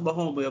I'll talk to my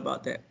homeboy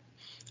about that.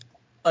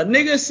 A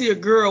nigga see a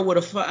girl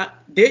with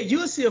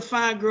you'll see a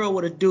fine girl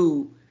with a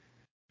dude,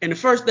 and the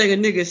first thing a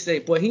nigga say,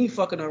 boy, he ain't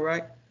fucking her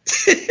right.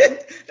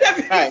 That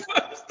be the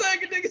first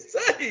thing a nigga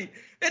say.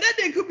 And that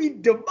nigga could be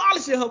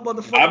demolishing her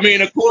motherfucker. I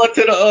mean, according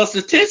to the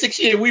statistics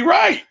here, we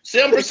right.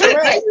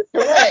 7%.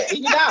 Correct.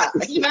 He not.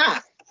 Yeah.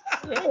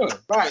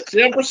 Right.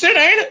 7%,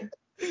 ain't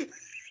it?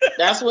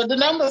 That's what the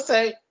numbers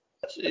say.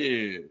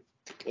 Shit.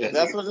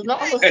 That's what the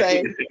numbers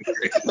say.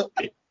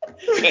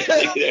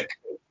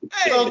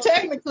 So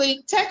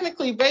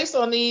technically, based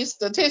on these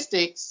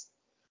statistics,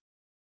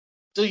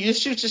 do you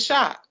shoot your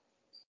shot?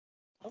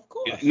 Of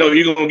course. No,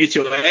 you're gonna get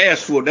your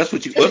ass whooped. That's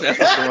what's gonna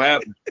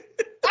happen.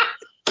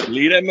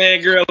 Leave that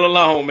man girl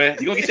alone, man.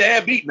 You're gonna get your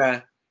ass beat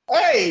now.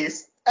 Hey,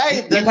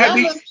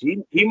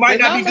 he might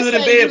not be good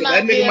in bed, but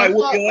that nigga might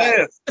whoop your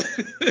ass.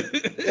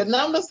 The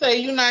numbers say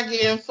you're not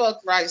getting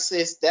fucked right,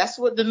 sis. That's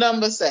what the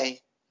numbers say.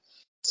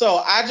 So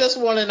I just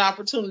want an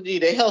opportunity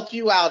to help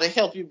you out and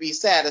help you be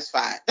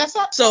satisfied. That's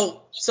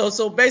all.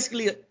 So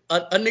basically,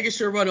 a nigga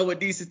should run over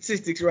these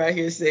statistics right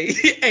here and say,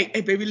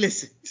 hey, baby,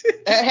 listen.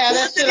 Have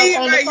that shit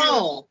up on the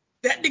phone.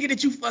 That nigga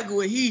that you fucking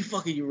with, he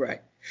fucking you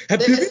right.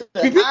 Listen,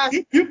 I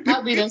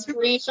be done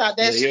screenshot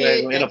that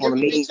shit, and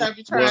every bitch I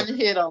be trying to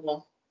hit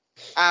on,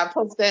 I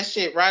post that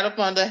shit right up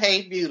under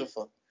Hey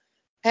Beautiful.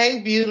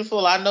 Hey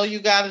Beautiful, I know you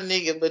got a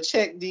nigga, but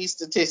check these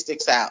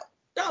statistics out.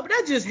 No, but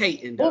that's just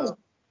hating, dog.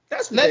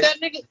 That's what that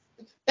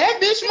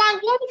bitch might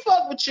want to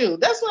fuck with you.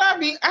 That's what I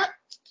mean.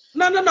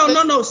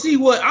 No. See,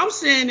 what I'm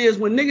saying is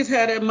when niggas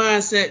have that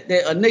mindset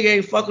that a nigga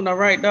ain't fucking the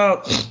right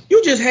dog,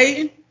 you just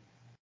hating.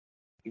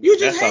 You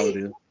just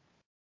hating.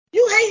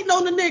 You hating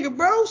on the nigga,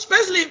 bro.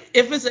 Especially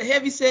if it's a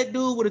heavy set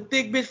dude with a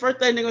thick bitch. First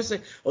thing they gonna say,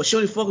 oh, she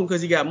only fuck him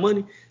because he got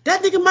money.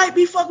 That nigga might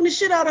be fucking the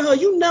shit out of her.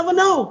 You never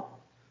know.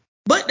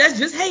 But that's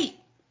just hate.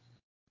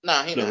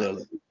 Nah, he not.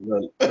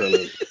 Look.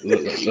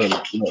 That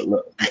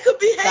could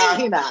be hate. Nah,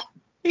 he not.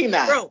 He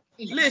not. Bro,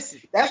 listen.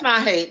 That's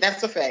not hate.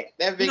 That's a fact.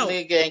 That big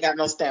nigga ain't got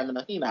no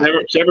stamina. He not.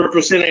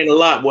 7% ain't a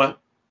lot, boy.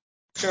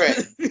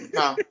 Correct.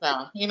 No.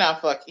 He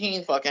not fucking. He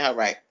ain't fucking her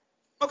right.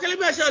 Okay, let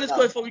me ask y'all this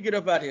question before we get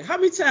up out of here. How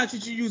many times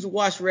did you use a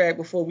wash rag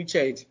before we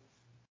change it?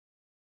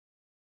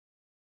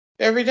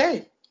 Every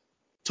day.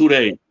 2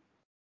 days.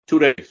 2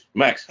 days,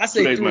 max. I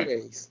say 3 max.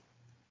 days.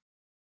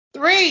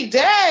 3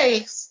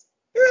 days?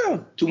 Yeah.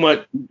 Too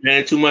much,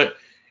 man. Too much.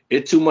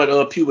 It's too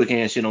much pubic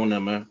hair shit on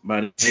them, man.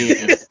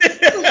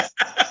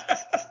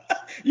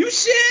 You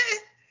shit?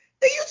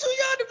 You too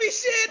young to be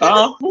shit.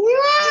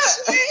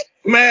 What?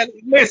 Man,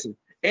 listen.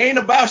 It ain't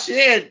about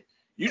shit.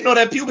 You know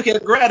that pubic hair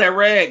grab that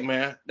rag,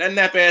 man. That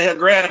nappy ass hair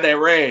grab that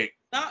rag.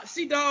 Nah,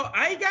 see, dog,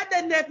 I ain't got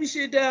that nappy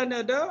shit down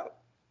there, dog.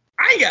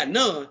 I ain't got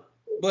none.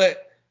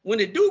 But when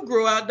it do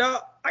grow out,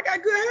 dog, I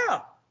got good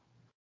hair.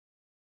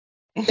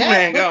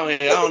 Man, go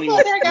ahead. I don't even.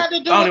 What that got to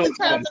do with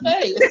the time of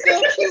day? It's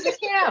still pubic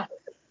hair.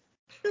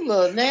 You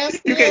little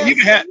nasty. You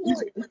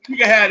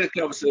can have this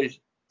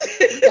conversation.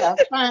 No,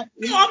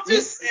 I'm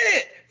just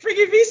saying.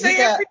 Freaky V say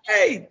every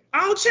day.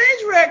 I don't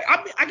change rag.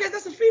 I guess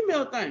that's a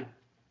female thing.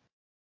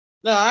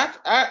 No,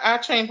 I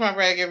change my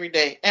rag every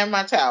day and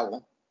my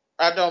towel.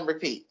 I don't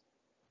repeat.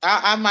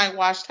 I might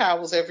wash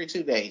towels every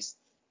 2 days,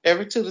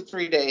 every 2 to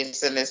 3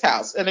 days in this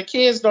house, and the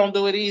kids don't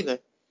do it either.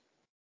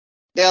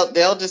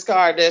 They'll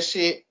discard that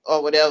shit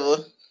or whatever.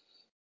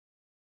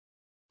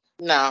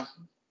 No.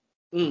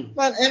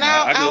 But and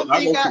I don't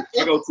think I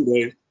go 2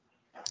 days.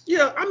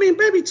 Yeah, I mean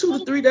maybe 2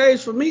 to 3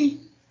 days for me.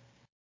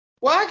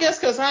 Well, I guess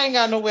because I ain't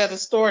got nowhere to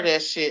store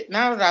that shit.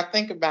 Now that I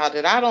think about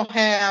it, I don't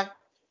have.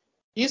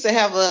 Used to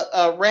have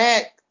a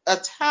rack, a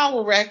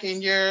towel rack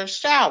in your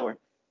shower,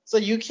 so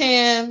you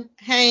can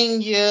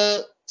hang your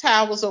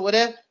towels or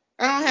whatever.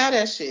 I don't have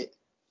that shit.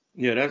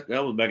 Yeah, that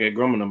was back at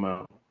Grumman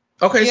amount.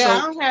 Okay, yeah, so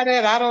I don't have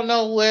that. I don't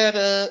know where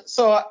to.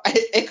 So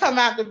it come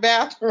out the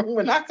bathroom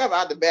when I come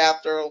out the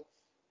bathroom,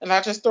 and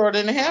I just throw it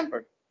in the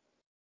hamper.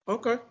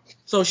 okay,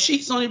 so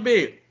sheets on your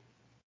bed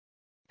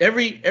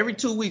every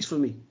 2 weeks for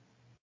me.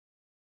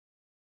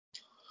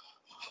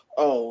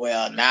 Oh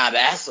well, now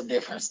that's a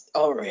different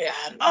story.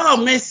 Oh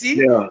man, see,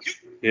 Yeah.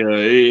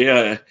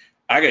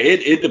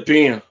 It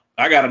depends.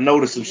 I gotta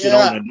notice some shit on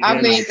Yeah, there. I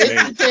Then mean, I it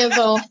change. depends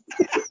on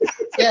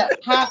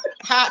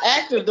how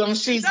active them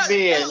sheets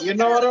been. You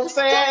know what I'm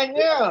saying?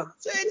 Yeah.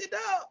 change it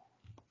out.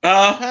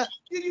 Uh,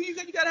 You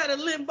gotta have the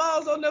lint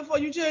balls on there before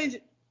you change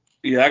it.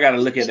 yeah, I gotta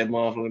look at that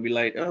motherfucker and be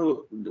like,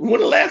 oh, when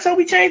the last time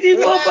we changed these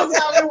The last motherfuckers?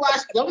 time we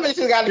watched, them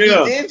bitches got to be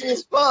Yeah. dingy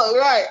as fuck,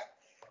 right?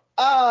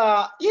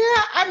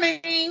 Yeah. I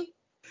mean,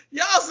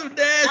 Y'all some I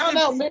nasty don't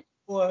know, man.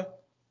 boy.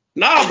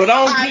 Nah, but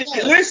I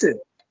know. listen,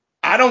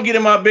 I don't get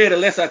in my bed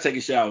unless I take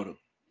a shower though.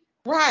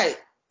 Right.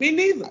 Me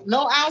neither.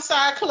 No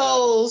outside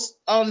clothes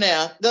on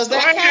there. Does So I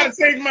that ain't count?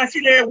 gotta change my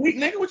shit every week,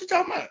 nigga. What you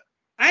talking about?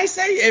 I ain't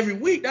say every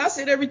week. I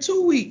said every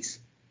 2 weeks.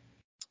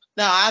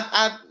 No,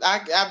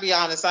 I'll be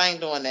honest. I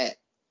ain't doing that.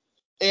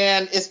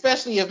 And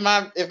especially if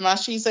my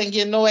sheets ain't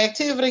getting no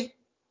activity.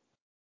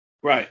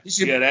 Right.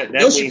 Yeah, that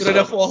Those means shit been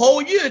there something. for a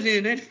whole year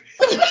then. Ain't it?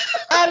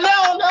 I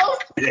know.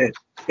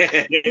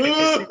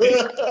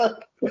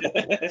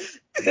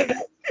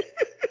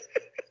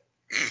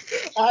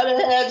 I done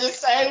had the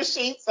same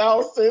sheets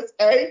on since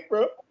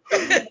April.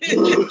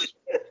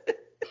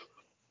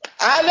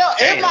 I know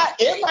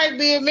it might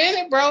be a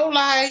minute, bro.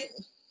 Like,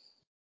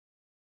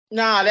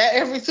 nah, that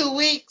every 2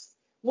 weeks.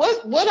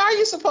 What are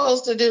you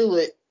supposed to do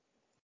with?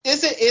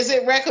 Is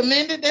it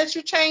recommended that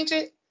you change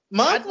it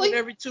I do monthly? it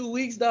every 2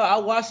 weeks, though. I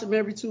wash them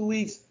every 2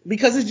 weeks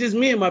because it's just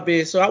me in my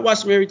bed. So I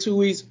wash them every 2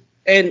 weeks,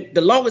 and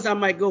the longest I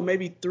might go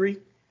maybe 3,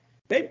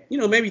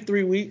 maybe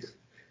 3 weeks.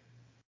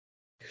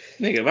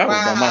 Nigga, if I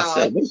was by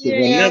myself, this shit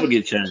will never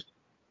get changed.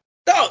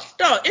 Dog,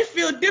 it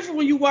feel different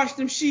when you wash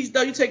them sheets,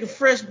 though. You take a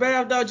fresh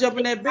bath, dog, jump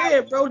in that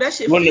bed, bro. That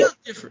shit feels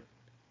different.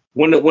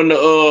 When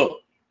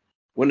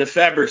the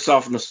fabric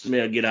softener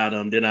smell get out of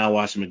them, then I'll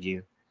wash them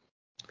again.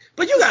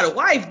 But you got a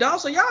wife, dog,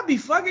 so y'all be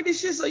fucking this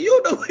shit, so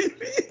you know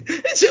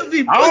it should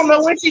be. I don't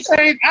know when she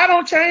changed. I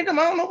don't change them.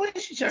 I don't know when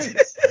she changed.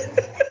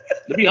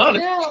 To be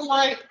honest. Yeah,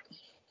 like.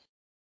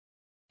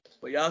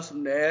 But y'all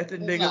some nasty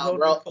niggas, No,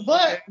 bro.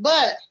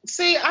 But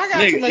see, I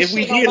got nigga, too much if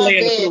we shit on did my lay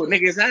in the bed. floor,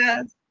 niggas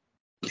eyes.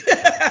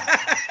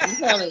 I'm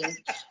telling you.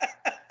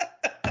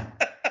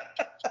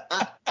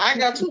 I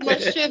got too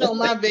much shit on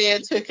my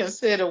bed to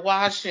consider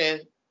washing.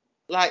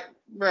 Like,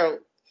 bro,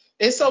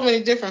 there's so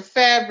many different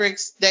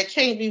fabrics that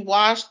can't be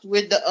washed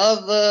with the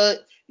other.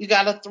 You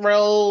gotta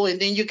throw, and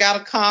then you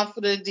got a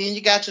comforter, then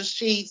you got your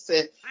sheets,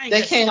 and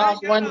they can't all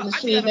go in the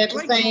machine at the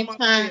same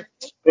time.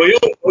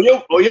 Or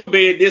your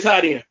bed this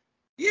hot in.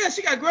 Yeah,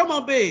 she got grandma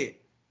bed.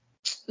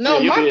 No,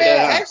 yeah, my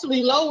bed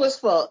actually low as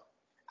fuck.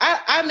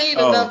 I need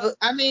another.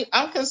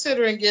 I'm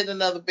considering getting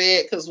another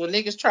bed because when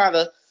niggas try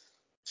to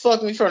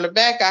fuck me from the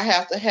back, I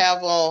have to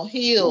have on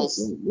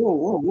heels.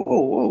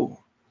 Whoa.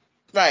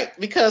 Right,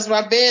 because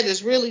my bed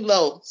is really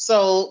low.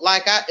 So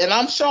like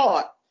I'm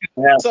short.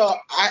 Yeah. So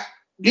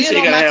being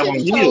on my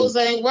tippy toes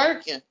ain't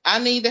working. I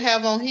need to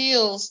have on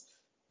heels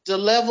to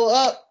level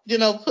up,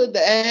 put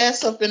the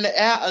ass up in the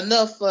air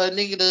enough for a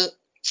nigga to.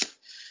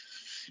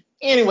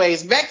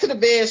 Anyways, back to the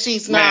bed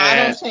sheets. Nah, I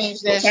don't change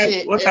that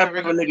shit. What type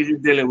of niggas you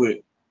dealing with?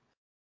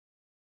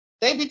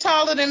 They be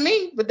taller than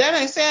me, but that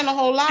ain't saying a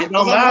whole lot. It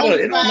don't matter.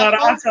 It don't matter.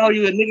 I tell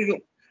you, a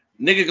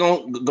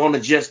nigga gonna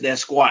adjust that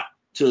squat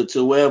to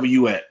wherever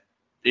you at.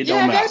 It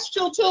don't matter. Yeah, that's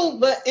true too.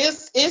 But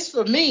it's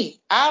for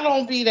me. I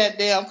don't be that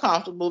damn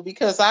comfortable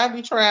because I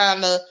be trying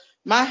to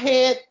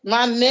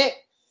my neck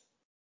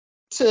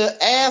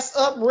to ass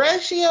up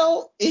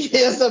ratio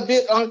is a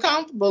bit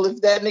uncomfortable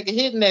if that nigga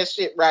hitting that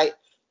shit right.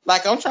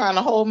 Like I'm trying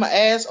to hold my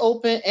ass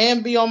open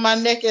and be on my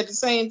neck at the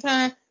same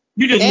time.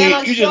 You just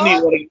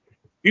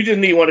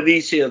need one of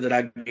these chairs that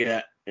I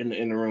get in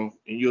the room,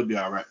 and you'll be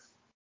all right.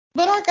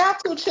 But I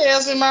got 2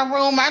 chairs in my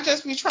room. I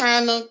just be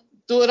trying to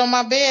do it on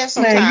my bed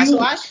sometimes. So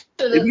I should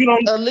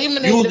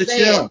eliminate the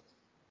bed.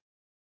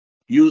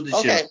 Use the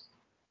chair. Okay.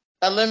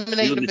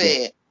 Eliminate the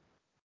bed.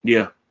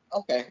 Yeah.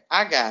 Okay,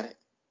 I got it.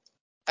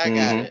 I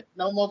got it.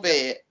 No more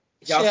bed.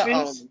 Y'all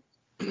finished?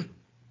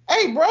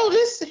 Hey, bro,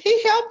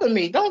 he helping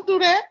me. Don't do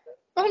that.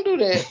 Don't do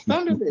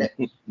that.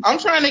 I'm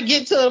trying to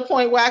get to the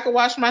point where I can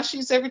wash my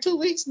sheets every 2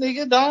 weeks,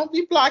 nigga. Don't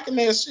be blocking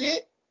that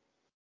shit.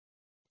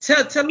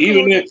 Tell them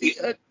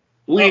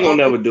we ain't gonna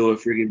never do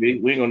it, Freaky B.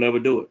 We ain't gonna never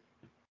do it.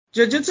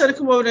 Just tell them to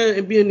come over there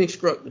and be an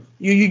instructor.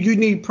 You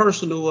need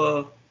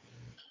personal.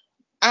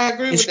 I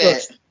agree with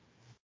that.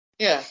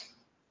 Yeah.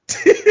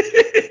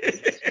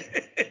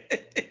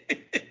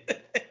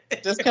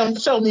 Just come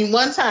show me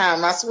one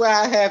time. I swear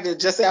I have it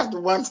just after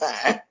one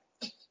time.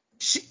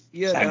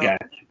 Yeah, I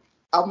got you.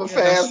 I'm a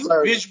fast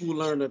learner. Visual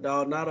learner,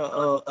 dog, not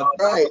a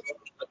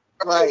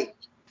Right.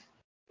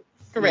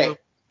 Correct.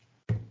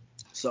 You know?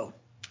 So,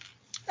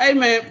 hey,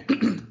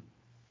 man.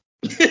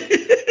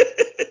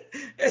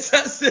 As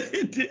I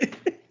said,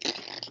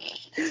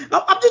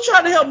 I'm just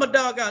trying to help my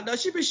dog out, dog.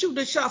 She been shooting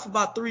this shot for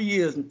about 2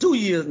 years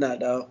now,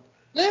 dog.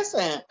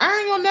 Listen, I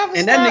ain't gonna never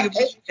and stop.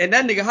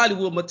 That nigga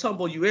Hollywood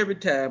Matumbo you every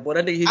time, boy.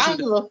 That nigga hit I don't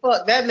give a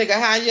fuck. That nigga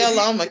high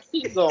yellow. I'm gonna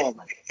keep going.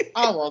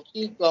 I'm gonna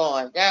keep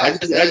going. God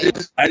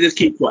I just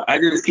keep quiet. I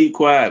just keep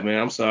quiet, man.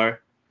 I'm sorry.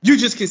 You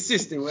just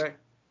consistent, right?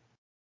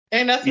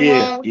 Ain't nothing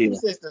wrong with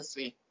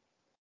consistency.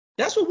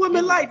 That's what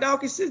women like, dog.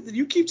 Consistent.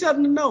 You keep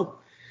telling them no.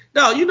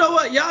 Dog, you know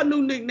what? Y'all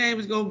new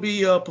nickname is gonna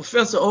be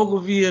Professor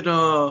Ogilvy and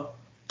what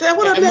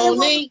her name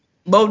was?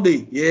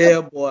 Monique. Yeah,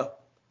 boy.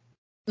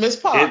 Miss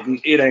Park.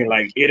 It ain't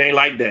like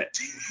that.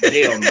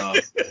 Hell no.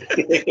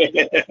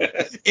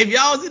 If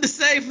y'all was in the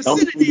same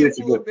vicinity,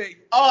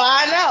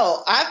 I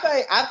know.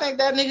 I think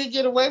that nigga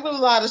get away with a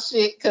lot of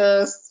shit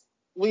because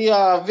we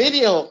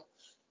video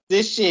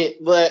this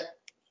shit. But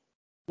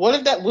what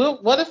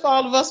if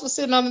all of us were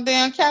sitting on the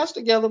damn couch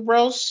together,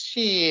 bro?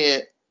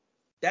 Shit.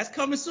 That's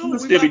coming soon. We'll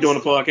still be doing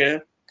the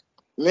podcast.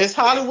 Miss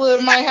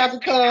Hollywood might have to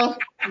come.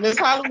 Miss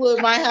Hollywood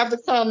might have to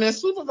come and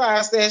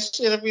supervise that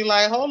shit and be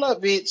like, hold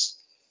up, bitch.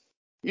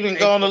 You done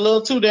gone a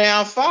little too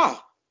damn far.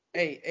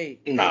 Hey.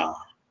 Nah.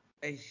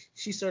 Hey,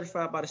 she's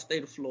certified by the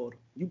state of Florida.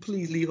 You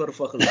please leave her the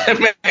fuck alone.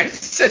 Man,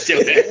 shut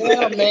your ass.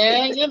 Yeah,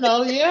 man.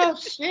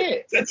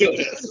 Shit. Shut your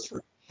ass.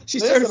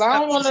 Listen, I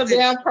don't want no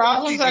damn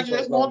problems. I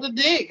just want the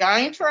dick. I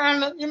ain't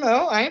trying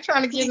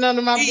to get none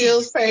of my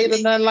bills paid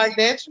or nothing like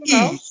that.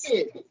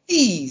 Shit.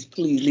 Please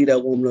leave that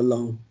woman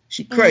alone.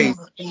 She crazy.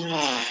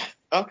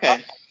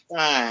 Okay,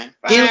 fine,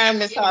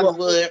 Miss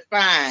Hollywood,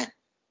 fine.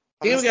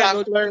 I'm gonna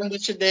stop flirting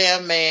with your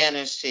damn man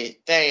and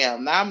shit.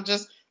 Damn. Now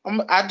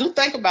I do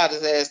think about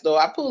his ass though.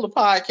 I pull the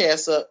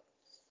podcast up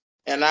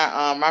and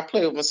I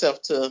play with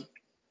myself too.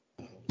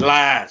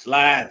 Lies.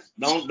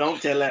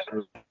 Don't tell that.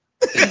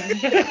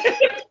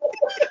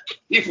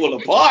 You pull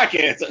the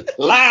podcast up.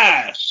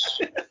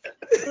 Lies.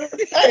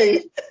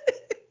 Hey,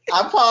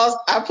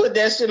 I put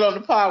that shit on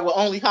the pod where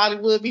only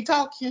Hollywood be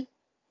talking.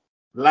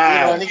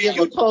 Lies. And give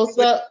a close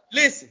up.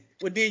 Listen,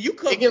 well then you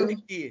come quick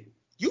again.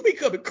 You be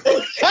coming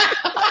quick.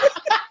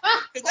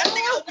 Cause that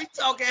nigga be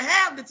talking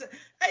half the time.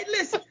 Hey,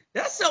 listen,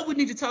 that's something we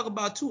need to talk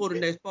about too on the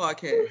next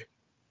podcast.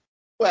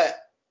 What?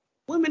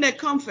 Women that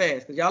come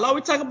fast. Cause y'all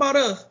always talk about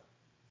us.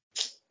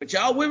 But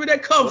y'all women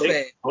that come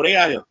fast. They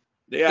out here.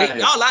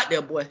 Y'all out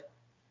there, boy.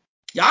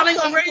 Y'all ain't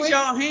gonna raise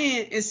y'all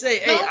hand and say,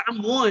 hey,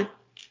 I'm one.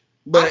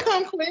 But I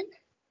come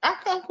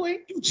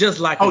quick. You just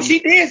like she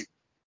did.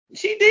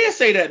 She did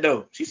say that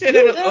though. She said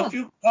that a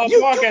few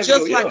podcasts ago. You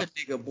just like a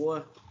nigga,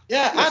 boy.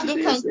 Yeah, I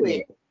do come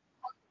quick.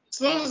 As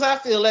soon as I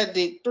feel that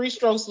dick, 3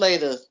 strokes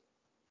later,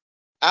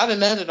 I done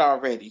done it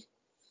already.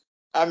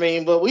 I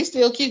mean, but we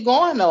still keep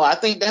going though. I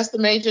think that's the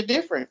major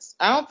difference.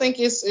 I don't think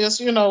it's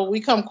we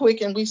come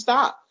quick and we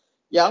stop.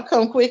 Y'all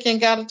come quick and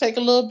gotta take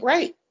a little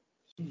break.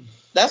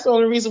 That's the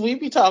only reason we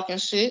be talking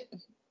shit.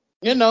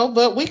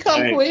 But we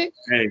come quick.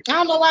 Hey, I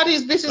don't know why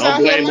these bitches out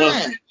here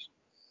lying.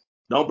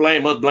 Don't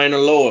blame us, blame the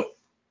Lord.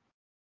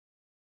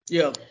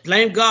 Yeah,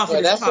 blame God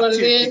for this that's top what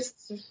tier it is.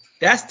 Dick.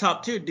 That's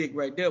top tier dick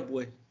right there,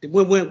 boy.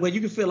 When you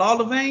can feel all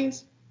the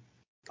veins.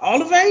 All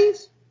the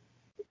veins?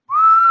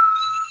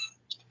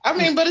 I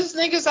mean, but it's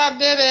niggas out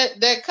there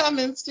that come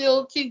and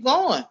still keep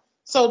going.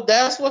 So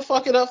that's what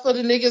fuck it up for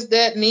the niggas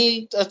that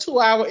need a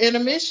 2-hour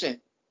intermission.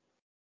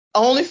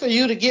 Only for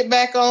you to get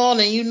back on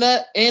and you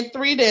nut in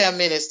 3 damn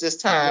minutes this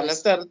time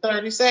instead of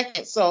 30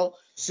 seconds. So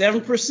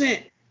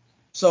 7%.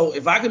 So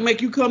if I can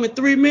make you come in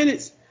 3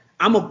 minutes,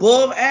 I'm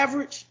above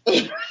average. No,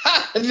 you're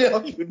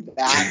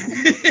not.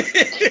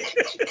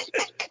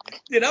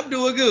 Then I'm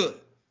doing good.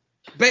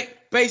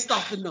 Based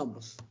off the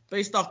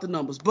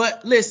numbers.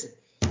 But listen,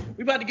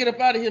 we about to get up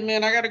out of here,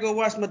 man. I got to go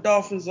watch my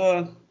Dolphins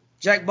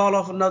jack ball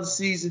off another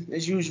season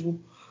as usual.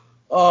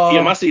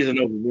 My season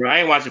over, bro. I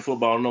ain't watching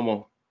football no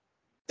more.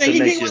 Think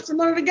you ain't watching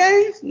none of the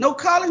games? No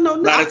college, no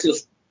nothing?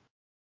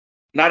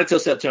 Not until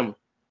September.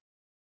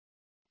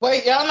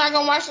 Wait, y'all not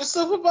going to watch the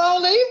Super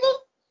Bowl either?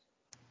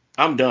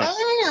 I'm done.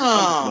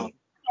 Damn.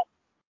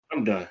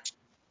 I'm done.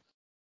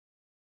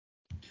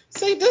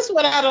 See, this is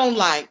what I don't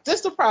like. This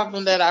is the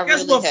problem that I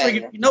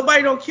really have.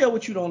 Nobody don't care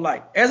what you don't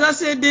like. As I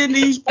said, in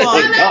these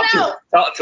podcasts.